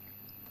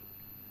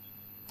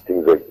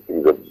 things are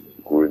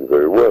going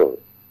very well.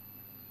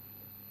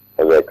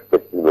 And I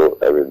expect, you know,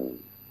 I mean,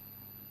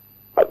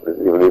 at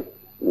least even if,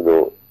 you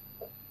know,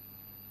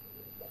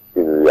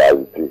 in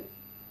reality,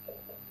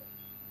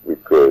 we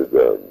could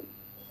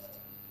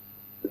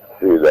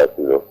say that,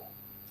 you know,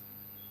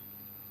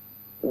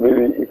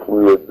 maybe if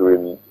we were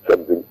doing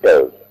something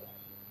else,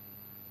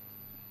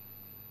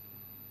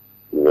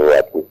 you know,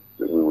 at least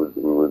we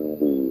wouldn't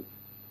be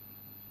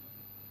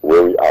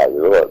where we are,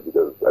 you know,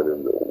 because, I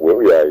mean, where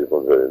we are is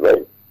not very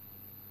nice.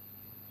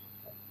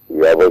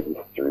 We have a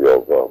history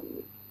of,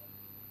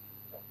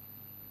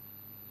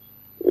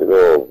 you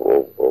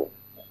know, of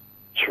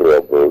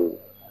trouble.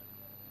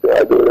 Yeah,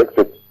 I don't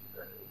accept,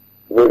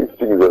 you know, if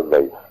things are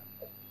nice,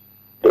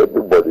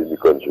 everybody in the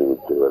country would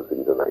say, well,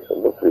 things are nice.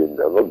 I'm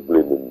not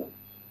blaming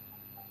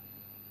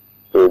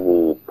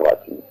any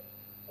party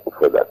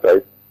for that,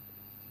 right?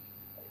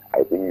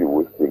 I think the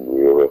worst thing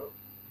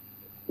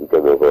we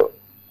can ever,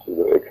 you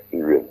know,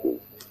 experience is.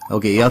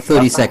 Okay, you have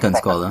 30 seconds,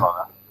 caller.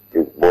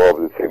 It's more of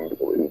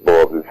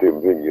the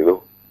same thing, you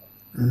know.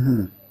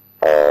 Mm-hmm.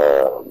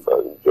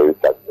 It's very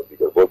sad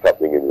because what's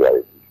happening in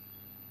reality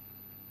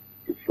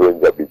is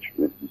friends are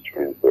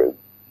between friends.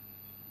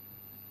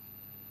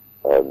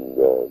 And,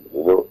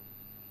 you know,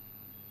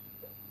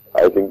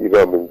 I think the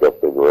government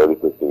government, one of the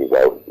first things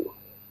I would do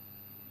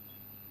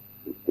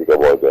is think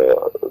about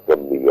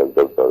some millions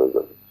of dollars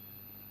and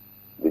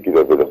make it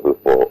available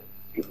for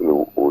people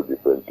who owe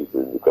different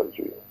people in the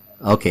country.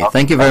 Okay,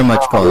 thank you very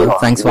much, caller.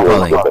 Thanks for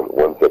calling.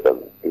 One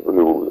second. People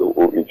who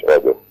owe each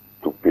other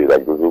to pay,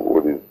 like those who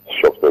owe these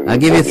shops. I'll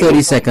give you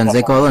 30 seconds,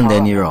 they call, and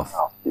then you're off.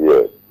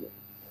 Yeah.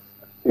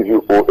 If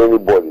you owe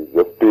anybody,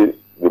 just pay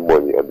the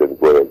money and then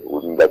go ahead.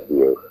 Wouldn't that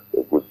be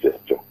a good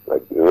gesture?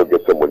 Like, you know,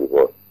 get some money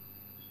to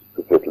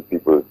settle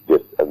people's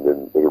debt, and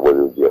then everybody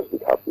will be a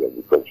bit happy in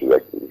the country.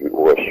 Like, if you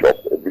owe a shop,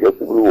 because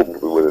people who owe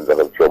people will end up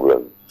in trouble,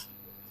 and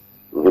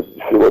we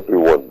say what we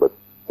want, but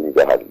things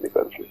are hard in the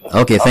country.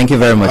 Okay, thank you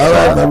very much.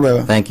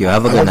 Right, thank you.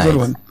 Have a good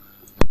night.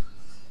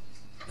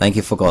 Thank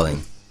you for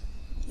calling.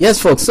 Yes,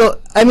 folks. So,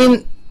 I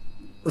mean,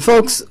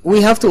 folks,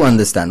 we have to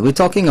understand. We're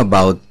talking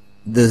about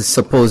the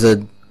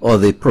supposed or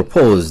the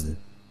proposed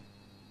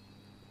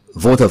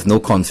vote of no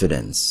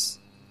confidence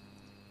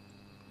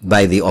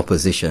by the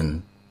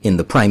opposition in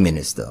the Prime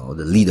Minister, or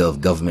the leader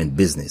of government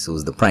business, who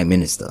is the Prime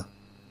Minister,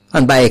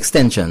 and by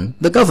extension,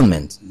 the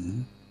government,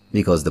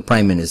 because the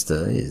Prime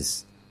Minister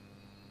is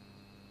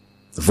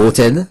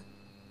voted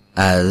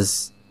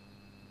as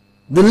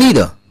the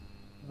leader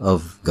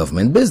of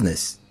government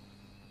business,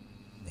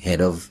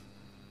 head of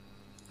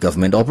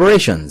government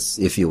operations,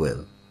 if you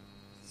will.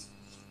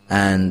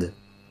 And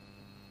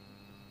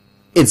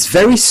it's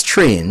very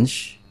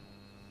strange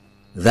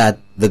that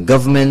the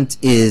government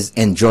is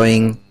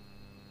enjoying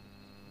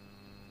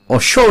or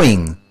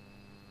showing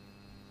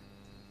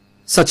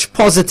such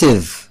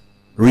positive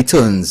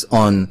returns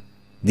on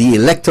the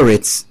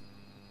electorate's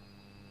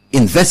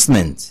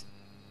investment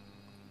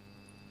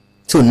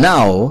to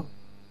now,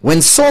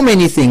 when so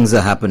many things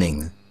are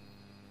happening,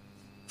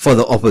 for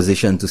the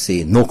opposition to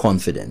say no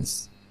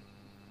confidence.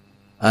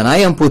 And I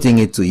am putting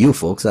it to you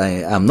folks, I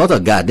am not a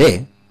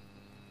gade,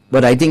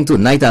 but I think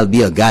tonight I'll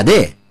be a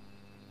gade.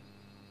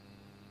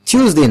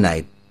 Tuesday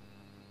night,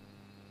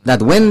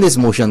 that when this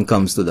motion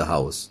comes to the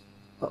House,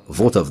 a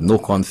vote of no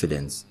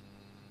confidence,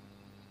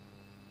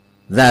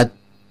 that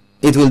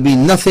it will be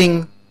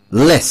nothing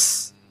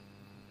less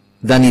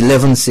than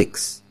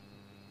 11-6.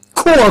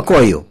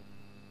 Koyo.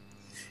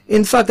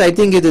 In fact, I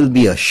think it will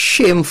be a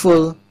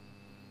shameful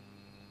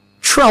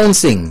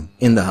trouncing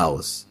in the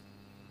House.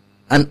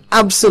 An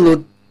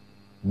absolute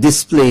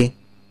display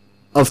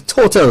of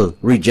total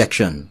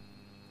rejection,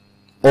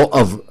 or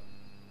of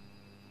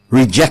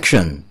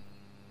rejection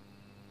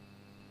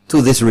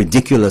to this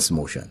ridiculous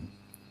motion.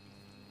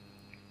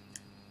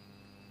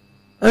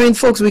 I mean,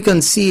 folks, we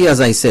can see,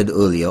 as I said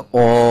earlier,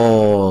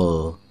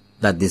 all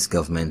that this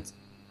government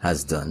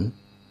has done.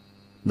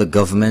 The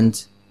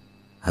government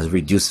has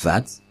reduced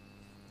VAT.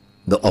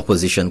 The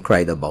opposition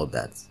cried about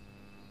that.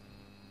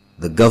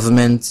 The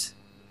government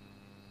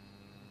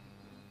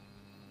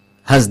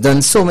has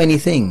done so many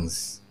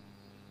things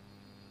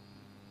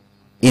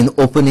in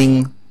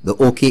opening the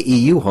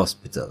OKEU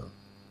hospital.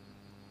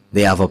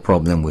 They have a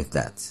problem with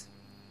that.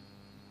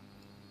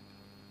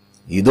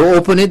 You don't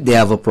open it, they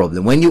have a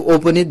problem. When you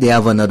open it, they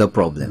have another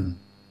problem.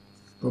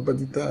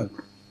 Property tax.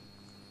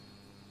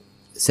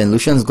 St.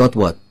 Lucian's got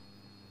what?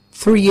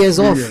 3 years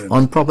off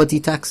on property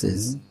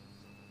taxes.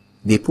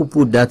 They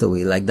poo-pooed that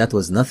away like that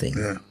was nothing.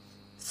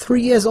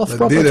 3 years off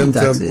property taxes.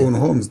 They themselves own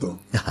homes though.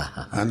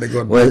 And they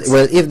got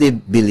well, if they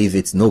believe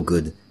it's no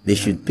good, they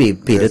should pay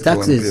the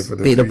taxes,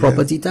 pay the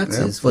property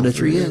taxes for the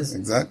 3 years.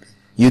 Exactly.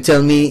 You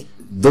tell me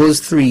those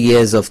 3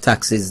 years of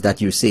taxes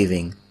that you're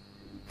saving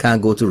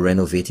can't go to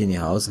renovating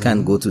your house,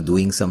 can't go to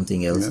doing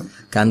something else,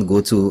 can't go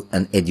to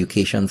an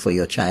education for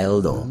your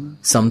child or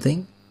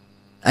something.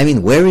 I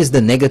mean, where is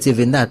the negative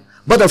in that?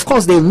 But of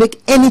course, they'll make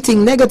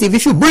anything negative.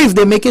 If you breathe,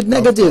 they make it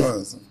negative.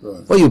 Of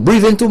course. Or you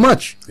breathe in too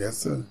much. Yes,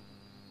 sir.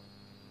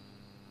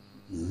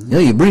 You know,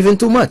 you breathe in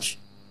too much.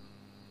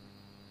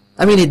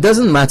 I mean, it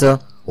doesn't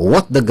matter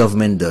what the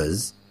government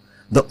does.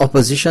 The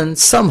opposition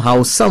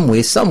somehow, some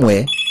way,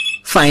 somewhere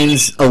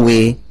finds a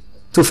way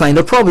to find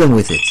a problem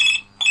with it.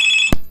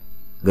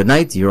 Good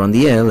night. You're on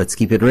the air. Let's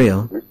keep it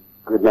real.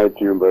 Good night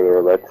to you,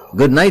 Brother Robert.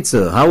 Good night,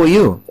 sir. How are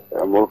you?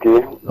 I'm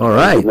okay. All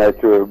right. Good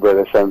night to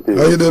Brother Champagne.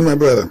 How you doing, my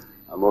brother?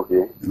 I'm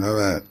okay. All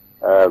right.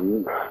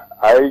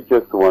 I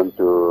just want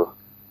to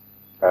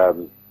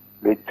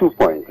make 2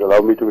 points. Allow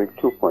me to make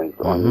 2 points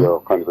on your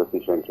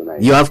conversation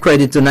tonight. You have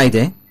credit tonight,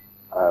 eh?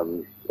 I'll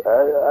be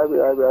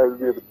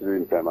able to do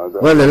in time.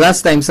 Well, the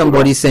last time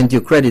somebody sent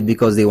you credit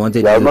because they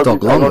wanted you to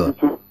talk longer.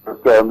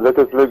 Let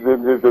us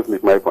just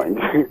make my point.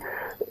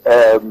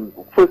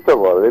 First of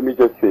all, let me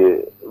just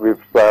say, with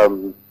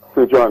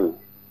Sir John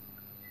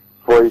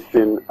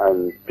voicing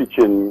and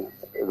pitching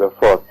the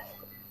thoughts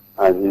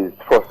and his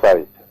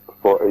foresight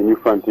for a new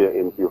frontier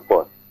in due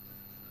course,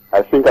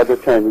 I think at the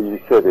time he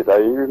said it, I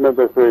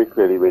remember very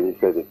clearly when he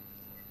said it,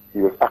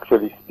 he was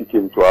actually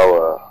speaking to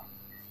our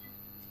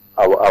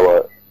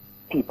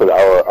people,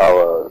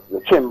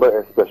 the chamber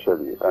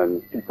especially,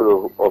 and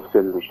people of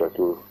St. Lucia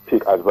to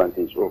take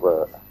advantage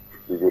over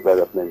the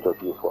development of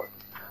youth force.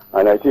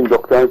 And I think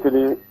Dr.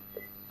 Anthony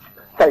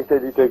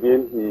cited it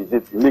again, he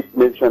did make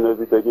mention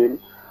of it again,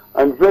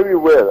 and very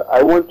well.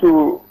 I want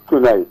to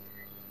tonight,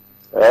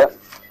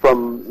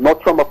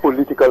 not from a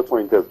political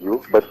point of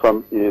view, but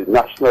from a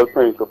national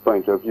point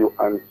of view,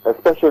 and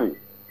especially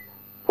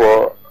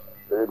for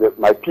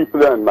my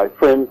people and my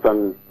friends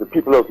and the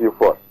people of youth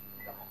force,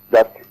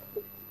 that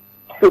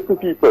certain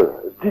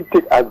people did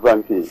take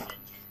advantage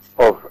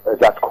of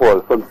that call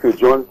from Sir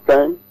John's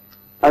time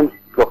and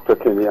Dr.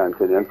 Kenny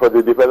Anthony. And for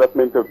the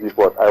development of youth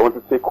force, I want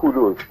to say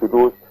kudos to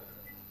those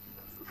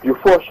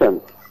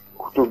Euphortians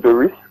who took the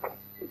risk.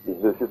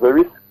 This is a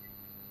risk,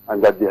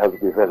 and that they have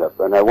developed.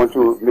 And I want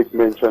to make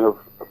mention of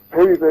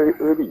very, very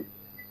early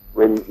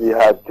when we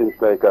had things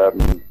like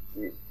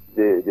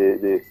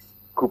the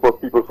group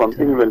of people from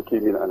England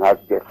came in and had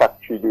their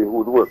factory doing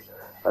woodwork.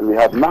 And we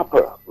have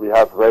Napa. We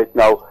have right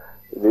now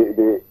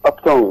the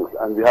Uptowns,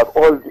 and we have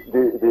all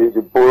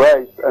the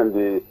Borites and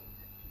the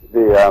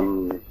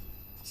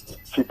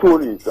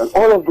Chitoris, and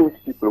all of those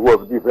people who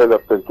have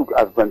developed and took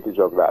advantage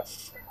of that,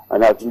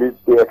 and has made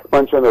the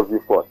expansion of the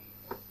force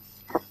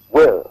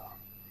Well,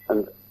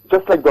 and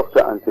just like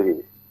Dr.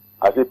 Anthony,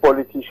 as a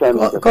politician...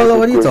 Caller,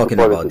 what are you talking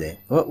about there?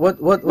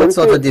 What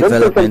sort of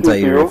development are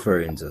you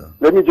referring to?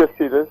 Let me just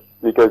say this,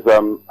 because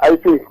I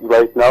think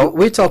right now...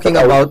 We're talking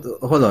about...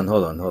 Hold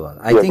on.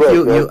 I think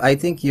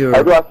you're...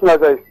 I do, as soon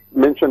as I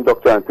mention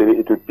Dr. Anthony,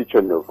 it will pitch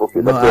a nerve.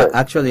 Okay, no,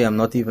 actually, I'm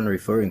not even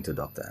referring to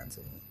Dr.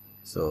 Anthony.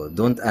 So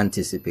don't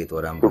anticipate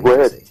what I'm going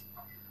to say.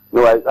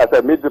 No, as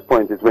I made the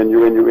point, is when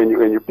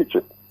you pitch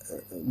it.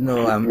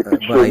 No,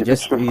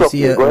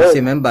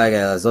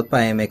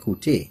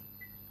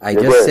 I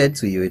just said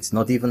to you, it's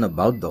not even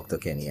about Dr.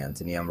 Kenny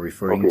Anthony. I'm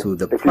referring to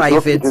the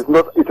private...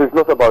 It is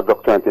not about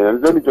Dr. Anthony.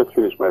 And let me just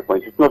finish my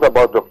point. It's not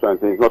about Dr.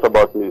 Anthony. It's not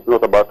about me. It's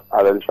not about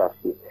Allen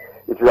Chastanet.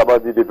 It is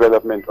about the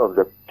development of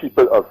the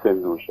people of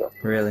St. Lucia.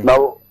 Really?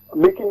 Now,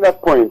 making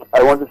that point,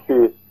 I want to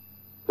say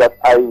that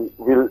I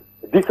will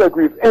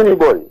disagree with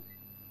anybody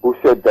who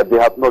said that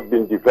there have not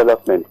been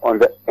development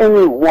under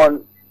any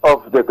one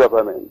of the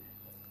governments.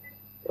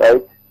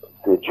 Right?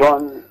 So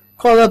John...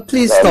 Caller,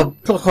 please stop.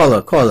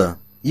 Caller.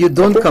 You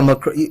don't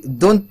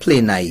don't play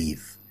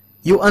naive.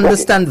 You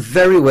understand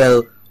very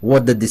well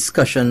what the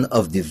discussion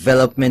of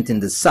development in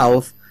the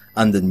South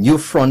and the New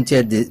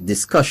Frontier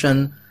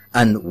discussion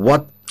and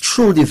what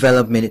true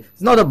development is.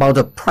 It's not about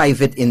a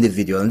private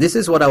individual. And this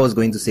is what I was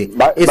going to say.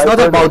 It's not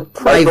about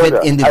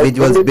private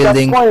individuals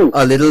building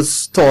a little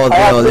store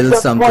there or a little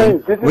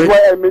something. This is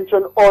why I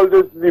mentioned all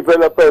those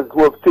developers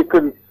who have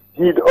taken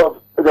heed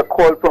of the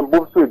call from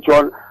both Sir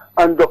John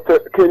and Dr.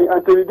 Kenny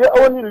Anthony. They're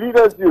only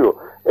leaders,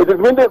 It is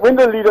when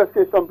the leaders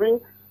say something,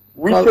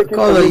 we take it.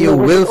 Caller, you're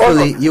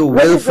willfully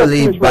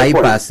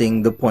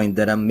bypassing the point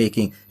that I'm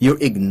making. You're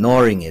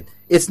ignoring it.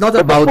 It's not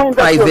about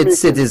private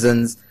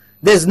citizens.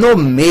 There's no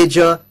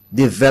major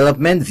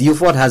development.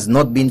 Viewfort has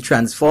not been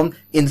transformed.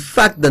 In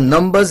fact, the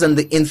numbers and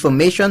the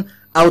information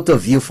out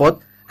of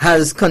Viewfort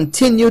has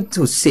continued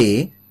to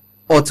say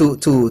or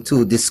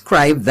to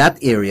describe that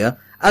area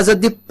as a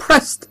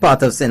depressed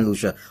part of St.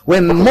 Lucia,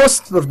 where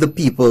most of the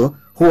people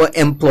who are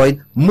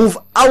employed move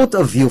out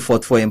of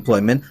Viewfort for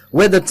employment,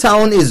 where the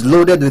town is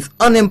loaded with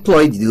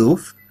unemployed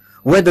youth,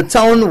 where the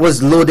town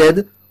was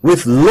loaded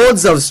with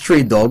loads of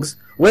stray dogs,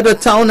 where the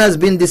town has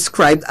been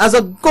described as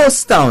a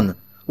ghost town.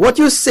 What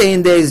you're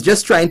saying there is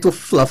just trying to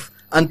fluff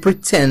and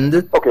pretend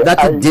that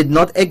it did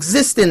not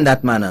exist in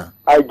that manner.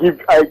 I take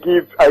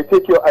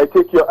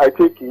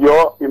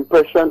your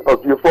impression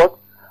of Viewfort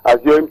as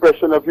your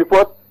impression of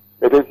Viewfort.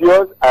 It is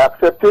yours. I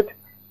accept it,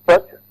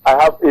 but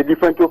I have a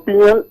different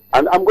opinion,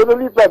 and I'm going to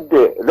leave that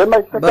there.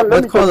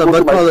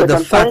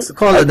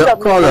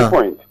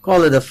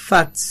 The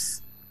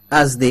facts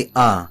as they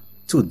are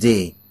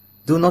today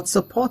do not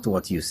support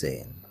what you're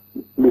saying.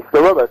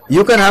 Mr. Robert.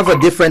 You can have a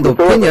different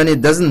opinion.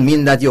 It doesn't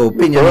mean that your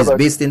opinion is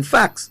based in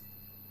facts.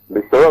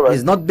 Mr. Robert.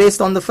 It's not based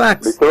on the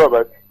facts. Mr.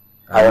 Robert,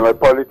 I am a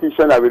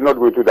politician. I will not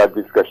go into that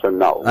discussion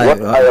now. What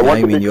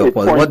do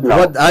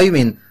you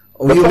mean?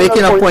 Are you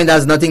making a point that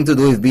has nothing to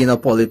do with being a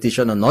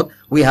politician or not?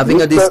 We're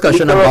having a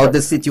discussion about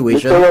the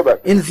situation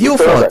in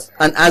Viewfort,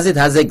 and as it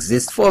has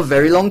existed for a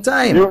very long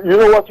time. You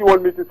know what you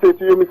want me to say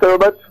to you, Mr.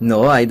 Robert?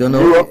 No, I don't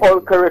know. You are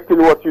all correct in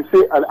what you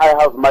say, and I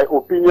have my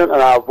opinion,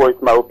 and I have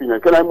voiced my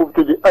opinion. Can I move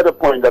to the other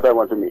point that I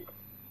want to make?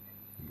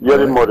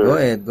 Go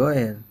ahead.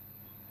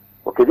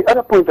 Okay, the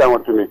other point I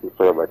want to make, Mr.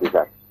 Robert, is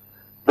that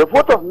the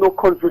vote of no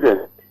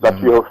confidence that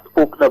you have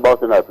spoken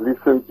about, and I've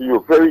listened to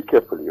you very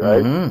carefully,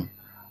 right?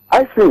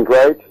 I think,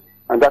 right,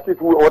 and that is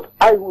what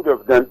I would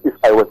have done if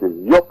I was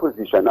in your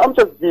position. I'm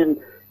just being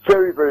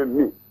very, very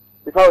me.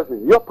 If I was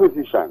in your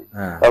position,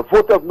 a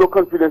vote of no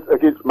confidence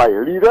against my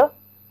leader,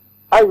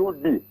 I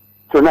would be,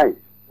 tonight,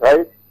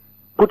 right,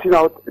 putting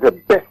out the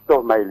best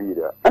of my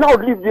leader. And I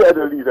would leave the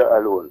other leader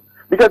alone.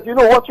 Because you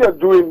know what you're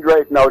doing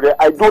right now there,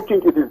 I don't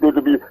think it is going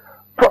to be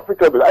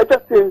profitable. I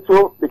just say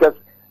so because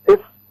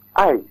if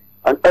I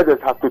and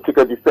others have to take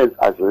a defense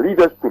as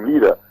leaders to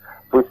leader,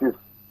 which is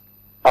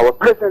our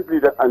present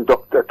leader and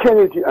Dr.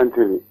 Kennedy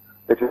Anthony,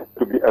 it is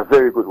to be a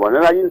very good one.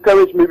 And I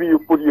encourage maybe you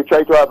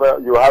try to have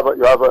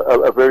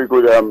a very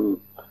good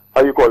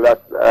how you call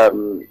that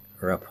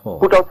rapport.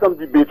 Put out some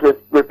debate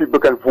where people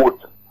can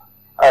vote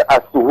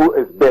as to who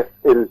is best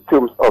in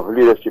terms of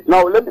leadership.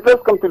 Now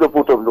let's come to the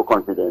vote of no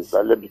confidence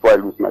before I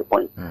lose my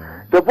point.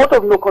 The vote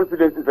of no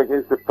confidence is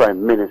against the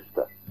Prime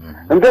Minister.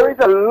 And there is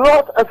a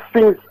lot of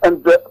things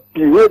and the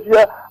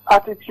behavior,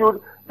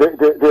 attitude,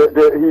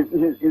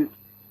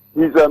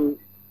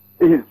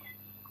 he's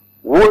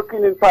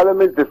working in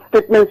Parliament, the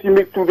statements he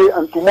makes today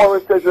and tomorrow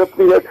says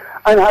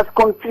and has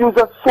confused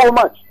us so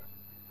much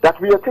that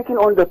we are taking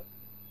on the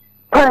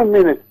Prime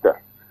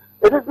Minister.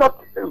 It is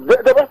not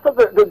the rest of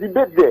the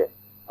debate there,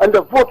 and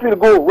the vote will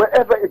go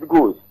wherever it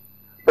goes.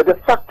 But the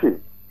fact is,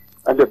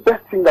 and the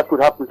best thing that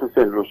could happen to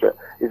St. Lucia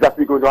is that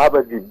we're going to have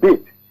a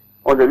debate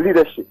on the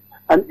leadership.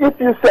 And if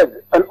you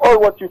said, and all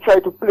what you try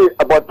to play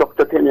about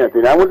Dr. Kenny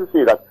Anthony, I want to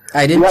say that.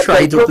 I didn't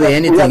try to play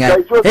anything.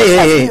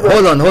 Hey,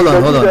 hold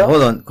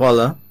on,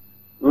 caller.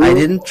 I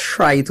didn't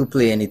try to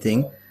play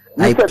anything.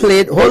 I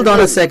played, hold on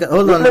a second,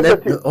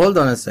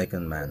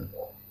 man.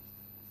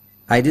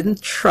 I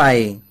didn't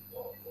try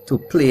to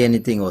play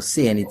anything or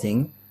say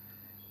anything.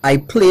 I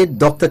played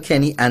Dr.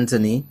 Kenny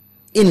Anthony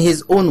in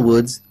his own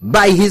words,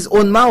 by his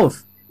own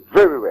mouth.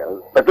 Very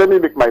well. But let me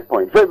make my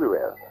point. Very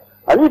well.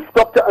 And if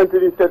Dr.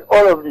 Anthony said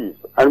all of these,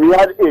 and we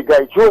had a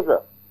Guy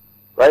Joseph,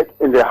 right,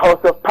 in the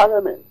House of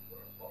Parliament,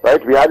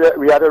 right, we had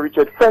a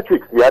Richard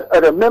Fredericks, we had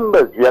other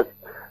members, we had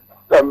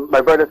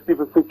my brother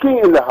Stephenson King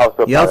in the House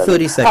of Parliament. You have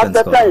 30 seconds.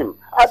 At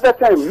that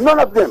time, none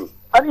of them,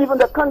 and even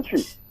the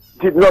country,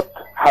 did not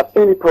have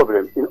any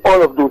problem in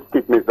all of those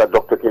statements that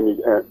Dr. Kenny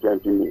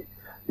Anthony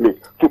made.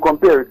 To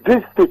compare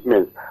these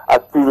statements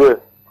as to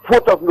the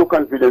vote of no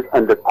confidence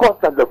and the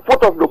cost that the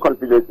vote of no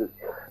confidence is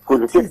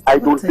going to take, I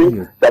don't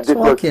think that this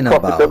was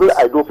profitable.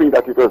 I don't think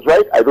that it was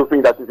right. I don't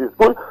think that it is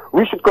good.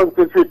 We should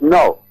concentrate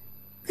now.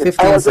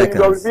 15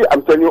 seconds.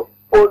 I'm telling you,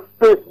 bold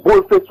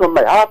face from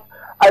my heart,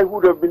 I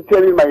would have been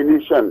telling my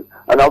nation,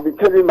 and I'll be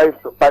telling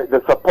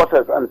the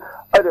supporters and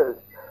others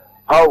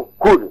how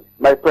good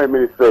my Prime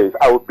Minister is.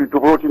 I would be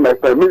promoting my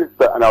Prime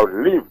Minister, and I would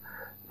leave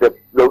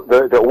what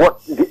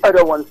the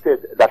other one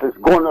said that is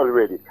gone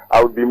already.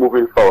 I would be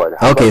moving forward.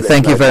 Okay,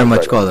 thank you very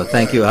much, caller.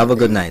 Thank you. Have a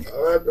good night.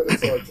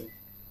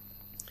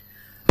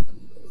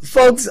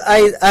 Folks,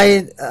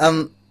 I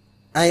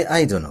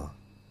don't know.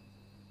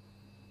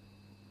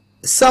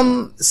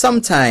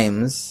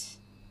 Sometimes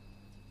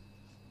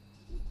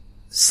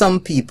some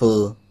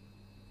people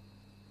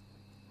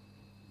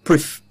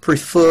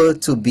prefer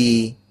to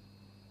be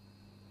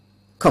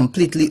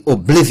completely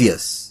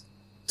oblivious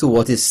to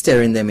what is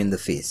staring them in the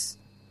face.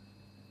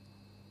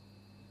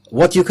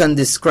 What you can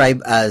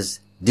describe as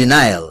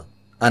denial,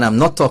 and I'm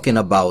not talking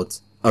about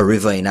a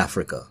river in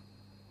Africa.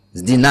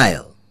 It's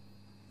denial.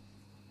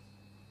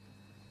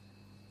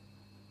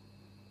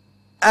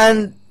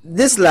 And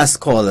this last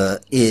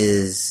caller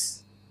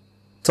is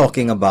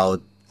talking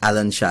about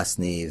Allen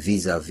Chastanet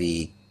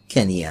vis-a-vis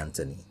Kenny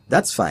Anthony.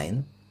 That's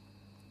fine.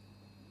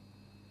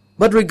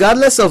 But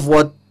regardless of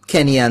what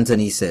Kenny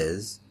Anthony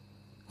says,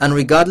 and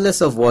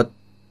regardless of what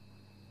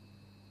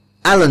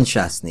Allen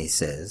Chastanet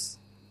says,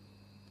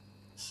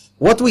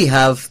 what we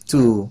have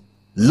to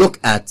look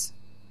at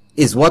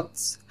is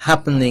what's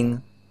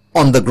happening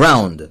on the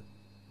ground.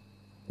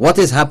 What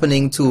is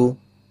happening to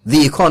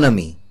the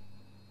economy?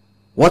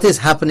 What is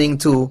happening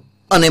to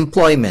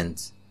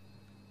unemployment?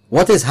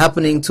 What is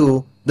happening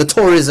to the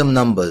tourism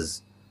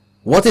numbers?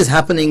 What is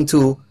happening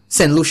to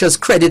St. Lucia's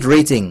credit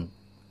rating?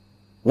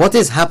 What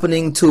is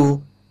happening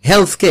to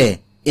healthcare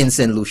in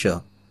St.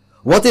 Lucia?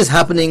 What is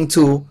happening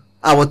to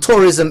our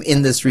tourism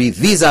industry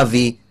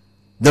vis-a-vis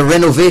the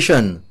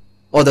renovation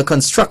or the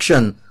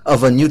construction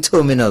of a new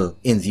terminal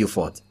in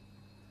Vieux-Fort?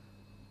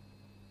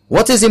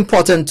 What is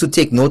important to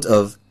take note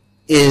of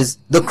is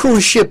the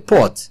cruise ship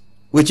port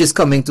which is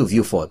coming to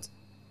Vieux-Fort,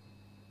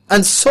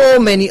 and so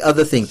many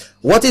other things.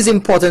 What is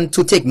important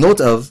to take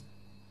note of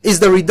is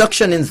the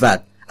reduction in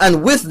VAT,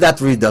 and with that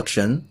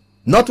reduction,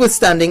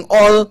 notwithstanding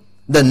all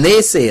the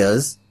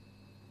naysayers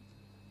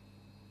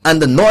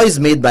and the noise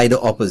made by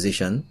the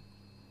opposition,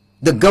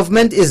 the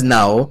government is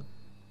now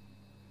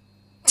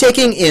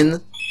taking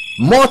in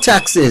more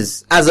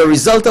taxes as a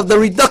result of the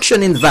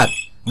reduction in VAT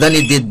than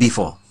it did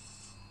before.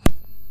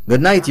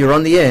 Good night, you're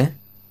on the air.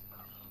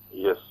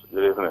 Yes,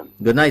 good evening.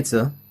 Good night,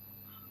 sir.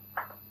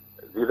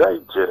 Did I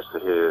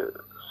just hear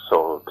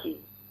Salty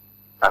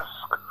ask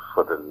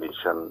for the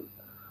nation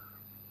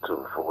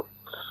to vote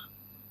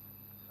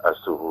as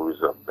to who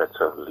is a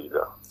better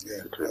leader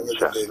between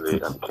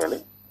Chastanet and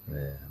Kenny?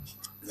 Yeah.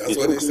 That's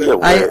what he said.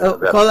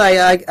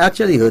 I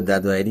actually heard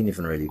that, but I didn't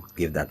even really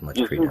give that much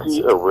credence.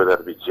 Isn't he aware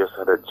that we just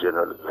had a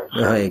general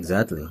election?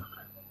 Exactly.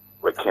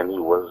 Where Kenny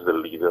was the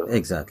leader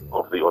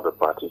of the other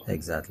party?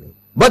 Exactly.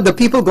 But the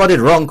people got it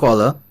wrong,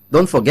 caller.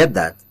 Don't forget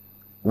that.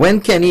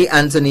 When Kenny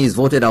Anthony is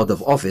voted out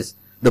of office,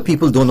 the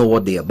people don't know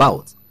what they're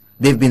about.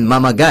 They've been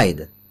mama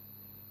guide.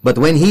 But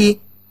when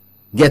he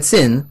gets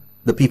in,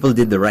 the people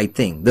did the right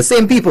thing. The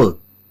same people.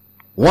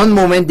 One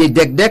moment they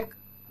deck,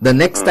 the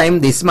next time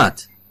they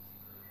smart.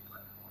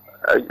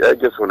 I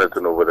just wanted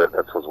to know whether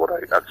that was what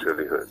I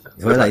actually heard.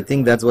 Well, I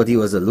think that's what he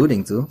was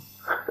alluding to.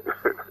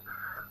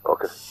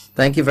 Okay.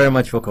 Thank you very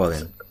much for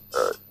calling.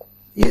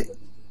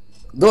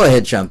 Go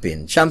ahead,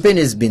 Champagne. Champagne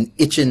has been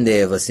itching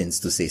there ever since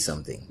to say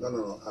something.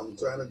 No. I'm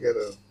trying to get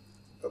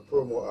a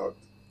promo out.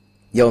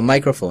 Your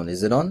microphone,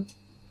 is it on?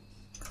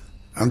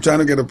 I'm trying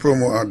to get a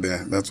promo out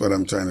there. That's what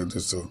I'm trying to do.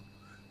 So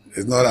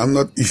it's not, I'm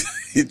not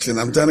itching.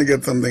 I'm trying to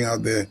get something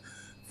out there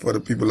for the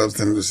people of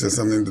St. Lucia,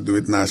 something to do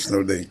with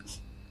National Day.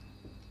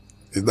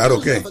 Is that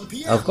okay?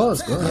 Of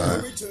course, go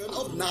ahead. Return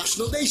of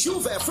National Day Shoe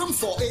Fair from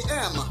 4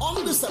 a.m.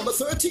 on December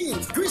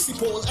 13th. Greasy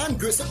Pole and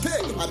Greasy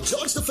Pig at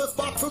George V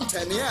Park from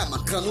 10 a.m.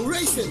 Canoe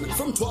Racing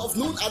from 12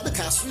 noon at the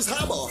Castries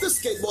Harbour. The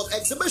Skateboard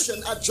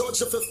Exhibition at George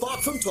V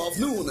Park from 12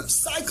 noon.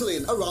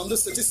 Cycling around the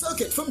city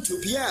circuit from 2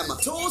 p.m.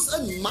 Tours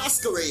and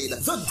Masquerade.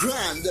 The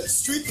Grand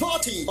Street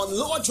Party on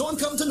Lower John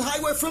Compton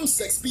Highway from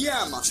 6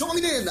 p.m.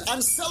 Join in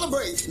and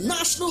celebrate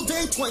National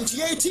Day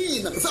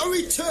 2018. The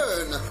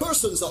return.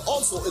 Persons are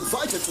also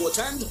invited to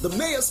attend the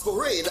Mayor's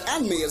Parade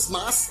and Mayor's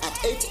Mass at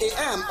at 8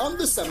 a.m. on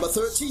December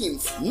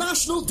 13th.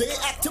 National Day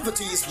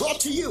activities brought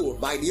to you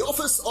by the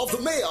Office of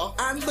the Mayor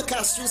and the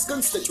Castries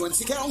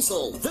Constituency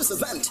Council. This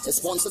event is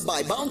sponsored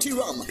by Bounty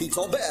Rum,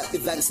 Peter Bear,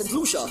 Events St.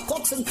 Lucia,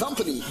 Cox &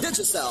 Company,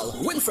 Digicel,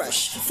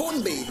 Winfresh,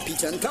 Phone Bay,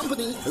 Peter &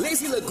 Company,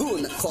 Lazy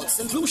Lagoon, Cox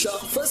St. Lucia,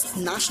 First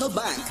National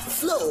Bank,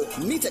 Flow,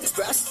 Meat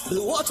Express,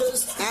 Blue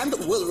Waters, and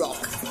Will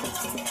Rock.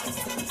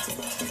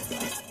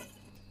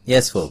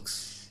 Yes,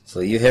 folks. So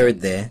you hear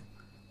it there.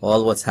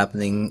 All what's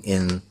happening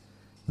in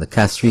the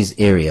Castries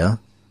area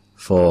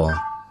for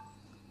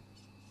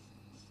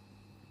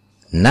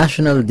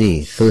National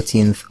Day,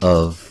 13th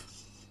of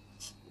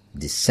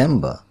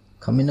December.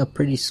 Coming up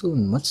pretty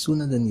soon, much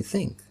sooner than you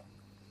think.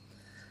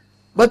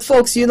 But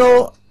folks, you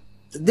know,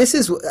 this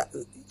is,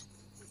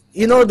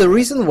 you know, the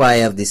reason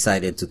why I've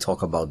decided to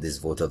talk about this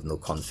vote of no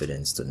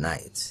confidence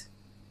tonight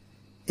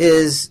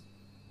is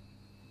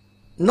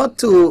not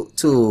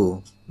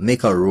to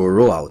make a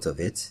row out of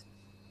it,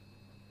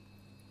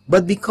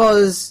 but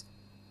because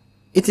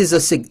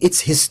it's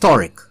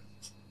historic.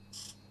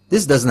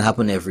 This doesn't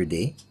happen every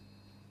day.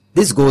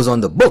 This goes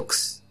on the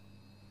books.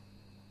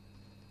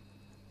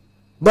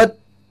 But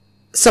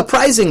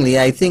surprisingly,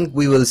 I think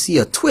we will see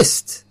a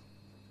twist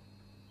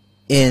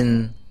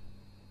in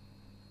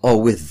or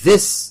with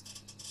this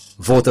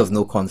vote of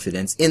no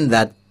confidence, in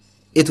that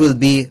it will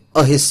be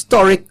a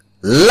historic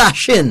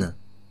lash-in.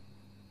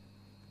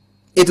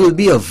 It will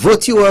be a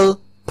virtual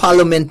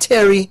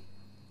parliamentary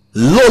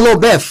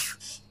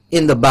lolobef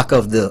in the back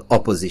of the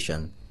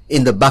opposition,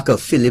 in the back of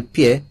Philip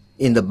Pierre,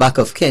 in the back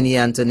of Kenny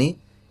Anthony,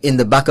 in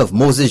the back of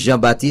Moses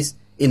Jean-Baptiste,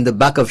 in the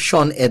back of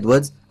Sean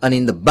Edwards, and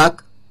in the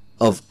back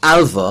of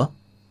Alva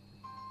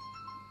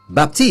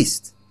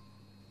Baptiste.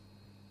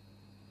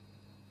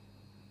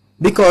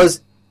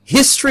 Because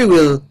history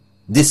will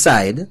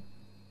decide,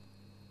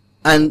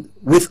 and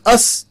with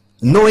us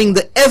knowing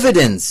the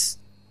evidence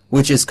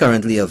which is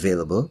currently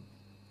available,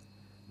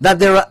 that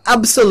there are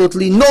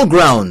absolutely no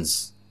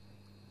grounds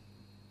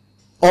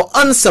or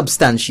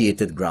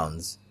unsubstantiated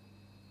grounds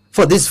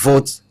for this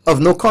vote of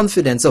no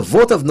confidence. A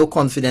vote of no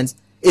confidence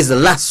is the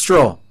last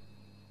straw.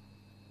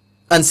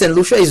 And St.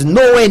 Lucia is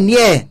nowhere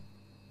near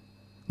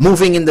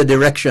moving in the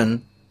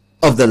direction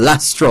of the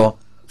last straw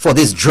for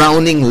this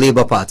drowning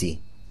Labour Party.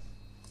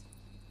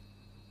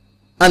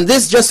 And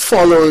this just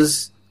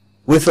follows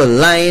with a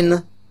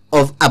line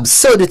of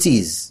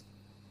absurdities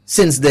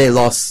since their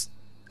loss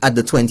at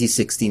the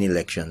 2016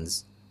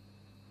 elections,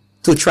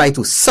 to try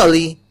to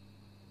sully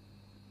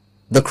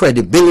the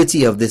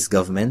credibility of this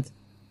government,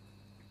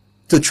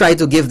 to try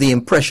to give the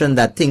impression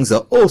that things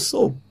are oh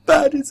so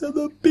bad, it's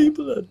other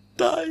people are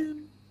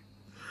dying.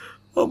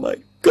 Oh my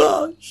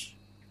gosh.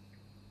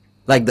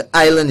 Like the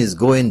island is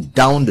going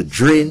down the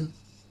drain,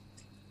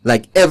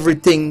 like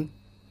everything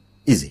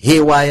is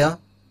haywire,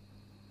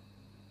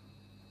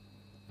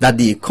 that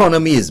the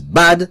economy is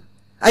bad.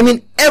 I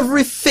mean,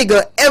 every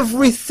figure,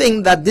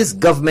 everything that this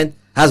government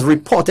has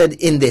reported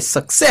in their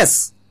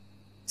success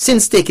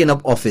since taking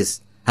up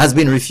office has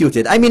been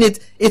refuted. I mean,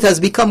 it has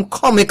become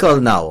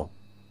comical now.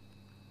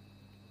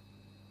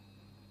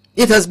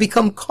 It has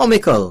become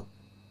comical.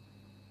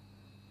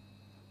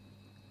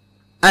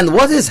 And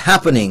what is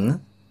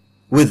happening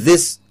with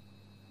this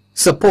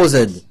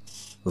supposed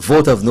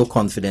vote of no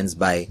confidence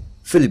by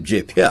Philip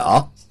J.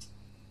 Pierre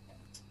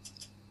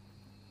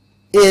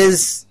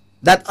is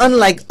that,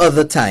 unlike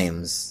other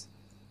times,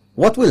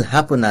 what will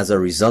happen as a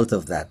result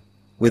of that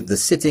with the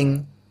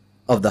sitting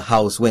of the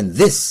House when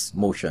this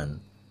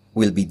motion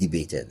will be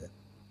debated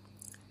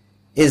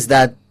is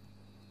that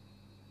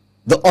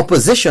the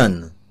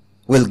opposition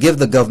will give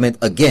the government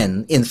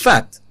again, in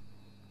fact,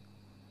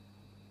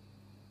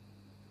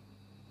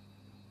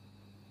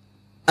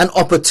 an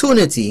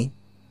opportunity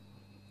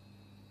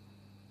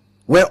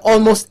where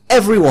almost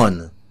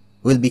everyone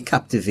will be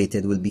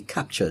captivated, will be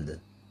captured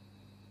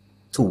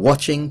to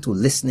watching, to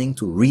listening,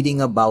 to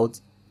reading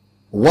about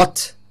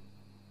what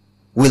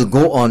will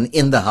go on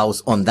in the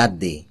House on that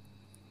day.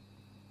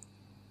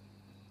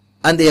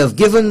 And they have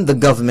given the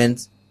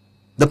government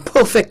the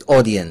perfect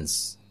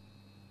audience,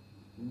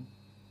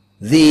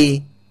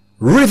 the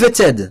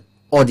riveted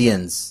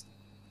audience,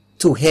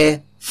 to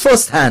hear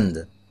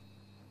firsthand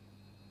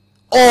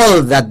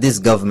all that this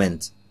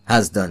government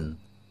has done.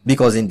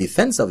 Because in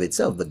defense of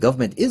itself, the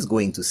government is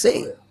going to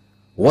say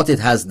what it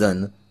has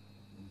done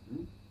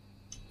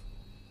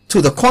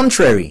to the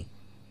contrary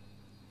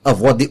of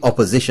what the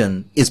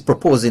opposition is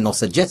proposing or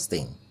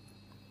suggesting.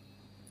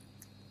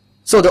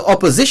 So the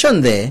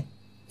opposition there,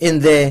 in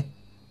their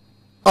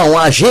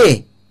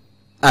enragé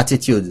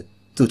attitude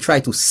to try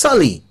to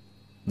sully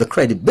the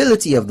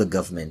credibility of the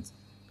government,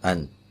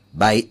 and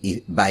by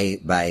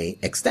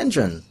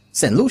extension,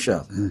 St.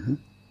 Lucia,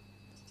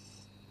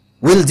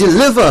 will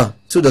deliver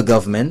to the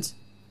government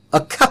a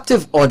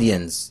captive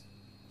audience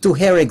to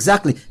hear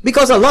exactly,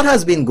 because a lot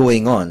has been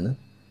going on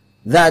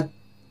that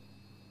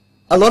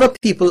a lot of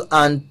people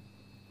aren't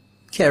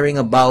caring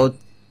about.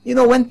 You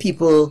know, when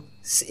people,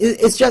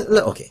 it's just,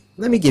 okay,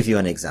 let me give you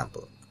an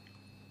example.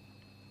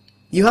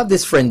 You have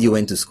this friend you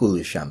went to school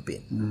with,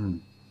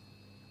 Champagne.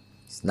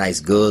 Nice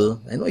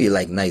girl. I know you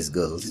like nice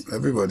girls.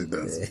 Everybody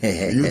does.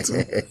 You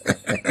too.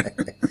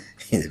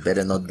 It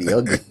better not be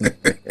ugly.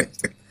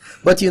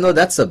 But you know,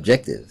 that's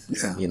subjective.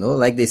 Yeah. You know,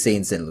 like they say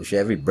in St. Lucia,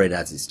 every bread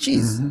has its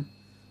cheese.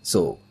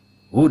 So,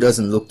 who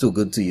doesn't look too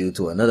good to you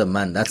to another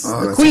man? That's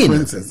the that's queen. A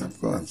princess, of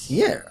course.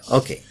 Yeah.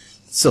 Okay.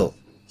 So,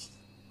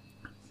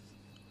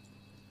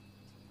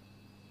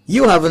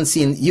 you haven't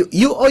seen,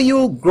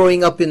 you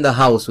growing up in the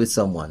house with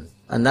someone,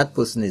 and that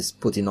person is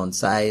putting on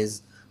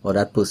size, or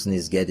that person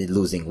is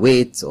losing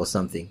weight or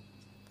something.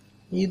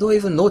 You don't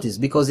even notice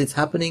because it's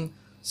happening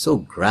so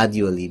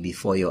gradually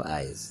before your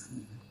eyes.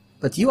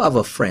 But you have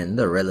a friend,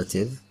 a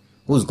relative,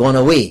 who's gone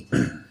away.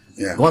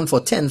 Yeah. Gone for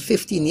 10,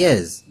 15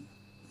 years.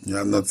 You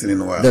have not seen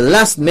in a while. The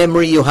last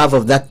memory you have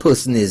of that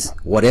person is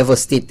whatever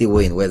state they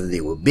were in, whether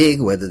they were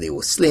big, whether they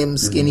were slim,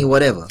 skinny,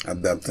 whatever.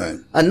 At that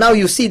time. And now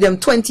you see them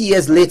 20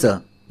 years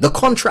later, the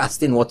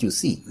contrast in what you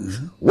see.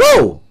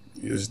 Whoa!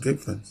 Huge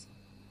difference.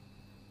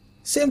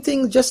 Same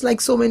thing, just like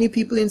so many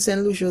people in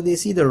St. Lucia, they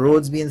see the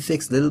roads being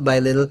fixed little by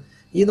little.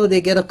 You know, they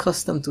get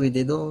accustomed to it.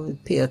 They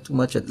don't pay too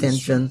much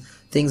attention.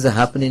 Things are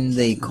happening in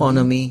the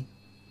economy.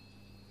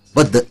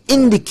 But the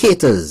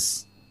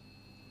indicators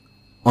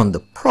on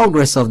the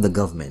progress of the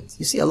government,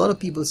 you see, a lot of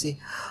people say,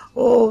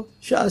 oh,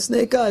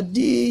 Chastanet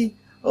D,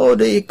 oh,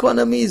 the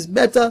economy is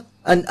better.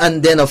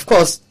 And then, of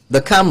course,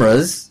 the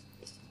cameras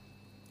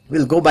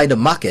will go by the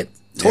market.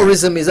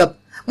 Tourism is up.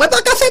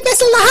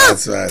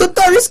 That's right. To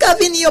tourist ka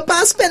vini yo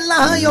pa spend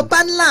la yo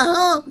pan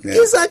la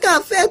Isa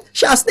cafe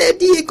Chastanet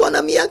di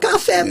economy a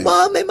cafe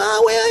ba me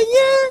ma we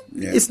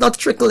It's not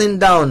trickling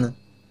down.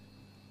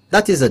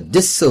 That is a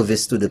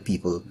disservice to the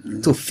people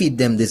to feed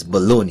them this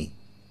baloney,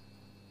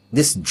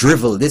 this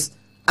drivel, this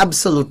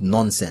absolute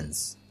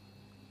nonsense.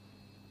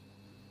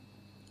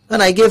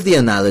 And I gave the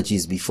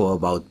analogies before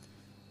about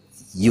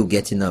you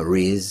getting a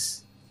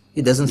raise.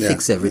 It doesn't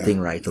fix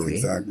everything right away.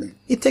 Exactly.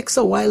 It takes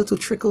a while to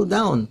trickle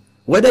down.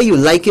 Whether you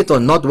like it or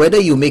not, whether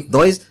you make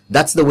noise,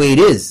 that's the way it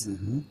is.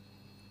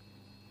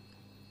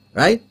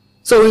 Right?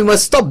 So we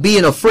must stop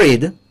being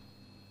afraid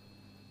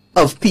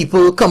of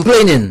people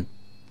complaining.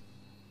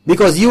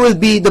 Because you will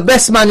be the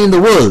best man in the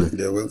world.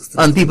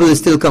 And people will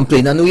still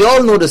complain. And we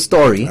all know the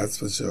story. That's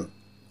for sure.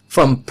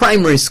 From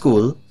primary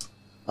school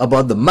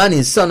about the man,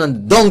 his son, and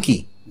the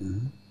donkey.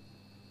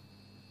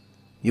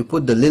 You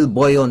put the little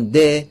boy on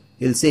there.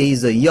 He'll say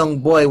he's a young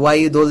boy. Why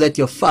you don't let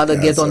your father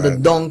get on the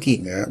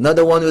donkey?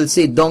 Another one will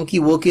say donkey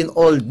working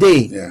all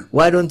day.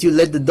 Why don't you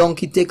let the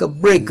donkey take a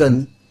break?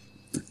 And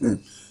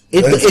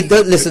it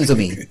does. Listen to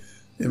me.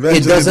 Eventually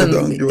it doesn't. The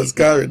donkey was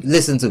carried.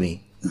 Listen to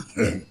me.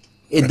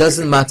 It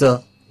doesn't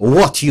matter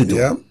what you do.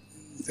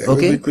 There will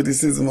be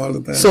criticism all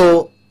the time.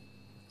 So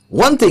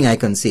one thing I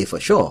can say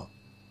for sure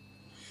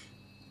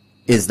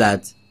is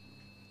that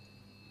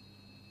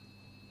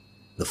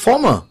the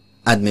former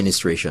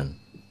administration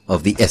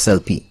of the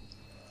SLP,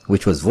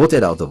 which was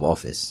voted out of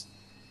office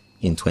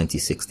in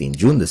 2016,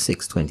 June the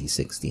 6th,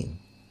 2016,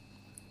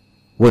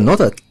 were not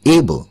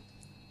able,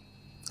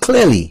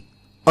 clearly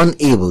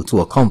unable to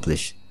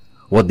accomplish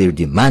what they're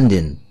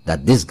demanding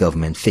that this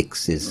government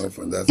fixes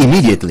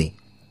immediately.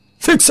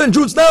 Fix St.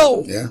 Jude's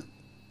now!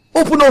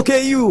 Open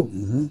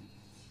OKU!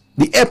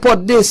 The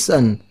airport this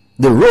and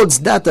the roads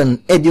that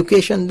and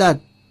education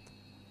that.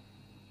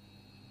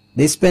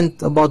 They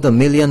spent about $1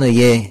 million a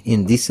year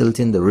in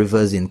desilting the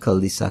rivers in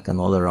cul-de-sac and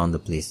all around the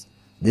place.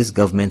 This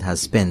government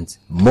has spent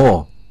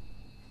more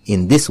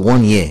in this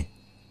 1 year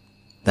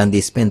than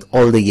they spent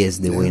all the years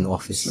they were in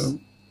office. Sure.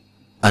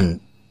 And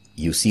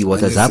you see what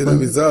has happened.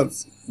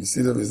 You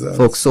see the results.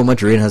 Folks, so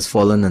much rain has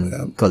fallen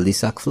and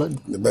cul-de-sac flood.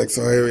 The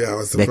Bexon area, I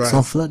was surprised.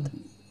 Bexon flood.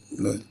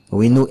 No.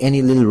 We knew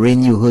any little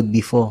rain you heard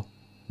before.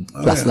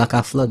 Plus like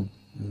a flood.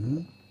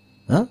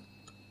 Huh?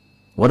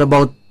 What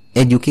about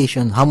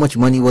education? How much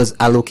money was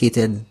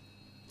allocated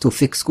to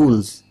fix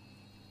schools?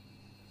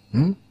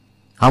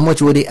 How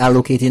much were they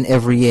allocating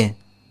every year?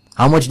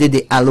 How much did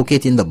they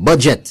allocate in the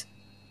budget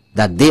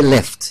that they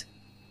left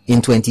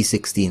in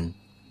 2016?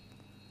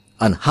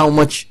 And how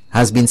much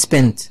has been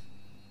spent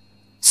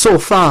so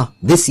far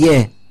this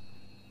year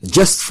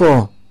just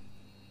for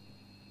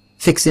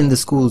fixing the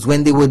schools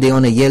when they were there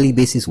on a yearly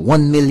basis?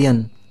 1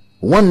 million.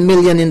 1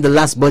 million in the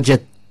last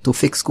budget to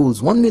fix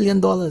schools. $1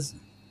 million.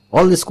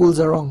 All the schools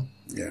are wrong.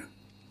 Yeah.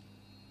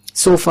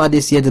 So far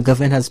this year, the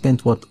government has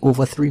spent, what,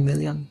 over 3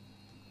 million?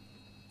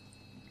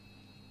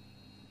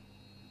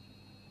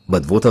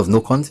 But vote of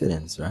no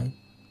confidence, right?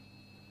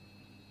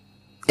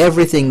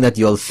 Everything that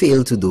you all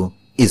fail to do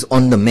is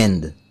on the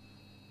mend.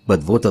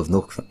 But vote of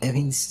no, I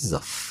mean, this is a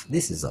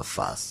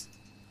farce.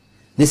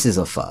 This is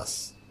a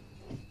farce.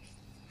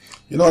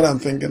 You know what I'm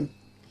thinking?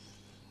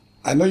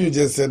 I know you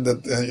just said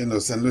that,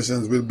 St.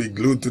 Lucians will be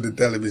glued to the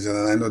television,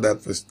 and I know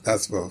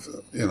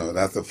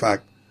that's a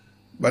fact.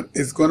 But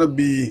it's going to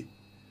be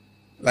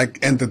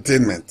like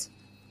entertainment.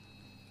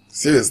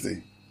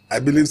 Seriously. I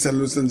believe St.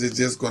 Lucians is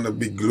just going to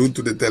be glued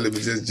to the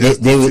television.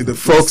 Just to see the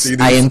folks,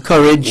 I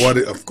encourage...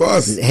 of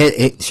course.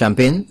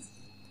 Champagne,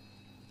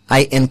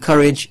 I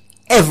encourage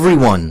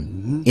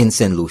everyone in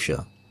St.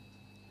 Lucia,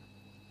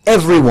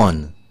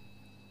 everyone,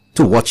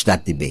 to watch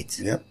that debate,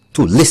 Yep.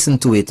 to listen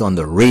to it on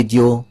the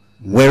radio,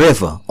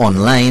 wherever,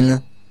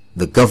 online,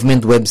 the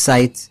government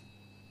website,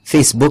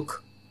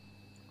 Facebook,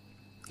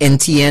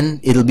 NTN,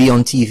 it'll be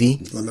on TV.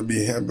 It's going to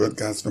be here,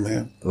 broadcast from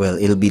here. Well,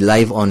 it'll be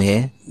live on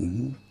here.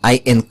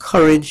 I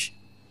encourage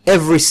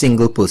every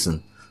single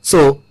person.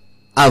 So,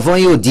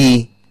 avant yo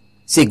di,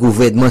 se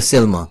gouvernement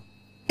seulement.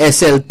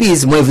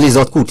 SLPs, moi vle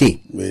zot koute.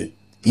 Oui.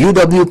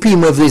 UWP,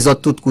 moi vle zot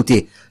tout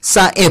koute.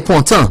 Ça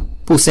important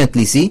pour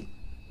Saint-Lucie,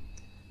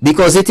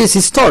 because it is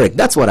historic.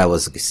 That's what I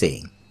was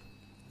saying.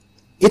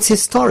 It's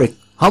historic.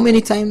 How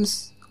many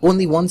times?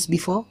 Only once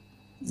before?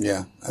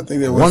 Yeah, I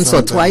think there was once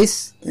or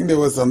twice. I think there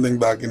was something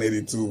back in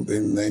 82,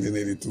 in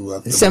 1982.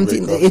 After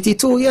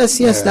 1782, yes,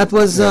 yeah. That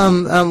was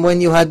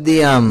when you had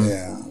the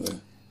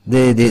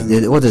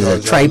what is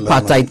it,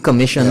 tripartite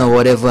commission or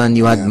whatever, and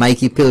you had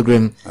Mikey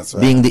Pilgrim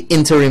being the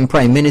interim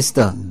prime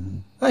minister.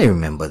 I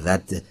remember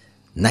that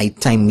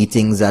nighttime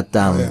meetings at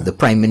the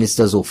prime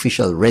minister's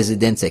official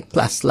residence at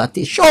Place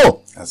Latte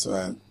Show. That's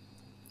right.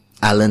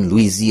 Alan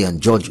Louisi and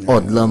George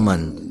Odlum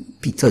and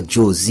Peter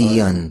Josie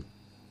and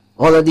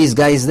all of these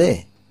guys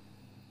there.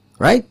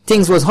 Right?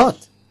 Things was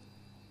hot.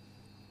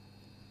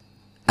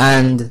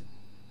 And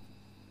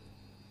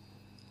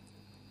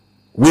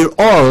we're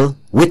all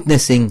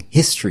witnessing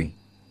history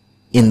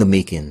in the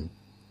making.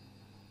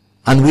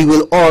 And we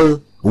will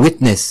all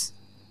witness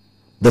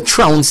the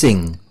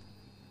trouncing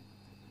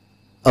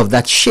of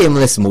that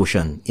shameless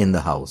motion in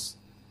the House.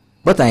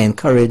 But I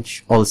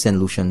encourage all St.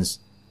 Lucians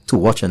to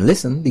watch and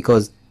listen,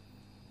 because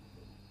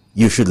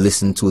you should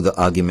listen to the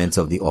arguments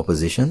of the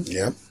opposition.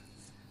 Yep.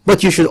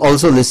 But you should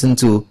also listen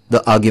to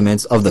the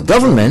arguments of the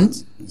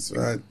government. That's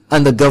right.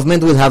 And the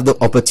government will have the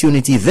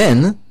opportunity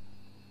then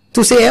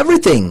to say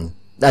everything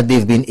that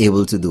they've been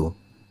able to do.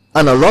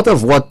 And a lot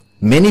of what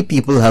many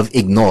people have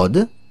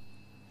ignored,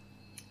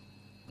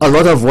 a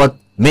lot of what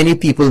many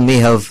people may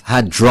have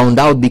had drowned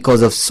out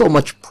because of so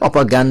much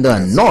propaganda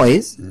and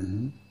noise,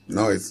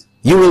 noise,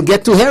 you will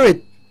get to hear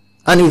it.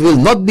 And it will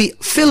not be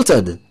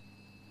filtered.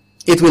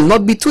 It will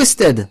not be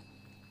twisted.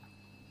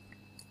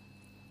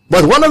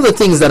 But one of the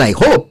things that I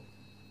hope,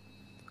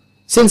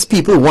 since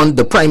people want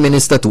the Prime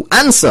Minister to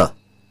answer,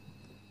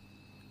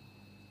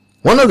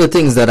 one of the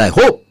things that I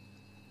hope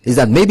is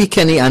that maybe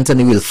Kenny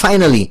Anthony will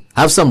finally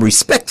have some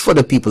respect for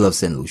the people of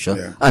St.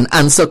 Lucia and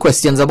answer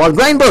questions about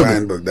Grindberg.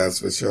 Grindberg, that's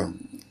for sure.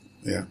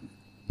 Yeah.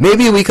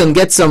 Maybe we can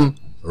get some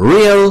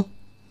real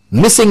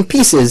missing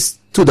pieces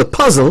to the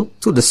puzzle,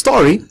 to the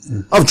story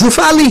of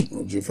Jufali.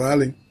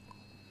 Jufali.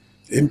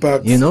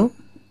 Impact. You know?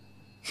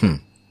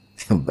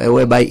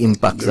 Whereby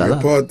impacts the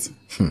report.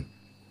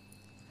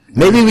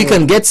 Maybe we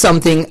can get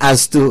something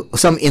as to,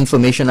 some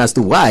information as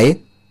to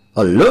why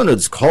a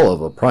learned scholar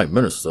of a prime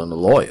minister and a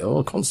lawyer,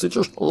 a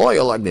constitutional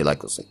lawyer like they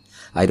like to say.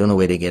 I don't know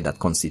where they get that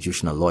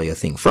constitutional lawyer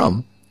thing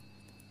from.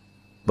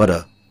 But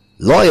a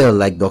lawyer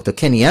like Dr.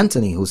 Kenny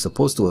Anthony, who's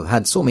supposed to have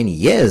had so many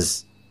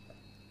years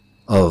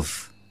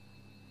of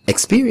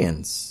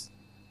experience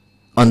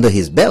under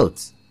his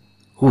belt,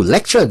 who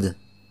lectured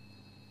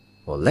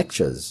or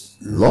lectures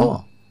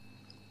law,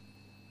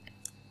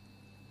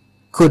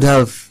 could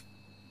have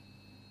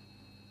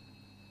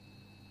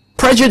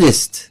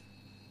prejudiced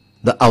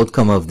the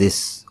outcome of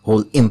this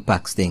whole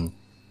impacts thing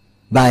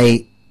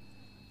by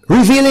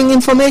revealing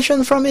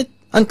information from it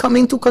and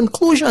coming to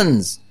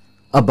conclusions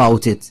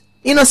about it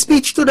in a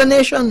speech to the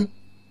nation.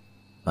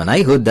 And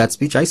I heard that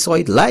speech. I saw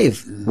it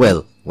live.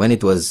 Well, when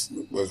it was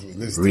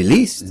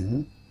released.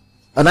 And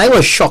I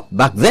was shocked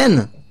back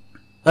then.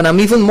 And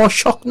I'm even more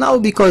shocked now,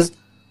 because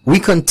we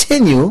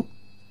continue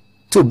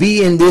to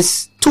be in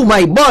this to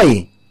my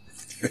boy.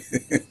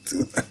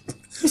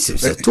 This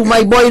is a to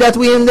my boy that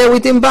we in there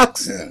with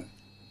impacts.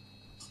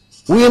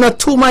 We in a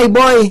to my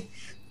boy.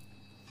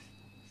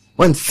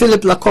 When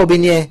Philip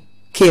Lacobinier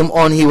came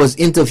on, he was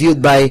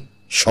interviewed by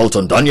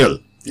Shelton Daniel.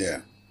 Yeah.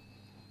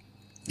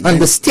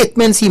 And the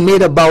statements he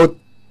made about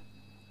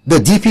the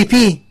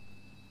DPP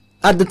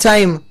at the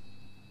time,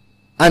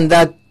 and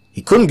that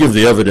he couldn't give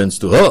the evidence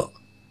to her.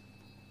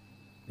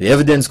 The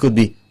evidence could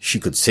be, she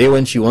could say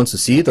when she wants to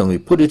see it, and we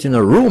put it in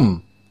a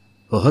room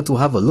for her to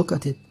have a look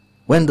at it.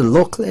 When the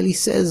law clearly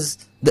says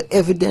the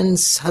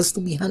evidence has to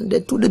be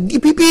handed to the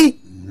DPP.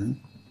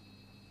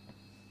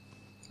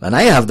 And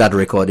I have that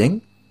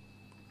recording.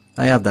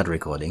 I have that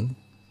recording.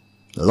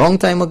 A long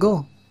time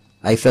ago.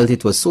 I felt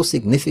it was so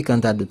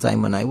significant at the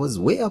time when I was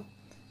way up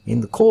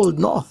in the cold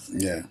north.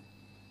 Yeah.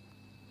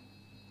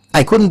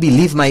 I couldn't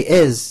believe my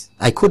ears.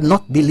 I could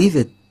not believe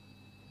it.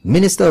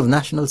 Minister of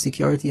National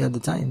Security at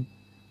the time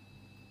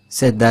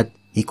said that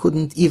he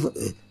couldn't even,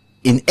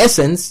 in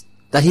essence,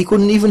 that he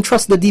couldn't even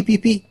trust the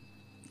DPP.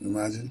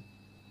 Imagine.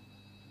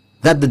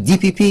 That the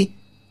DPP,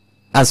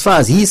 as far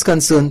as he is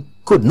concerned,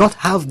 could not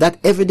have that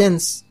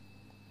evidence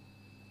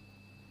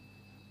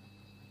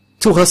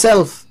to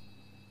herself.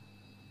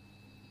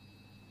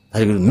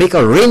 That he would make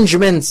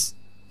arrangements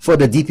for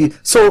the DPP.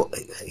 So,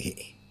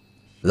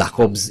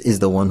 Lacobs is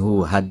the one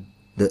who had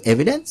the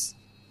evidence.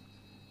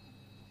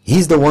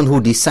 He's the one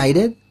who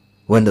decided,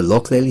 when the law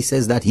clearly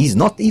says that he's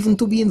not even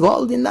to be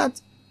involved in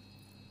that.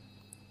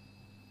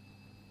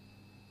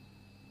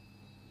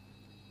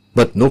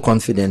 but no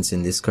confidence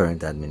in this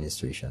current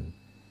administration.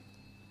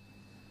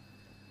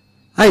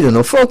 I don't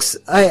know, folks.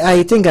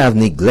 I think I've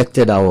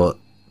neglected our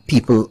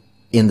people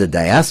in the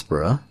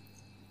diaspora.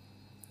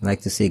 I'd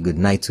like to say good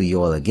night to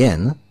you all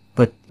again.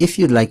 But if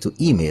you'd like to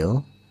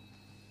email,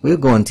 we'll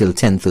go until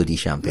 10:30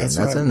 Champagne. That's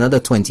right. Another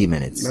 20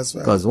 minutes. That's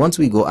right. Because once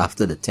we go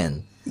after the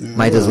 10,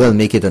 might as well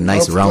make it a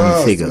nice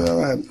round figure. We're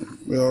all right.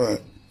 We're all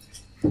right.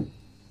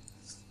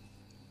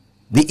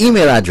 The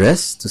email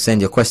address to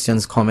send your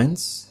questions,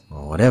 comments,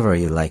 or whatever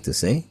you'd like to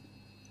say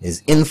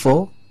is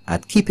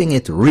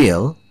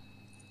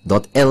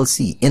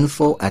info@keepingitreal.lc.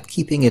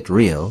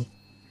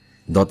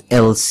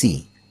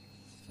 info@keepingitreal.lc.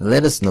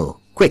 Let us know.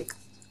 Quick.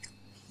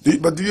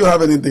 But do you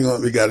have anything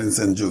regarding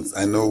St. Jude's?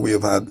 I know we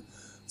have had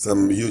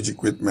some huge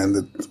equipment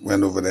that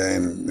went over there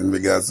in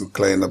regards to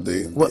cleaning up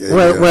the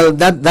area. Well,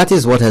 that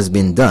is what has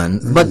been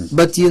done.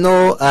 But you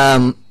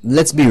know,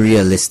 let's be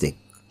realistic,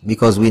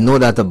 because we know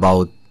that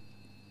about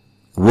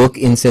work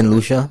in St.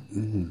 Lucia.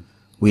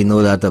 We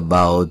know that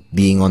about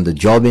being on the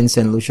job in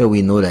St. Lucia.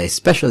 We know that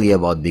especially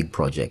about big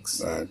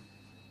projects. Right.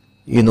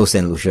 You know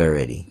St. Lucia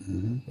already.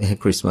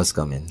 Christmas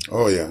coming.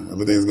 Oh yeah,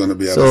 everything's going to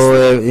be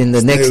in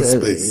the next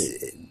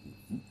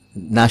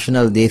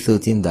National Day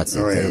 13. That's it.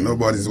 Yeah,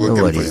 nobody's working.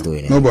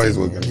 Doing it. Nobody's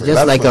working.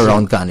 Just like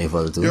around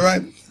Carnival too. You're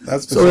right.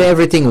 That's for so sure.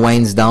 Everything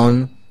winds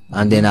down,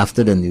 and then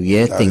after the New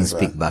Year, things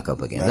right. pick back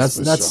up again. That's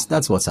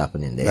That's what's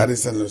happening there. That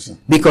is St. Lucia.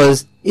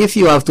 Because if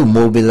you have to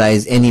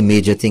mobilize any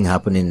major thing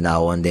happening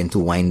now and then to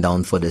wind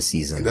down for the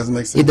season, it doesn't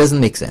make sense. It doesn't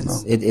make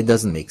sense. No. It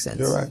doesn't make sense.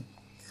 You're right.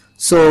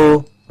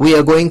 So we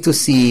are going to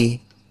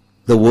see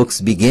the works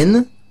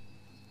begin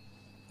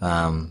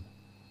in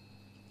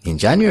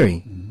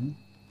January.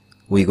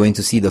 We're going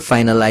to see the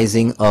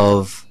finalizing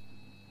of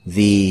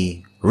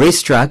the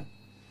racetrack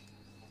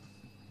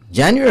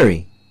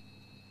January.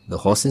 The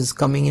horses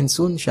coming in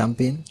soon,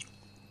 Champagne.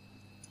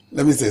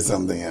 Let me say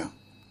something here.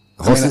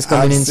 Horses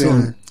coming in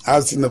soon.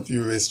 I've seen a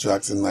few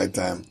racetracks in my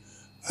time,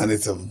 and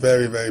it's a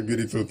very, very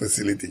beautiful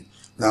facility.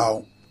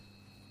 Now,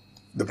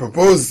 the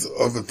purpose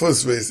of the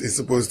first race is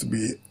supposed to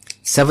be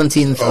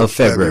 17th of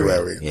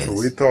February. Yes. So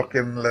we're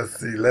talking, let's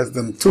see, less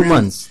than 2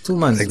 months. 2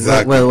 months.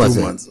 Exactly. Well, 2 was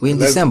months. We're in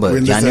December.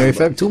 January,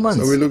 February, 2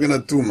 months. So we're looking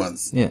at 2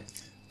 months. Yeah.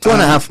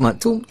 2.5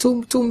 months.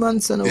 Two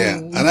months and yeah.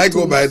 And I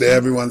go by there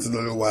every once in a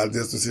little while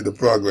just to see the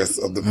progress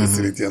of the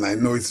facility, and I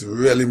know it's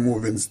really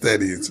moving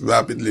steady. It's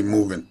rapidly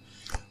moving.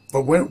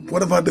 But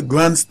what about the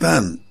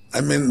grandstand? I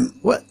mean,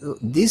 what?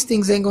 These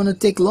things ain't gonna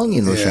take long,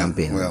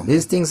 Champagne. Well,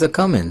 these things are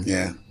coming.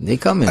 Yeah, they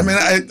coming. I mean,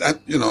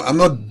 I'm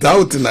not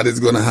doubting that it's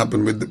gonna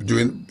happen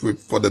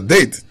for the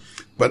date,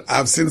 but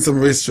I've seen some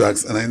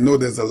racetracks, and I know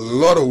there's a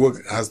lot of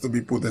work has to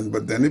be put in.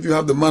 But then, if you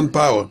have the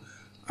manpower,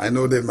 I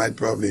know they might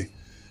probably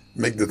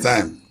make the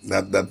time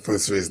that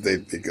first race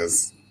date,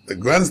 because the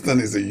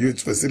grandstand is a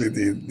huge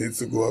facility. It needs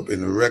to go up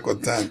in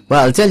record time.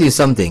 Well, I'll tell you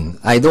something.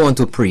 I don't want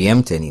to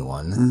preempt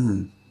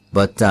anyone,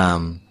 but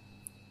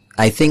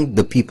I think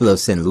the people of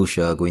St.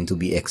 Lucia are going to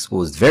be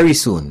exposed very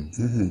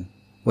soon.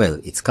 Well,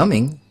 it's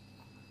coming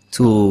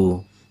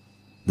to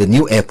the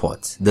new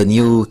airport, the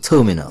new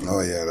terminal.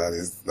 Oh yeah,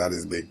 that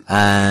is big.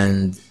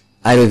 And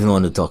I don't even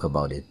want to talk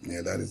about it.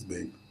 Yeah, that is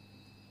big.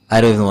 I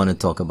don't even want to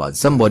talk about it.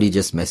 Somebody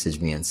just messaged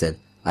me and said,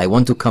 I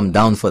want to come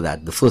down for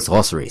that, the first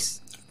horse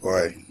race.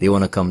 Boy. They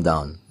want to come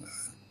down.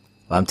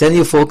 But I'm telling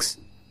you folks,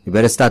 you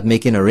better start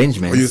making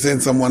arrangements. Are you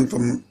saying someone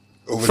from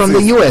overseas? From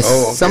the U.S.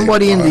 Oh, okay.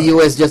 Somebody in the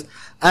U.S. just...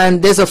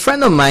 And there's a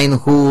friend of mine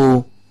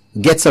who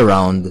gets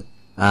around,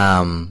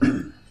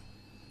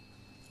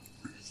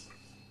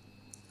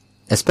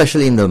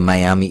 especially in the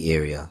Miami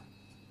area.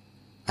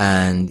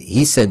 And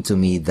he said to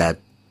me that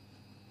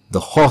the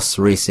horse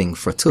racing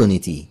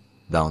fraternity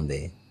down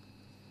there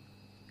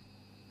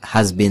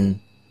has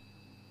been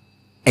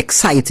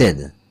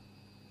excited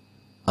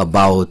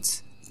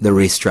about the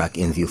racetrack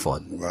in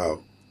Vieux-Fort.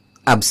 Wow.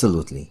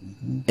 Absolutely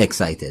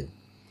excited.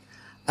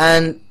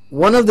 And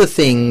one of the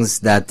things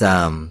that,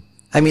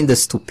 the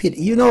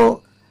stupidity,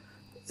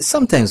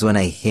 sometimes when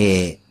I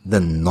hear the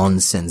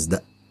nonsense,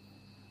 the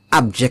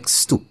abject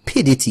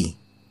stupidity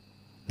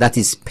that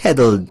is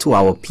peddled to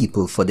our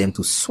people for them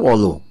to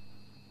swallow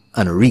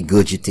and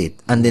regurgitate,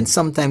 and then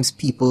sometimes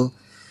people,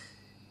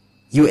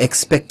 you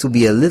expect to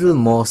be a little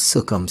more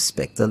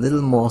circumspect, a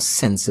little more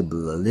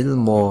sensible, a little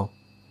more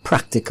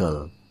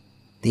practical.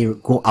 They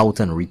go out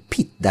and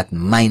repeat that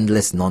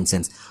mindless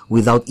nonsense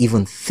without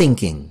even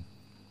thinking.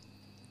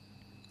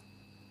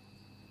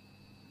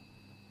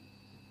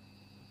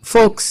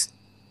 Folks,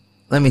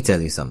 let me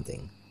tell you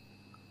something.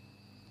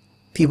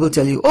 People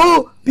tell you,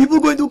 oh, people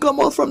going to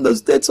come out from the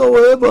States or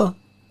wherever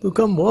to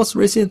come horse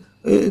racing.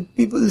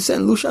 People,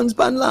 St. Lucian's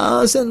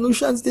Banla, St.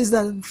 Lucian's this,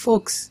 that.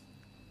 Folks,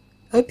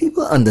 are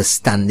people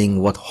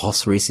understanding what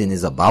horse racing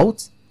is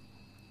about?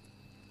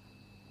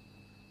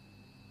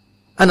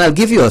 And I'll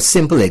give you a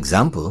simple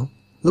example.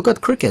 Look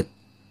at cricket.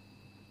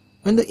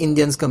 When the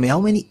Indians come in, how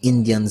many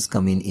Indians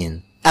coming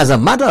in? As a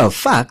matter of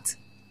fact,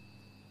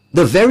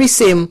 the very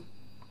same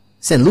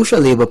St. Lucia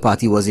Labour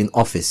Party was in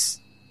office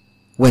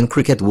when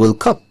Cricket World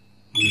Cup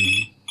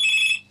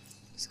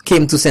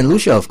came to St.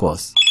 Lucia, of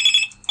course.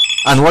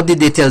 And what did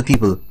they tell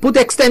people? Put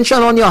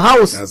extension on your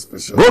house. That's for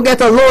sure. Go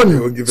get a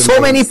loan. So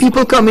many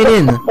people coming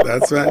in.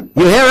 That's right.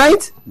 You hear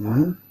right?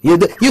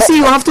 You see,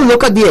 you have to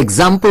look at the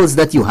examples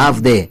that you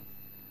have there.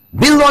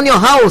 Build on your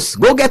house.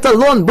 Go get a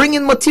loan. Bring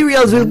in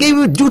materials. We'll give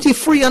you duty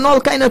free and all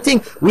kind of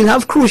thing. We'll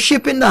have cruise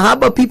ship in the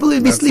harbor. People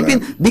will be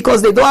sleeping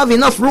because they don't have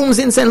enough rooms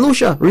in St.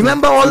 Lucia.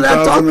 Remember all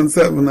that talk?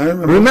 2007, I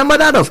remember. Remember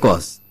that, of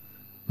course.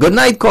 Good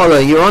night, caller.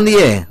 You're on the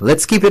air.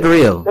 Let's keep it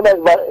real. Good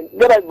night, buddy.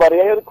 Good night, buddy.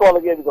 I hear the call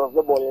again because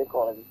nobody ain't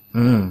calling.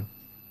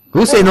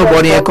 Who say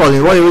nobody ain't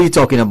calling? What are you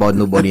talking about?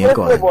 Nobody ain't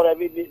calling. I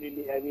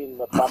mean,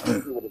 the party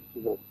with the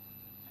students.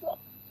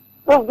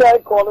 This guy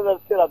calling and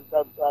said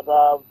that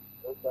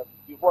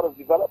before it's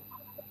developed.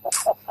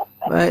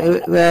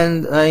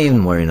 Well, I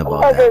ain't worrying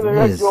about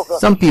that.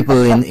 Some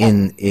people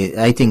in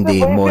I think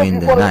they're more in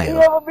denial.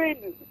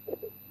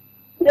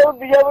 You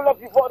ever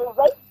left before this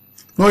night?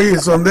 No,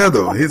 he's from there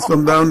though. He's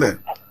from down there.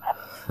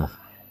 I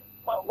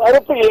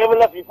don't think he ever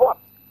left before.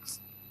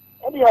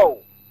 Anyhow,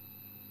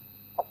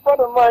 a friend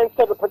of mine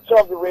sent a picture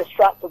of the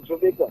racetrack from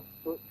Jamaica.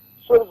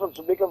 Showed it some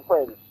Jamaican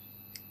friends.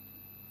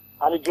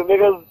 And the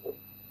Jamaicans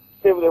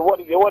say they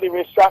want the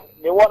racetrack.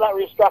 They want that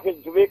racetrack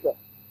in Jamaica.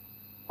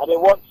 And they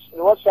want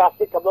Chastanet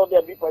to come down there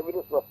and be Prime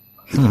Minister.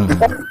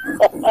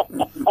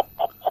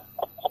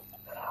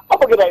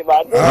 Have a good night,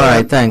 man. All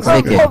right, thanks.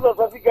 Take care. You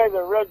guys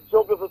are real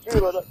jokers and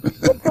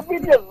the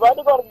comedians, man.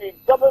 They're going to be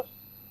dumbest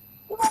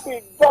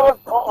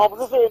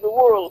opposition in the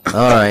world. All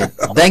right.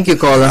 Thank you,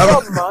 caller.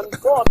 Come on,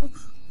 God.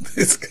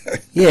 This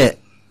guy. Yeah,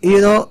 you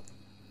know,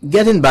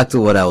 getting back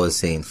to what I was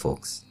saying,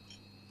 folks.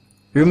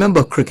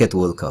 Remember Cricket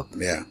World Cup?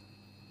 Yeah.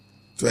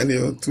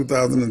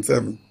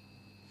 2007.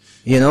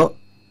 You know,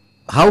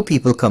 how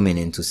people coming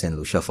into St.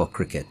 Lucia for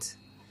cricket.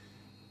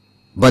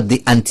 But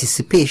the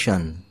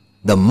anticipation,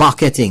 the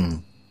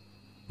marketing,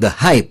 the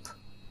hype,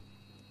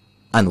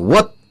 and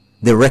what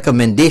the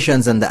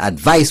recommendations and the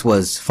advice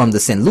was from the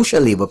St. Lucia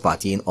Labour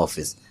Party in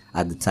office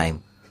at the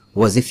time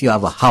was if you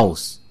have a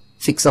house,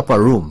 fix up a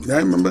room. Yeah, I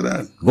remember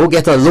that. Go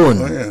get a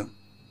loan. Oh, yeah.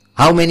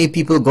 How many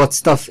people got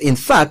stuff? In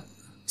fact,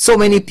 so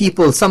many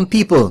people, some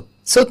people,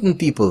 certain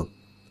people,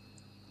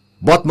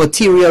 bought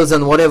materials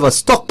and whatever,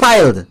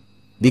 stockpiled,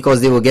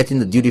 because they were getting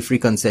the duty-free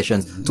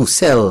concessions to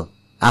sell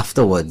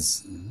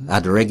afterwards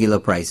at regular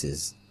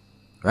prices.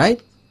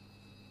 Right?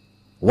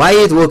 Why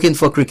it working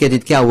for cricket,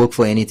 it can't work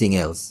for anything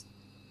else.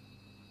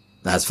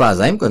 As far as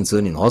I'm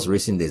concerned, in horse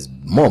racing, there's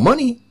more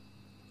money.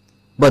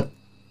 But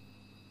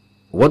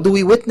what do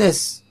we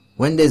witness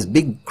when there's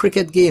big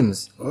cricket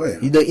games? Oh, yeah.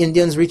 The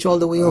Indians reach all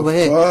the way over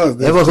here. Course,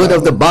 ever heard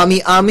of the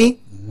Barmy Army?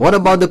 What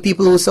about the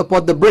people who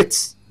support the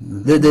Brits?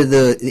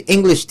 The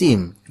English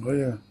team? Oh,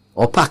 yeah.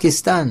 Or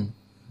Pakistan?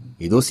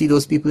 You don't see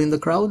those people in the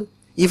crowd?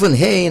 Even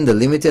here in the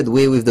limited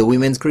way with the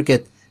women's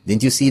cricket,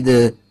 didn't you see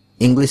the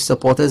English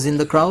supporters in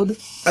the crowd?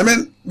 I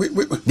mean,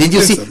 did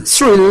you see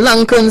Sri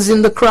Lankans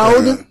in the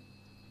crowd?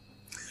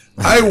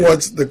 I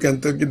watch the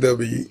Kentucky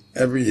Derby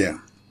every year.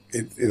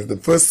 It is the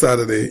first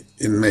Saturday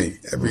in May,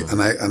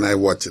 and I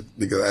watch it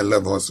because I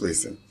love horse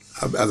racing.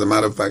 As a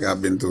matter of fact,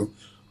 I've been to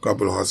a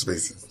couple of horse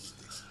races.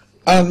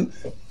 And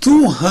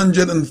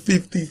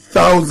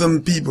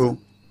 250,000 people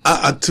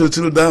are at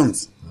Churchill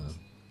Downs.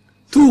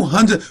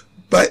 200,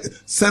 by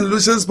St.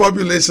 Lucia's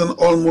population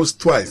almost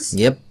twice.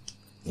 Yep.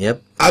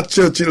 At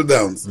Churchill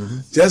Downs.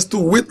 Just to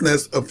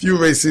witness a few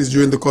races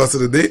during the course of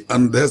the day,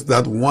 and there's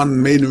that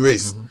one main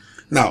race.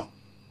 Now,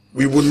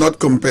 we would not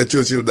compare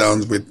Churchill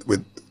Downs with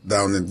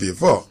down in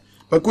V4.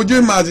 But could you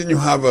imagine you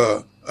have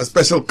a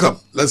special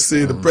cup, let's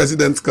say the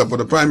President's Cup or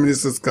the Prime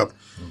Minister's Cup.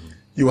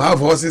 You have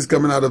horses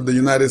coming out of the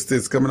United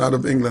States, coming out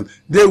of England.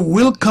 They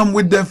will come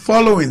with their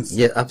followings.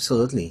 Yeah,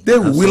 absolutely. They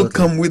will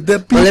come with their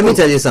people. Well, let me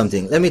tell you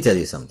something.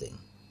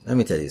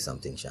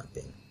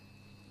 Champagne.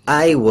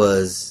 I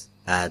was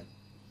at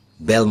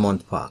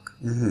Belmont Park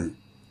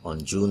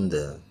on June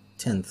the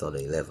 10th or the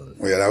 11th.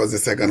 Oh, yeah, that was the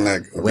second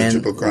leg of the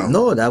Triple Crown.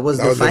 No, that was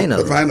the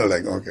final. The final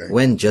leg, okay.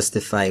 When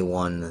Justify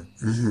won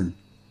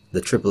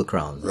the Triple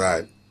Crown.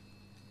 Right.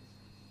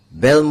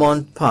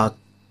 Belmont Park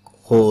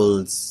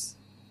holds,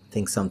 I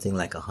think, something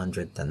like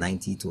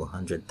 90 to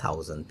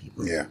 100,000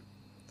 people. Yeah.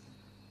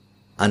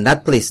 And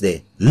that place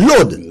there,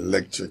 load.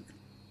 Electric.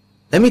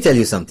 Let me tell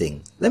you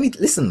something. Let me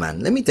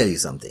tell you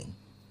something.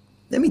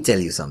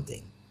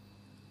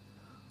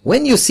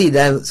 When you see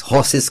those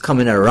horses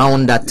coming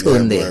around that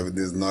turn there, with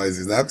these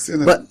noises, I've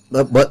seen it.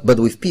 But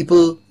with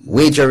people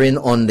wagering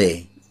on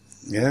there,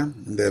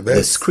 their best.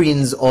 The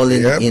screens all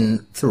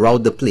in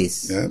throughout the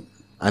place,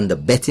 and the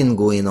betting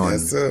going on.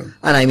 Yes, sir.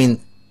 And I mean,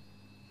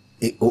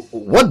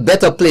 what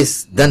better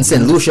place than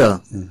St.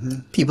 Lucia?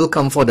 People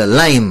come for the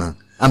lime.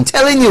 I'm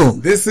telling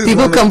you,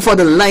 people come for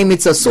the lime.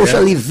 It's a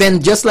social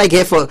event, just like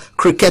here for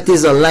cricket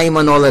is a lime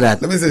and all of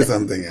that. Let me say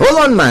something.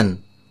 Hold on,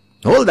 man.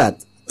 Hold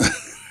that.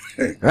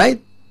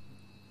 Right?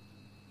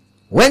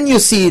 When you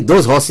see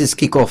those horses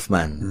kick off,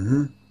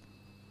 man,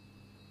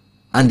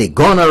 and they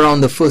gone around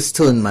the first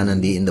turn, man,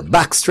 and they in the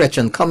back stretch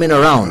and coming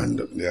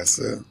around. Yes,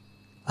 sir.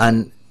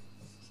 And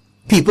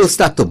people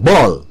start to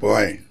bawl.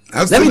 Boy,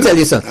 Let me tell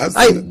you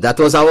something. That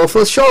was our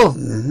first show,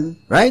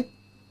 right?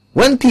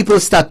 When people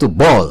start to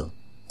bawl,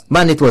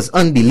 man, it was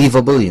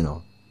unbelievable, you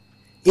know.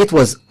 It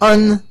was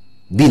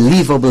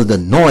unbelievable, the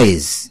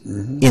noise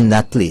in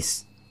that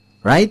place,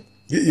 right?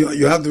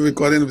 You have the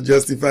recording of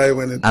Justify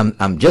when it...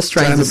 I'm just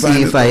trying to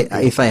see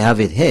if I have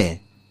it here,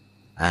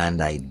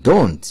 and I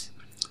don't.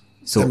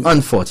 So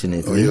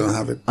unfortunately, you don't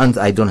have it.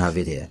 I don't have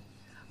it here.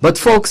 But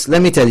folks,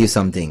 let me tell you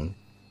something.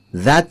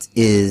 That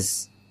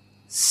is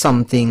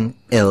something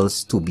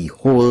else to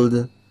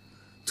behold,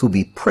 to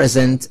be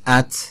present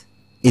at.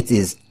 It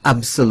is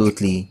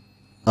absolutely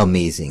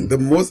amazing. The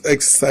most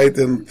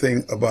exciting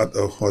thing about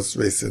a horse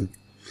racing,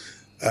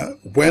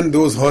 when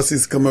those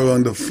horses come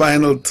around the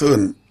final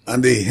turn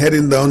and they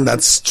heading down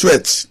that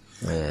stretch,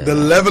 the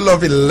level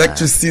of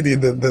electricity,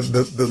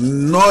 the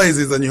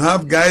noises, and you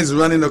have guys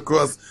running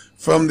across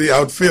from the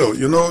outfield,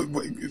 you know,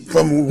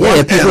 from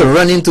one people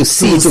running to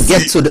see to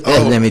get to the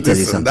let me tell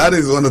you something. That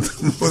is one of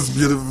the most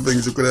beautiful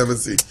things you could ever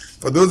see.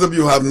 For those of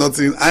you who have not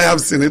seen, I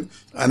have seen it,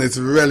 and it's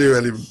really,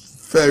 really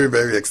very,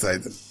 very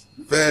exciting.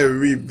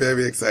 Very,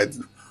 very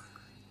exciting.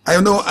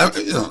 I'm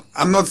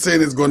not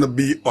saying it's going to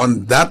be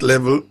on that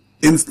level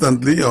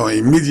instantly or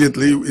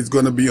immediately. It's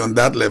going to be on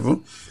that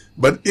level,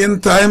 but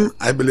in time,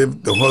 I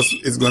believe the horse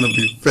is going to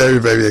be very,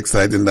 very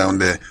exciting down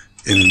there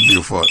in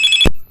Beaufort.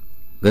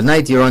 Good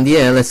night. You're on the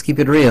air. Let's keep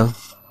it real.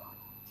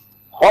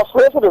 Horse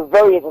racing is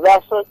very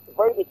international,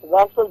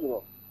 you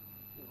know.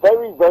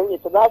 Very, very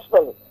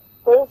international.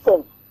 For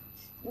instance,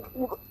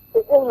 in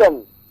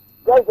England,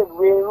 guys like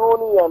Ray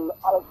Rooney and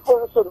Alex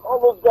Ferguson, all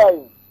those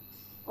guys,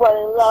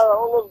 Brian Lara,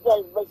 all those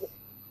guys, like,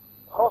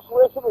 horse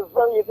racing is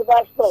very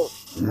international.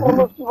 All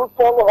those people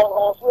follow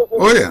horse racing.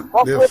 Oh, yeah.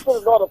 Horse racing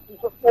is not a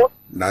piece of sport.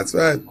 That's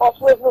right. Horse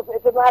racing is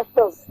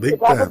international. Big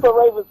it hasn't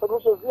arrived in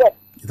solutions yet.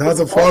 It has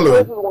a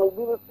following. Horse racing is one of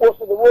the biggest sports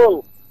in the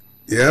world.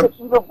 Yep. It's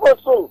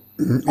universal.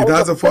 It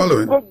has a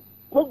following. Big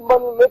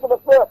money making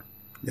affair.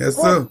 Yes,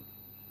 sir.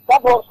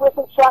 That horse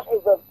racing track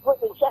is a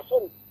great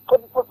injection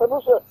for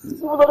solution.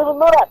 People don't even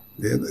know that.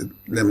 Yeah,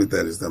 let me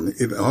tell you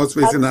something. Horse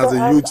racing has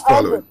a huge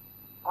following.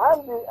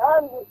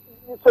 And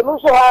the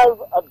solution has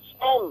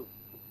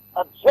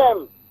a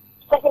gem,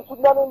 second to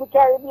none in the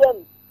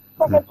Caribbean,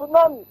 second to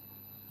none.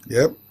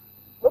 Yep.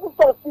 Let me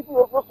start speaking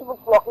of most people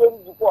flocking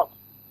in what?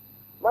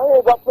 My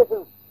name got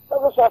places.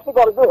 That's what I still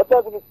got to do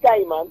hotels in the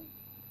sky, man.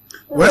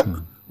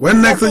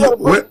 When next are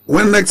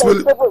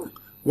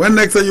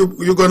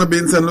you going to be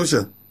in St.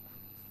 Lucia?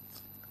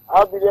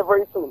 I'll be there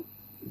very soon.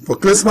 For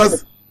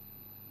Christmas?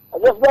 I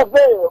just left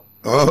there.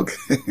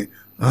 Okay.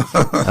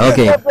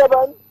 Okay.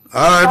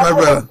 All right, my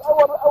brother. I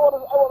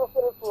want to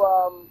say this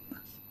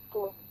to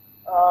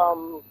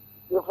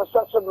the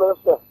infrastructure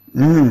minister,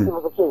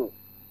 Mr. King.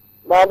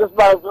 Man, this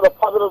man did a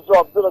fabulous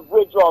job, did a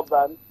great job,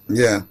 man.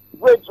 Yeah.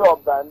 Great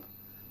job, man.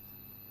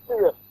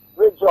 Serious,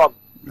 great job.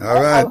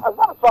 All right. As a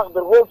matter of fact,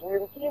 the whole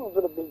community team is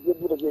going to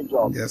do a great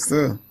job. Yes,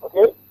 sir.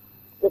 Okay?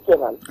 Take care,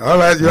 man. All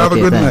right, you have a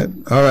good night.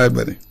 All right,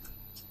 buddy.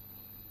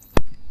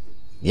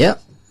 Yeah.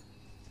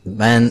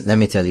 Man, let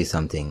me tell you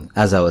something.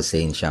 As I was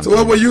saying, Champion. So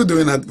what were you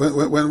doing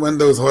when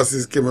those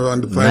horses came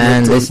around the final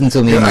Man, turn? listen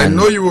to me, man. I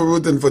know you were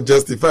rooting for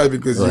Justify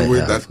because you were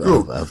with that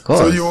crew. Of course.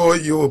 So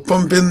you were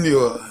pumping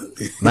your...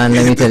 Man,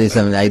 let me tell you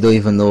something. I don't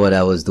even know what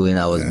I was doing.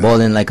 I was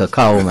bawling like a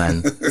cow,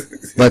 man.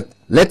 But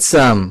let's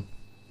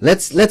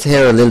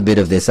hear a little bit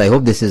of this. I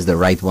hope this is the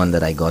right one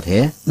that I got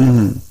here.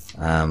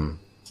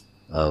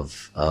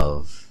 Of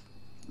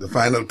the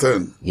final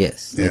turn.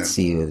 Yes. Yeah. Let's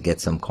see. We'll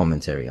get some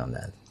commentary on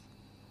that.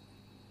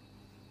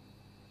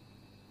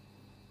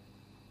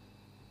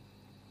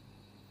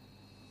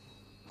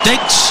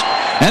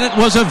 And it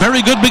was a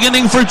very good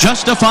beginning for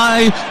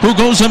Justify, who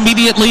goes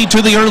immediately to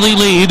the early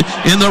lead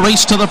in the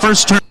race to the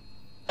first turn.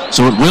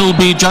 So it will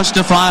be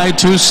Justify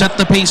to set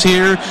the pace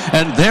here.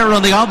 And there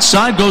on the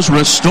outside goes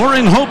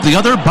Restoring Hope, the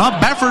other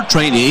Bob Baffert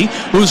trainee,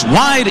 who's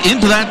wide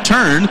into that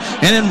turn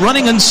and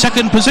running in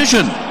second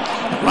position.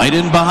 Right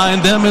in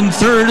behind them in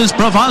third is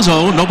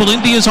Bravazzo. Noble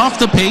Indy is off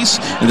the pace.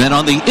 And then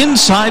on the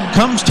inside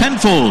comes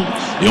Tenfold.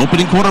 The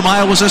opening quarter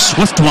mile was a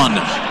swift one.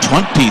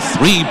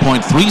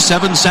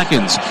 23.37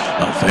 seconds.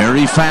 A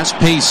very fast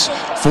pace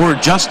for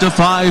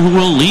Justify, who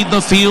will lead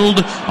the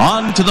field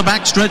on to the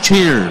backstretch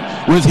here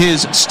with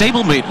his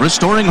stablemate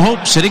Restoring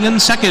Hope sitting in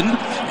second.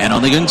 And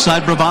on the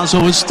inside,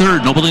 Bravazzo is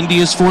third. Noble Indy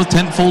is fourth.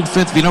 Tenfold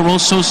fifth. Vino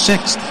Rosso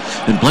sixth.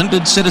 And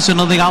Blended Citizen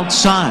on the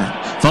outside,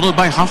 followed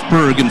by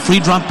Hofberg and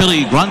Free Drop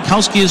Billy.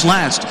 Gronkowski is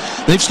last.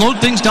 They've slowed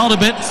things down a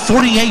bit.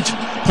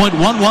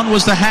 48.11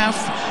 was the half.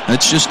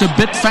 That's just a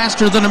bit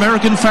faster than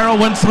American Pharaoh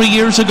went 3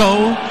 years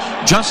ago.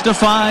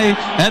 Justify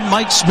and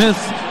Mike Smith,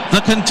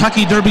 the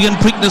Kentucky Derby and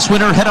Preakness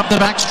winner, head up the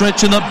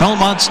backstretch in the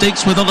Belmont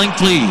Stakes with a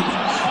length lead.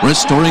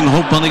 Restoring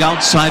Hope on the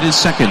outside is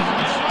second.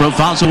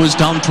 Bravazzo is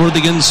down toward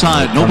the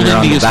inside. Noble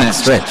Indy is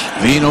next.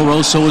 Vino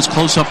Rosso is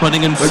close up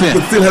running in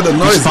fifth.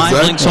 He's 5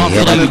 lengths off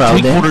the lead.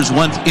 3/4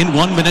 went in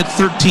 1 minute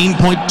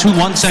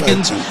 13.21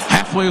 seconds.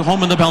 Halfway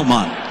home in the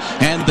Belmont.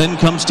 And then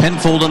comes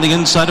Tenfold on the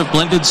inside of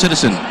Blended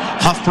Citizen.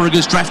 Hofberg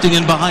is drafting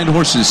in behind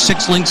horses.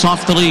 6 lengths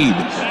off the lead.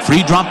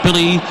 Free Drop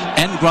Billy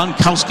and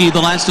Gronkowski,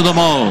 the last of them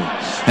all.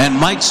 And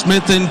Mike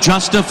Smith and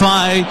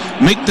Justify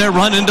make their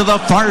run into the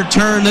far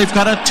turn. They've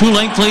got a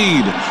 2-length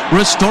lead.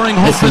 Restoring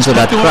Hope is to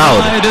that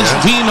crowd. As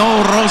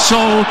Vino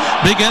Rosso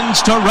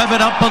begins to rev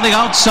it up on the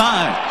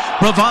outside.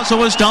 Bravazzo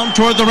is down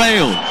toward the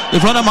rail.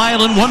 They've run a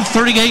mile in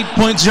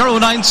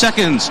 1:38.09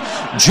 seconds.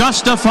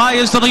 Justify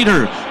is the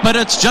leader, but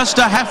it's just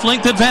a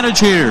half-length advantage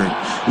here.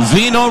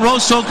 Vino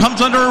Rosso comes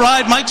under a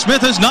ride. Mike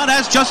Smith has not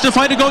asked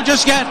Justify to go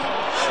just yet.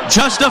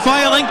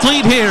 Justify a length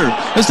lead here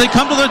as they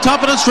come to the top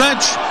of the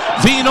stretch.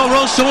 Vino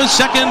Rosso is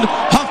second.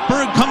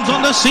 Hofberg comes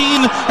on the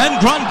scene, and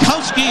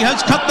Gronkowski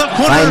has cut the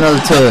corner. Final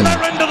turn.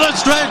 They're into the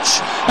stretch,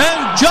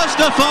 and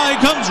Justify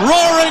comes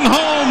roaring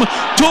home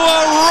to a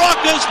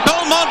raucous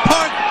Belmont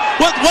Park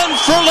with 1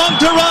 furlong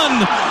to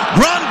run.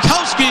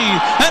 Gronkowski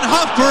and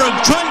Hofberg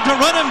trying to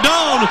run him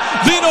down.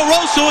 Vino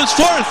Rosso is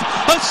fourth,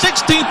 a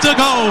 16th to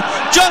go.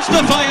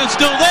 Justify is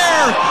still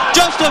there.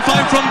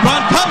 Justify from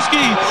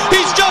Gronkowski.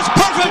 He's just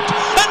perfect,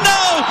 and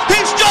now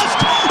he's just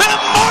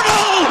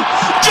immortal.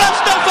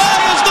 Justify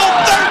is the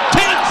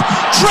 13th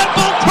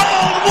Triple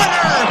Crown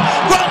winner.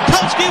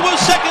 Gronkowski was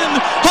second,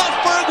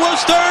 Hofberg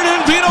was third,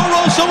 and Vino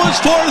Rosso was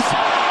fourth.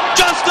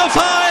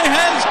 Justify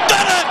has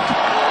done it.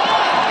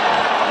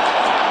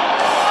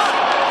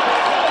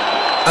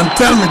 And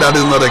tell me that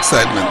is not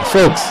excitement.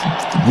 Folks,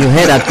 you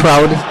hear that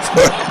crowd?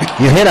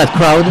 You hear that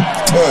crowd?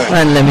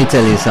 And let me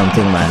tell you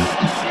something, man.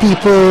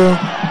 People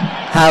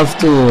have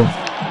to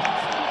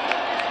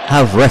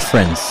have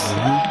reference.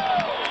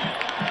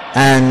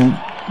 And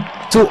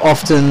too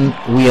often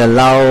we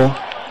allow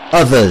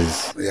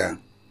others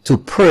to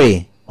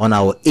prey on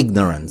our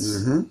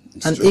ignorance.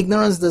 And true.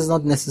 Ignorance does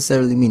not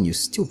necessarily mean you're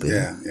stupid.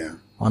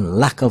 On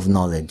lack of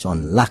knowledge,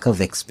 on lack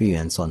of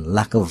experience, on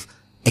lack of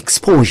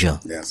exposure.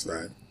 That's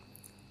right.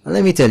 And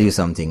let me tell you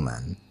something,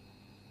 man.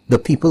 The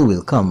people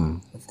will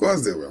come. Of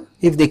course they will.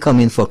 If they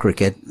come in for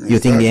cricket, you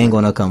think they ain't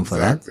gonna come for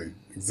that?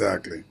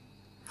 Exactly.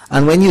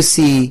 And when you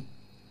see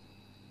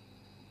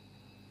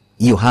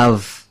you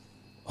have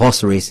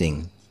horse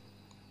racing,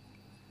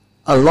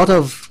 a lot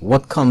of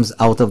what comes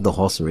out of the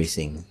horse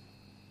racing,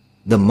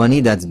 the money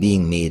that's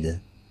being made,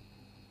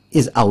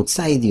 is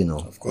outside, you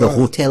know. The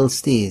hotel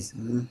stays,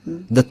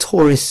 the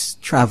tourists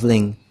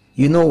traveling.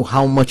 You know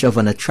how much of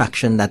an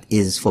attraction that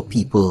is for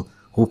people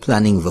who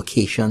planning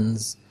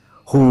vacations,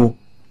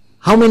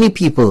 how many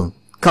people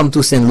come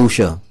to St.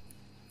 Lucia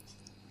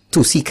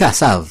to see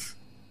Cassav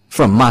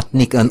from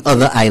Martinique and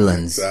other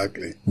islands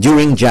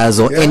during jazz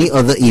or any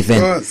other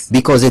event,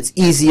 because it's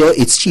easier,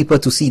 it's cheaper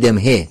to see them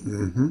here.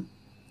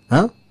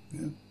 Huh?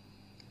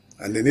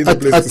 And they need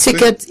a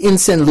ticket in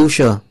St.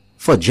 Lucia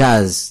for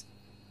jazz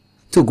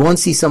to go and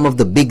see some of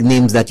the big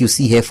names that you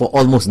see here for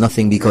almost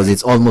nothing, because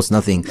it's almost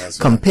nothing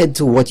compared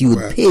to what you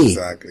would pay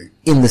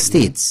in the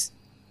States.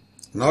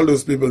 And all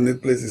those people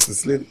need places to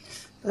sleep.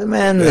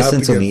 Man, listen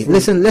to me.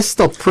 Listen, let's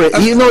stop praying.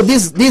 You know,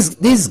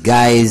 these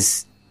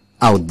guys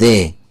out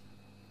there,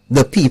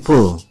 the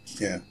people,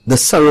 the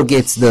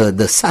surrogates,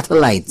 the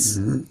satellites,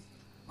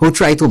 who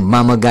try to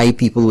mama guy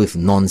people with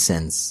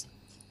nonsense.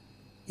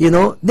 You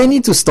know, they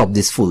need to stop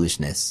this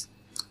foolishness.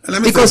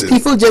 Because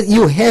people just,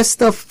 you hear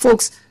stuff,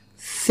 folks,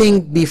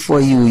 think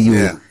before you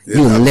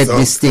let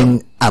this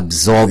thing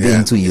absorb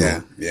into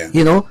you.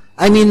 You know,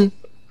 I mean,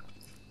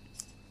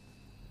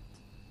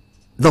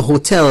 the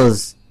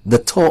hotels, the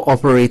tour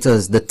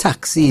operators, the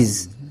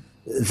taxis,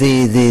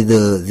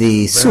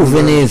 the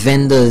souvenir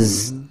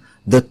vendors,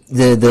 the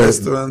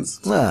restaurants.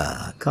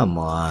 Come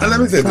on. And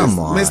let me say this,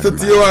 Mr.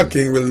 T.O.R.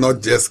 King will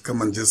not just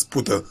come and just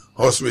put a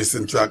horse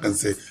racing track and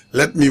say,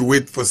 let me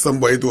wait for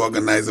somebody to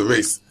organize a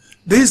race.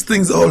 These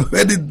things are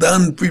already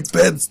done,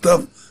 prepared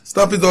stuff.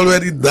 Stuff is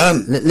already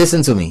done.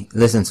 Listen to me.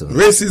 Race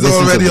is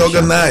already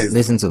organized.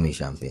 Listen to me,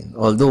 Champagne.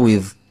 Although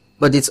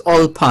but it's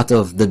all part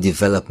of the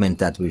development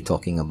that we're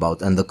talking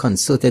about and the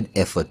concerted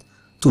effort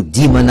to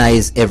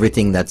demonize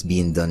everything that's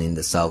being done in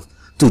the South,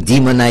 to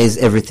demonize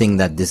everything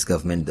that this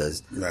government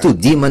does, to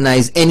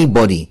demonize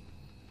anybody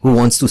who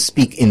wants to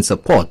speak in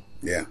support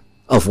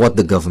of what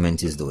the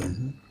government is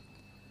doing.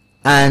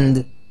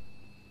 And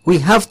we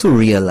have to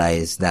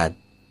realize that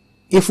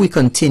if we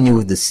continue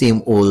with the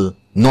same old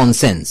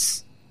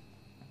nonsense,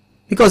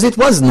 because it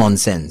was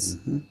nonsense,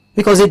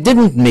 because it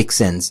didn't make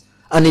sense,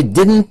 and it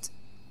didn't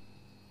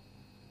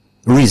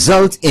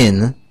result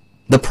in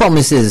the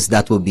promises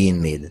that were being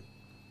made.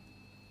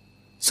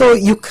 So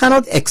you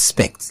cannot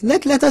expect,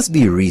 let us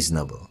be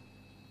reasonable.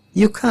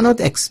 You cannot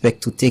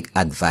expect to take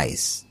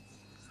advice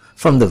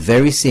from the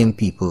very same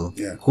people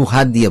who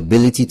had the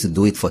ability to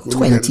do it for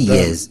 20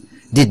 years,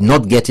 did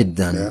not get it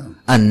done,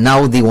 and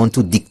now they want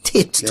to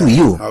dictate to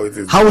you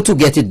how to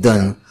get it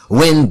done,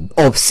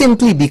 or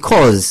simply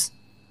because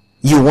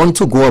you want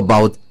to go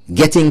about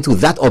getting to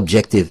that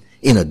objective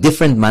in a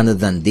different manner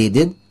than they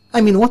did. I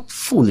mean, what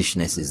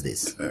foolishness is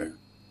this?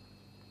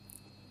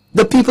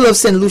 The people of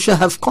St. Lucia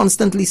have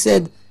constantly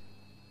said,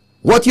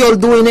 what you're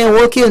doing ain't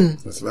working.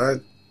 That's right.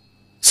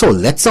 So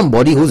let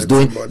somebody who's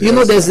doing, you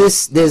know, there's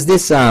this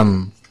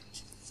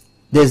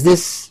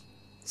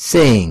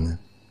saying,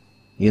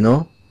 you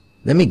know,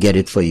 let me get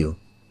it for you.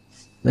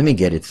 Let me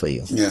get it for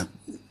you. Yeah.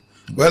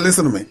 Well,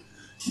 listen to me.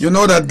 You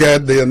know that guy,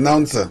 the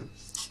announcer.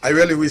 I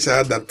really wish I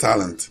had that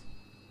talent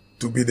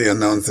to be the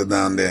announcer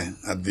down there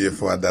at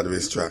VF4 at that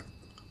racetrack.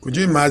 Could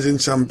you imagine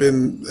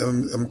Champagne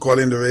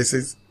calling the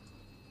races?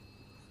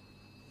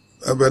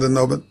 Brother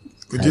Norbert?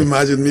 Could you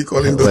imagine me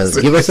calling those races?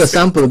 Well, give us a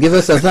sample. Give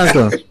us a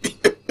sample.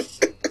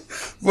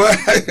 Well,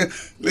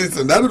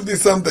 listen, that would be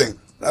something.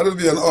 That would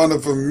be an honor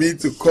for me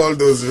to call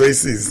those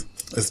races,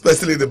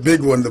 especially the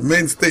big one, the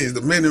main stage,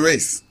 the main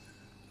race.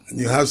 And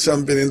you have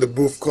Champagne in the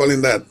booth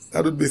calling that.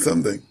 That would be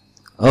something.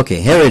 Okay,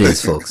 here it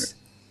is, folks.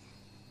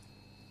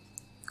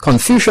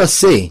 Confucius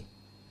say,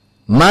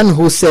 man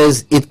who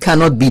says it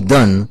cannot be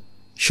done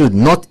should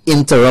not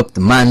interrupt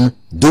man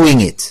doing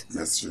it.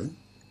 That's true.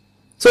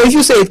 So if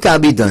you say it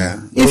can't be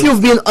done, if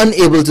you've been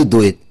unable to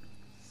do it,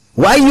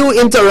 why are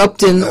you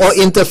interrupting or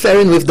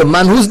interfering with the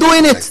man who's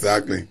doing it?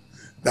 Exactly.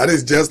 That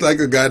is just like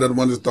a guy that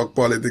wants to talk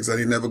politics and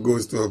he never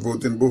goes to a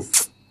voting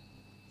booth.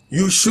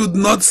 You should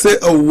not say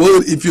a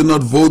word if you're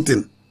not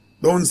voting.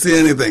 Don't say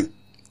anything.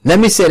 Let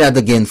me say that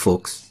again,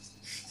 folks.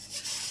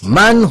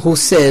 Man who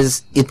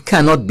says it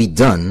cannot be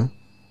done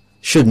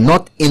should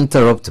not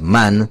interrupt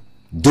man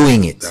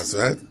doing it. That's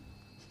right.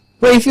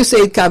 Well, if you say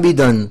it can't be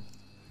done,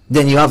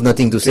 then you have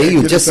nothing to say.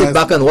 You just sit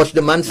back and watch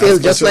the man fail,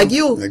 just like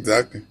you.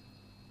 Exactly.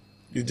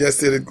 You just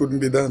said it couldn't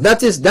be done.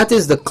 That is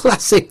the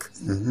classic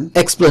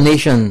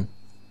explanation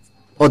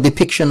or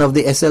depiction of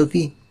the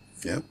SLP.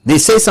 Yeah. They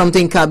say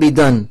something can't be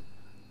done.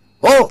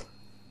 Oh,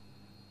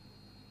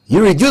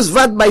 you reduce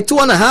VAT by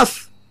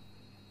 2.5.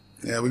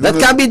 Yeah, that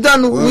can't be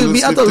done. We'll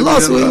be at a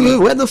loss.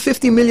 We're the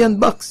 $50 million.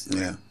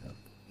 Yeah.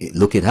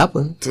 Look, it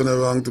happened. Turn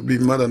around to be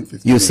more than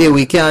 50 You million. say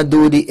we can't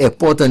do the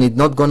airport and it's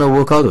not going to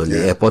work out.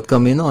 The airport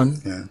coming on.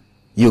 Yeah.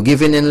 You're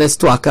giving endless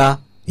twaka.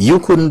 You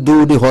couldn't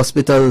do the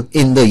hospital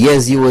in the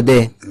years you were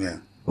there. Yeah.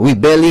 We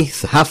barely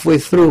halfway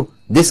through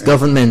this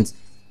government.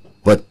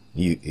 But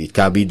it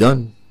can't be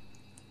done.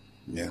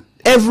 Yeah.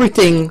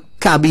 Everything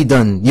can't be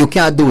done. You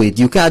can't do it.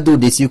 You can't do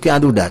this. You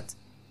can't do that.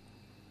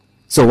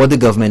 So what the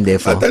government there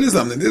for? I'll tell you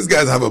something. These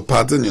guys have a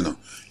pattern, you know.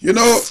 You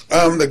know,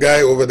 the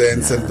guy over there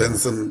in St.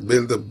 Vincent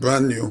built a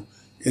brand new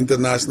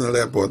international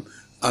airport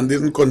and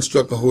didn't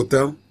construct a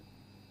hotel.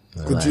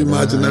 Could you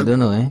imagine that? I don't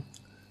know, eh?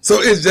 So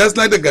it's just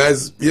like the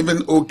guys giving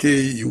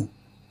OKU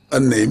a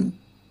name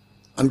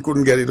and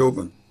couldn't get it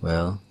open.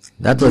 Well,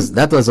 that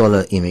was all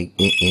a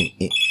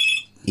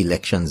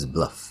elections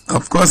bluff.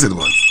 Of course it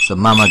was. So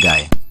mama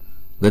guy.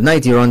 Good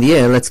night, you're on the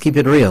air. Let's keep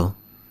it real.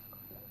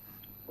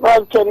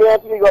 Man, Kenny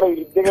actually got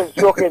a biggest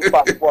joke in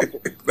passport.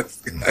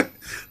 This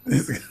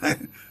guy.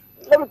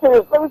 Let me say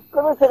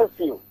this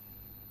to you.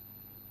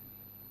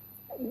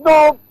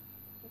 No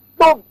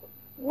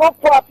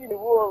party in the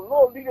world,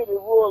 no leader in the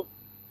world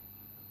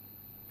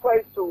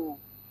tries to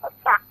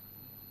attack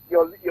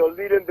your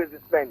leading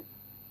businessmen.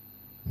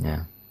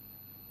 Yeah.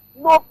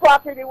 No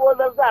party in the world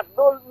does that.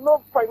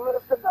 No prime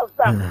minister does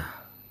that.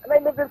 And I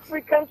live in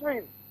free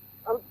countries.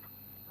 And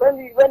when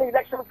the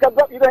elections come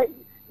up, you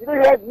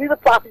have neither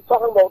party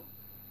talking about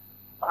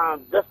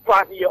this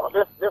party or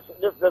this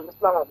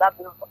or that.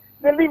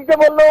 They leave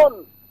them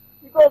alone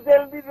because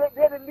they're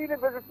the leading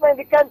businessmen in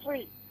the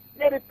country.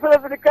 They're the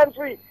pillars of the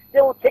country.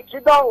 They will take you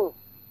down.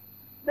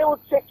 They will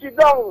take you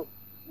down.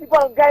 You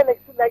got a guy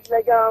like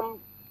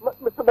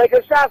Mr.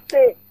 Michael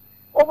Chastanet,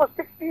 over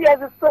 60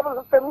 years of service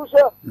in St.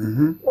 Lucia,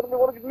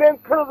 one of the main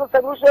pillars of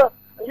St. Lucia,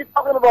 and you're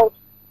talking about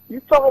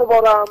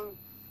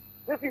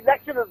this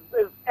election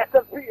is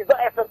SLP, is not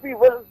SLP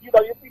versus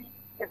UWP,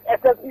 it's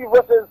SLP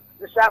versus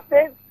the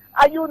Chastanet.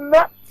 Are you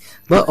nuts?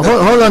 Well,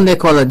 hold on there,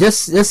 caller.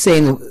 Just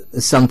saying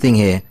something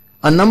here.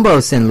 A number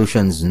of St.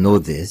 Lucians know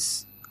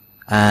this,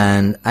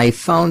 and I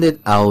found it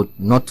out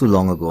not too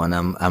long ago, and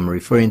I'm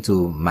referring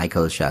to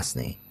Michael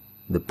Chastanet,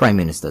 the Prime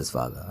Minister's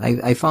father.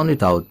 I found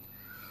it out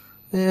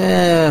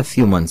a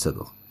few months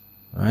ago,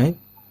 right?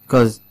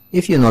 Because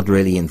if you're not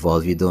really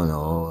involved, you don't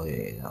know,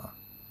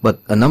 But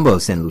a number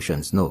of St.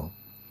 Lucians know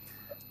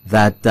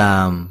that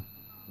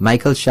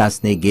Michael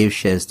Chastanet gave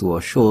shares to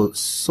or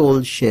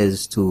sold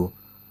shares to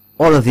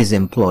all of his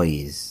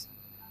employees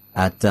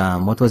at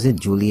what was it,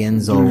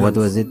 Julian's or what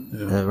was it,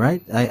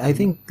 right? I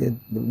think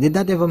did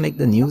that ever make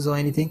the news or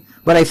anything?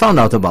 But I found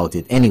out about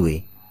it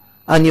anyway.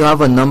 And you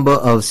have a number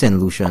of St.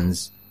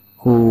 Lucians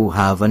who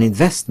have an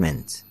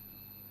investment,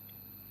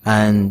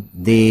 and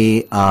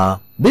they are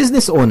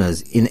business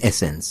owners in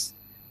essence.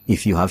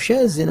 If you have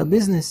shares in a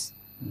business,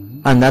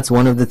 and that's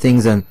one of the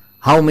things. And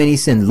how many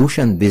St.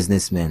 Lucian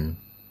businessmen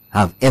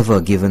have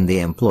ever given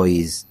their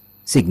employees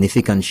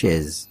significant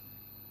shares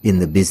in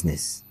the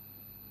business?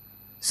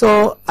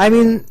 So, I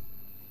mean,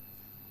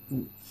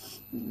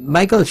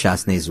 Michael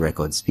Chastanet's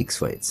record speaks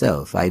for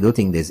itself. I don't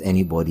think there's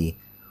anybody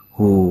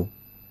who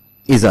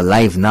is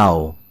alive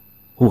now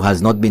who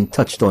has not been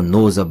touched or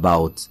knows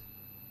about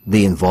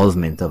the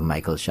involvement of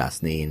Michael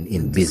Chastanet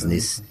in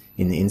business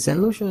in St.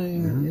 Lucia.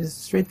 It's a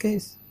straight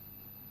case.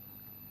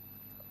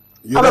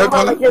 I'm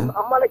not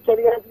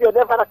kidding. You're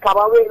never a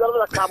cabaret.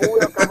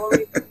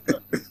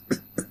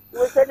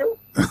 You tell you?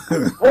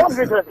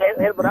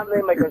 But I'm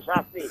named Michael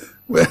Chastanet.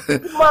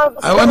 Well,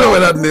 I wonder where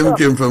that name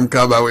came from,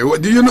 Cabaret.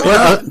 What do you know?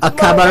 Well, a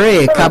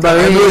cabaret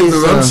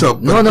is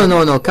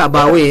no.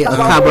 Cabaret, a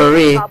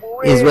cabaret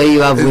is where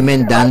you have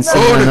women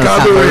dancing. Oh, the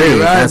cabaret,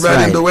 That's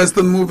right. In the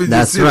Western movies.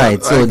 That's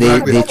right. So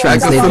they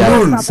translate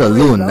that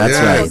saloon. That's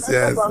right.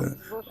 Yes.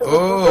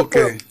 Oh,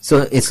 okay.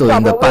 So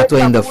in the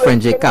patois in the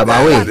French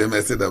cabaret. They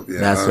mess it up. Yeah.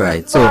 That's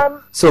right.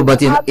 So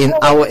but in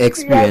our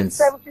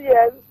experience,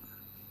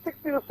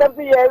 60 to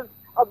 70 years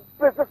of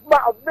business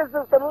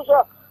in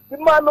Lucia. The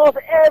man knows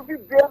every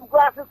damn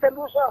glass in St.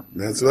 Lucia.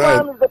 That's right.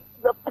 The man is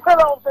the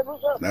pillar of St.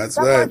 Lucia. That's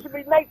that right. Man should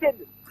be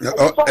knighted.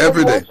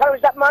 Every day.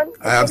 That man.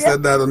 I have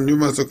said that on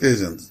numerous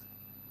occasions.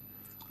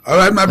 All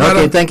right, my brother.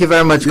 Okay, thank you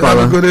very much,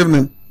 caller. Have a good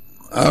evening.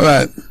 All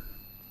right.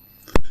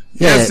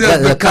 Yes,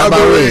 the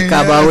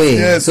cabaret.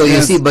 Yes, so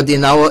you see, but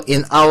in our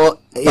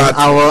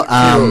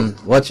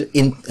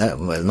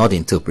well, not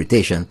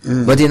interpretation,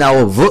 but in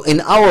our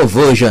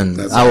version,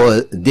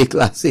 our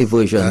déclassé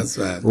version,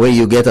 where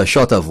you get a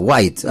shot of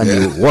white and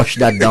you wash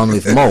that down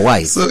with more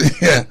white. So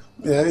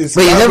but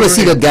you never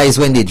see the guys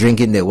when they drink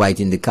in the white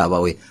in the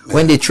cabaret.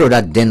 When they throw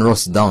that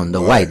Denros down,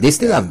 the white, they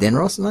still have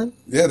Denros, man.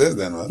 Yeah, there's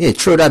Denros. Yeah,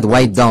 throw that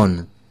white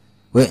down.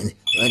 When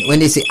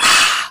they say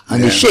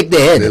and they shake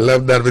their head. They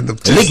love that with the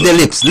lick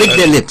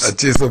their lips. A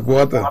chase of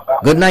water.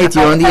 Good night,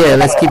 you're on the air.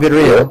 Let's keep it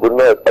real. Yeah, good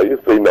night. Are you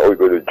saying that we're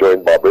going to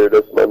join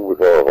Barbados, man, with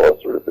our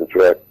horse racing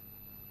track?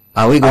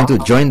 Are we going to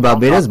join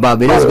Barbados?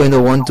 Barbados is going to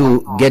want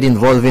to get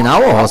involved in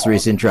our horse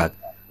racing track.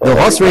 The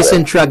horse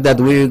racing track that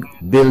we're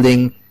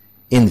building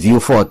in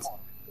Vieux-Fort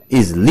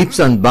is leaps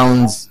and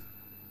bounds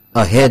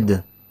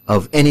ahead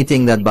of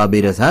anything that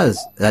Barbados has.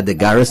 At the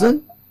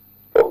garrison?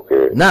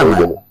 Okay. Nah,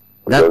 man.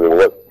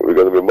 We're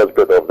going to be much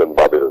better off than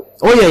Barbados.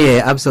 Oh,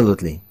 yeah,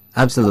 absolutely.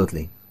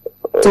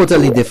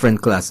 Totally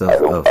different class of...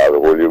 I'll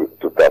hold you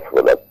to task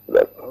for that.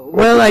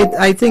 Well,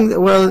 I think,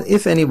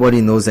 if anybody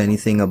knows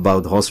anything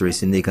about horse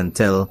racing, they can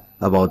tell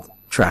about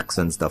tracks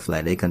and stuff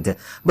like that. They can tell.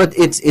 But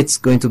it's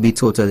going to be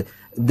totally...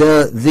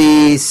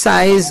 The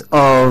size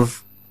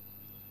of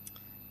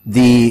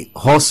the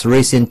horse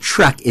racing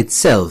track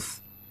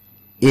itself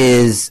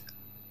is,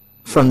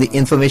 from the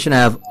information I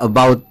have,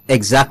 about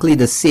exactly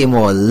the same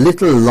or a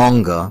little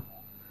longer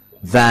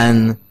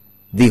than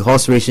the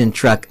horse racing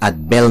track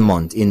at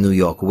Belmont in New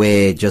York,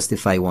 where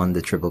Justify won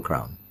the Triple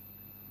Crown.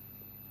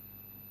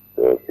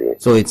 Okay.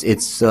 So it's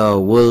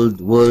world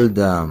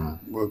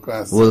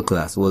class,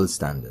 world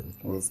standard.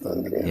 World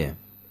standard. Yeah.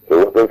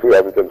 So what else we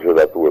have in terms of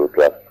that world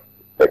class,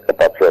 like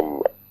apart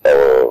from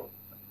our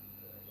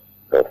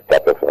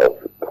status as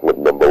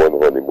number one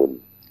honeymoon?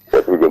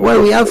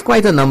 Well, we have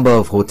quite a number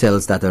of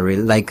hotels that are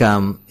really, like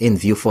in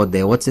Vieux-Fort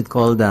there. What's it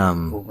called?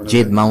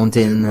 Jade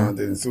Mountain.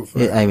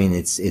 I mean,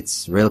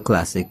 it's real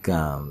classic.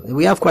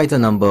 We have quite a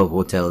number of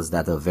hotels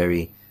that are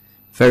very,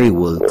 very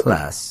world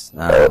class.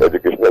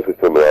 Educational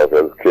system around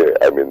healthcare.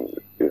 I mean,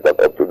 is that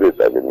up to date?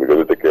 I mean, we're going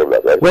to take care of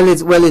that, right?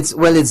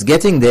 Well, it's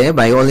getting there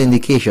by all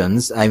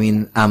indications. I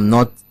mean, I'm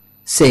not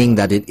saying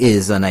that it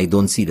is, and I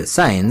don't see the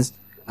signs.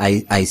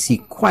 I see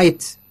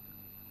quite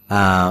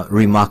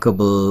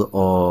remarkable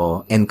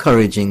or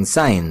encouraging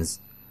signs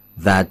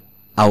that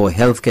our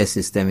healthcare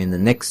system in the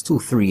next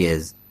 2-3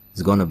 years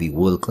is going to be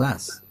world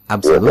class.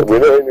 Absolutely. Yeah, we're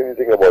not hearing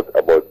anything about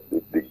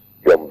the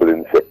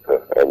gambling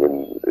sector. I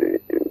mean,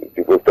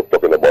 people stop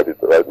talking about it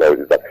right now. It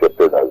is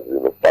accepted as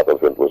part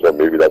of St. Lucia.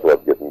 Maybe that's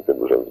what's getting St.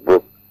 Lucia's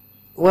broke.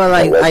 Well,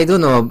 I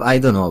don't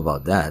know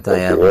about that. I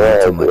haven't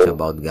heard too much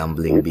about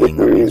gambling being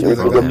a major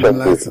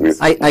problem.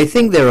 I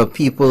think there are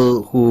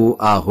people who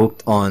are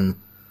hooked on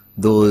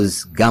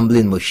those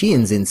gambling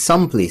machines in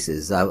some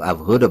places.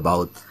 I've heard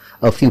about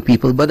a few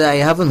people, but I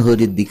haven't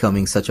heard it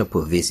becoming such a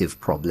pervasive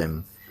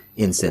problem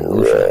in St.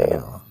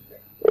 Lucia,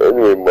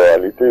 Anyway,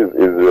 morality is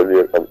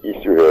really an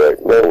issue here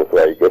right now, so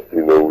I guess,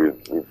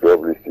 we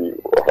probably see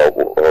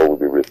how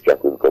the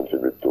racetrack will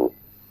contribute to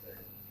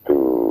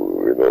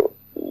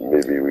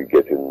maybe we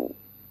get into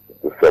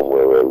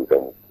somewhere where we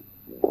can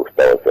boost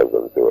ourselves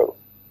and say, well,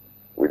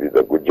 we did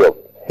a good job.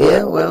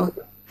 Yeah, well.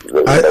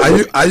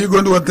 Are you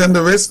going to attend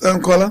the race,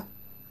 caller?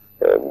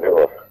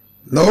 Never.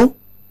 No?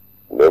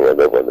 Never.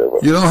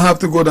 You don't have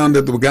to go down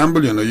there to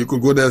gamble, You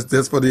could go there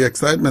just for the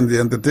excitement, the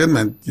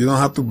entertainment. You don't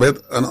have to bet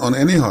on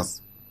any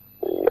horse.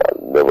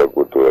 I'll never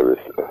go to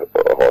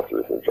a horse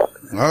racing track.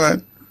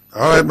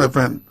 All right, my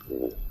friend.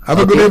 Have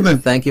a good evening.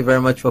 Thank you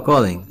very much for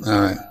calling. All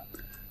right.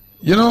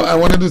 I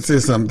wanted to say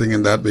something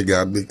in that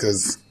regard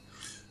because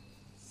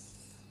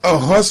a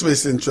horse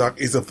racing track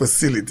is a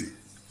facility.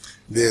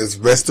 There's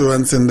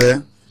restaurants in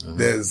there.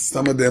 There's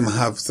some of them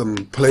have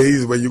some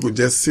plays where you could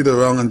just sit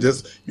around and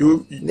just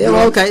They're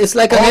all kind. It's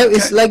like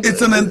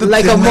it's an entertainment.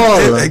 Like a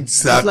mall.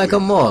 Exactly. It's like a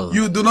mall.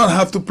 You do not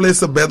have to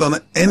place a bet on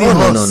any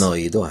horse. No,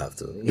 you don't have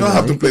to. You don't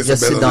have to place a bet on.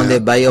 Just sit down there,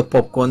 buy your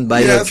popcorn,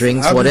 buy your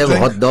drinks, whatever,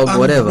 hot dog, and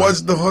whatever.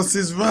 Watch the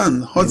horses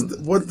run.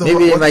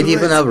 Maybe they might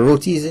even have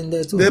rotis in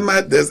there too. They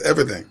might. There's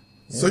everything.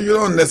 Yeah. So you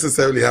don't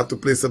necessarily have to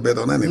place a bet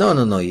on anything.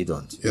 No, you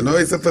don't.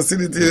 It's a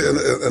facility,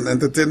 an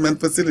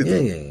entertainment facility.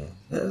 Yeah.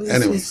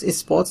 Anyway. It's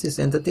sports, it's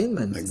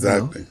entertainment.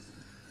 Exactly.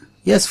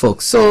 Yes,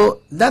 folks.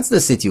 So that's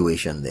the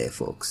situation there,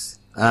 folks.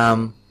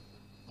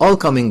 All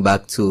coming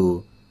back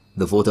to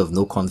the vote of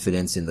no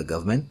confidence in the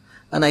government.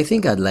 And I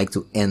think I'd like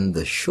to end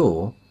the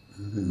show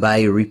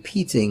by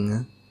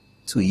repeating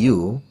to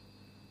you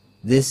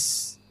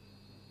this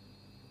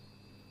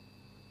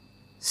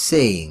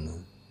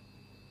saying,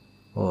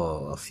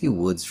 or a few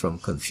words from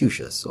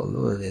Confucius,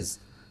 although there's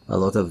a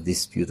lot of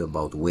dispute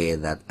about where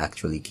that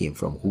actually came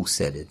from, who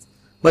said it.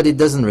 But it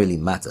doesn't really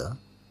matter.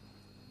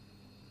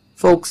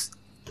 Folks,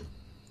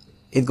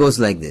 it goes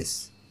like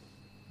this.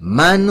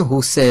 Man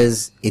who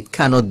says it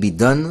cannot be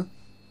done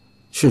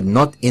should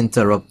not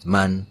interrupt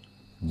man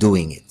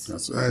doing it.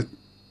 That's right.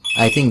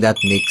 I think that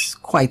makes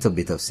quite a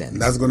bit of sense.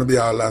 That's going to be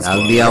our last call.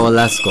 That'll be our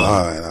last call.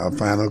 All right, our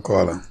final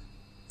caller.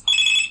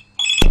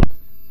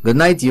 Good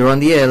night, you're on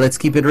the air. Let's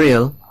keep it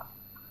real.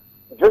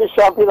 Julie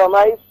Champagne on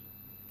ice.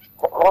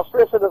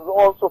 Hospitation is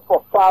also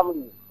for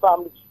family.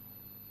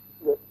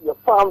 Your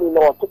family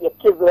now, take your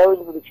kids and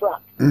everything to the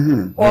track.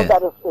 All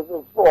that is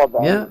for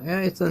that. Yeah,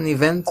 it's an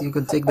event. You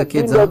could take the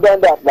kids out.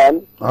 Done that,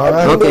 man. All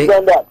right. Okay.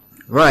 Done that.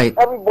 Right.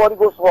 Everybody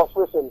goes to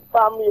hospital.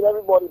 Family and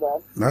everybody,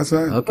 man. That's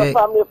right. Okay. It's a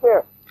family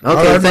affair.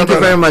 Okay, thank you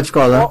very much,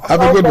 caller.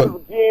 Have a good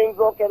one. Games,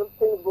 all kind of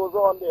things goes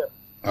on there.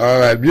 All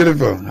right,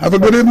 beautiful. Have a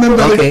good evening,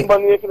 buddy. Okay.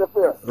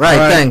 Right,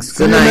 thanks.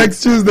 See Good you night.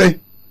 next Tuesday.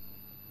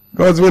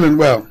 God's willing.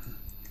 Well,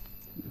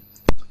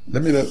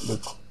 let me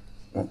look.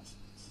 Oh.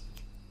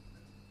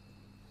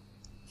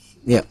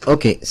 Yeah,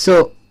 okay.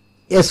 So,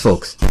 yes,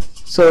 folks.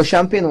 So,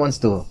 Champagne wants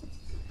to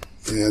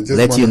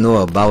let you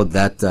know about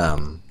that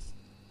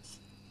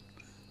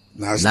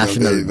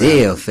National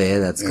Day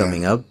affair that's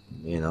coming up.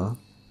 You know,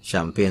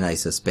 Champagne, I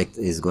suspect,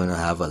 is going to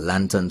have a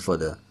lantern for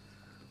the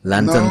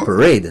lantern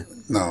parade.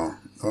 No.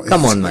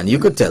 Come on, man. You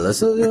could tell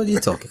us. What are you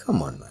talking?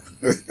 Come on,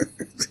 man.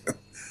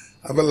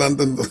 Have a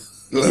lantern.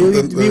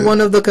 You'll be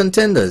one of the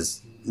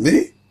contenders.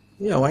 Me?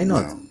 Yeah, why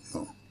not?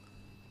 No.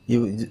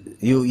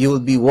 You'll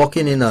be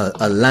walking in a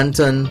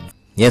lantern.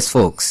 Yes,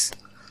 folks.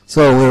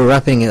 So we're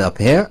wrapping it up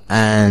here,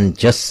 and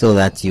just so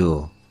that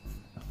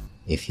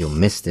if you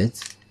missed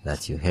it,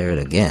 that you hear it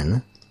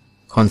again,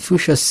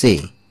 Confucius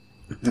say,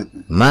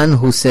 man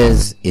who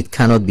says it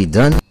cannot be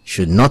done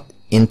should not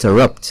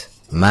interrupt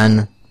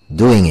man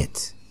doing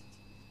it.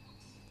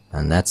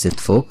 And that's it,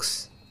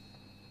 folks.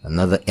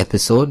 Another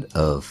episode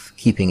of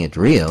Keeping It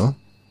Real.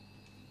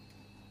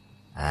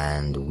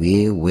 And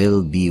we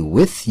will be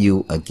with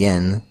you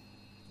again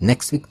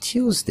next week,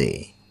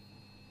 Tuesday.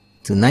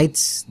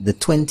 Tonight's the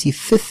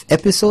 25th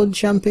episode,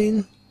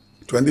 Champagne?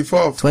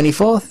 24th.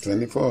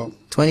 24th?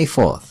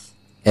 24th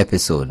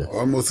episode.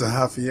 Almost a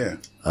half year.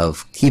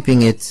 Of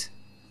Keeping It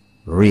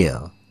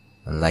Real.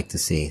 I'd like to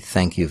say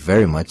thank you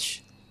very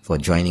much for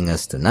joining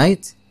us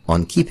tonight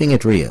on Keeping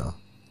It Real.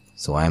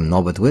 So I'm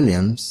Norbert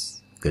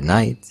Williams. Good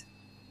night.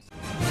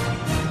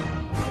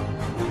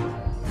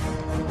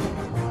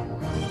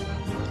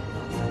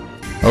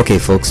 Okay,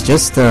 folks,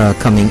 just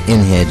coming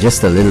in here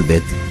just a little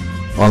bit.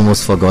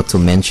 Almost forgot to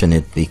mention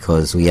it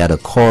because we had a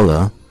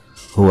caller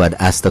who had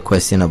asked a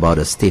question about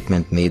a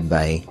statement made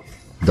by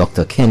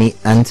Dr. Kenny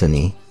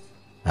Anthony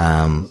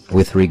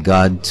with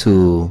regard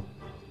to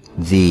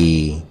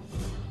the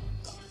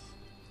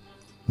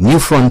New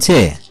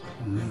Frontier.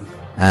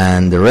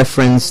 And the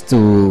reference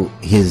to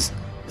his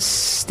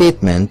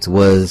statement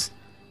was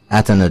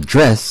at an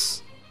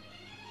address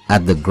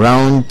at the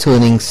ground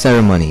turning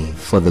ceremony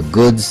for the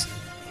goods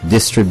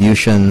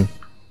distribution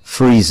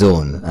free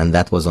zone, and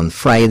that was on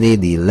Friday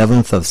the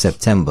 11th of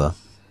September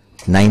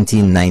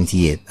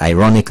 1998,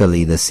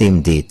 ironically the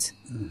same date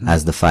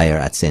as the fire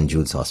at St.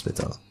 Jude's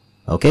Hospital.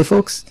 Okay,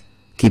 folks,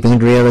 keeping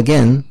it real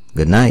again.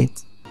 Good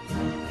night.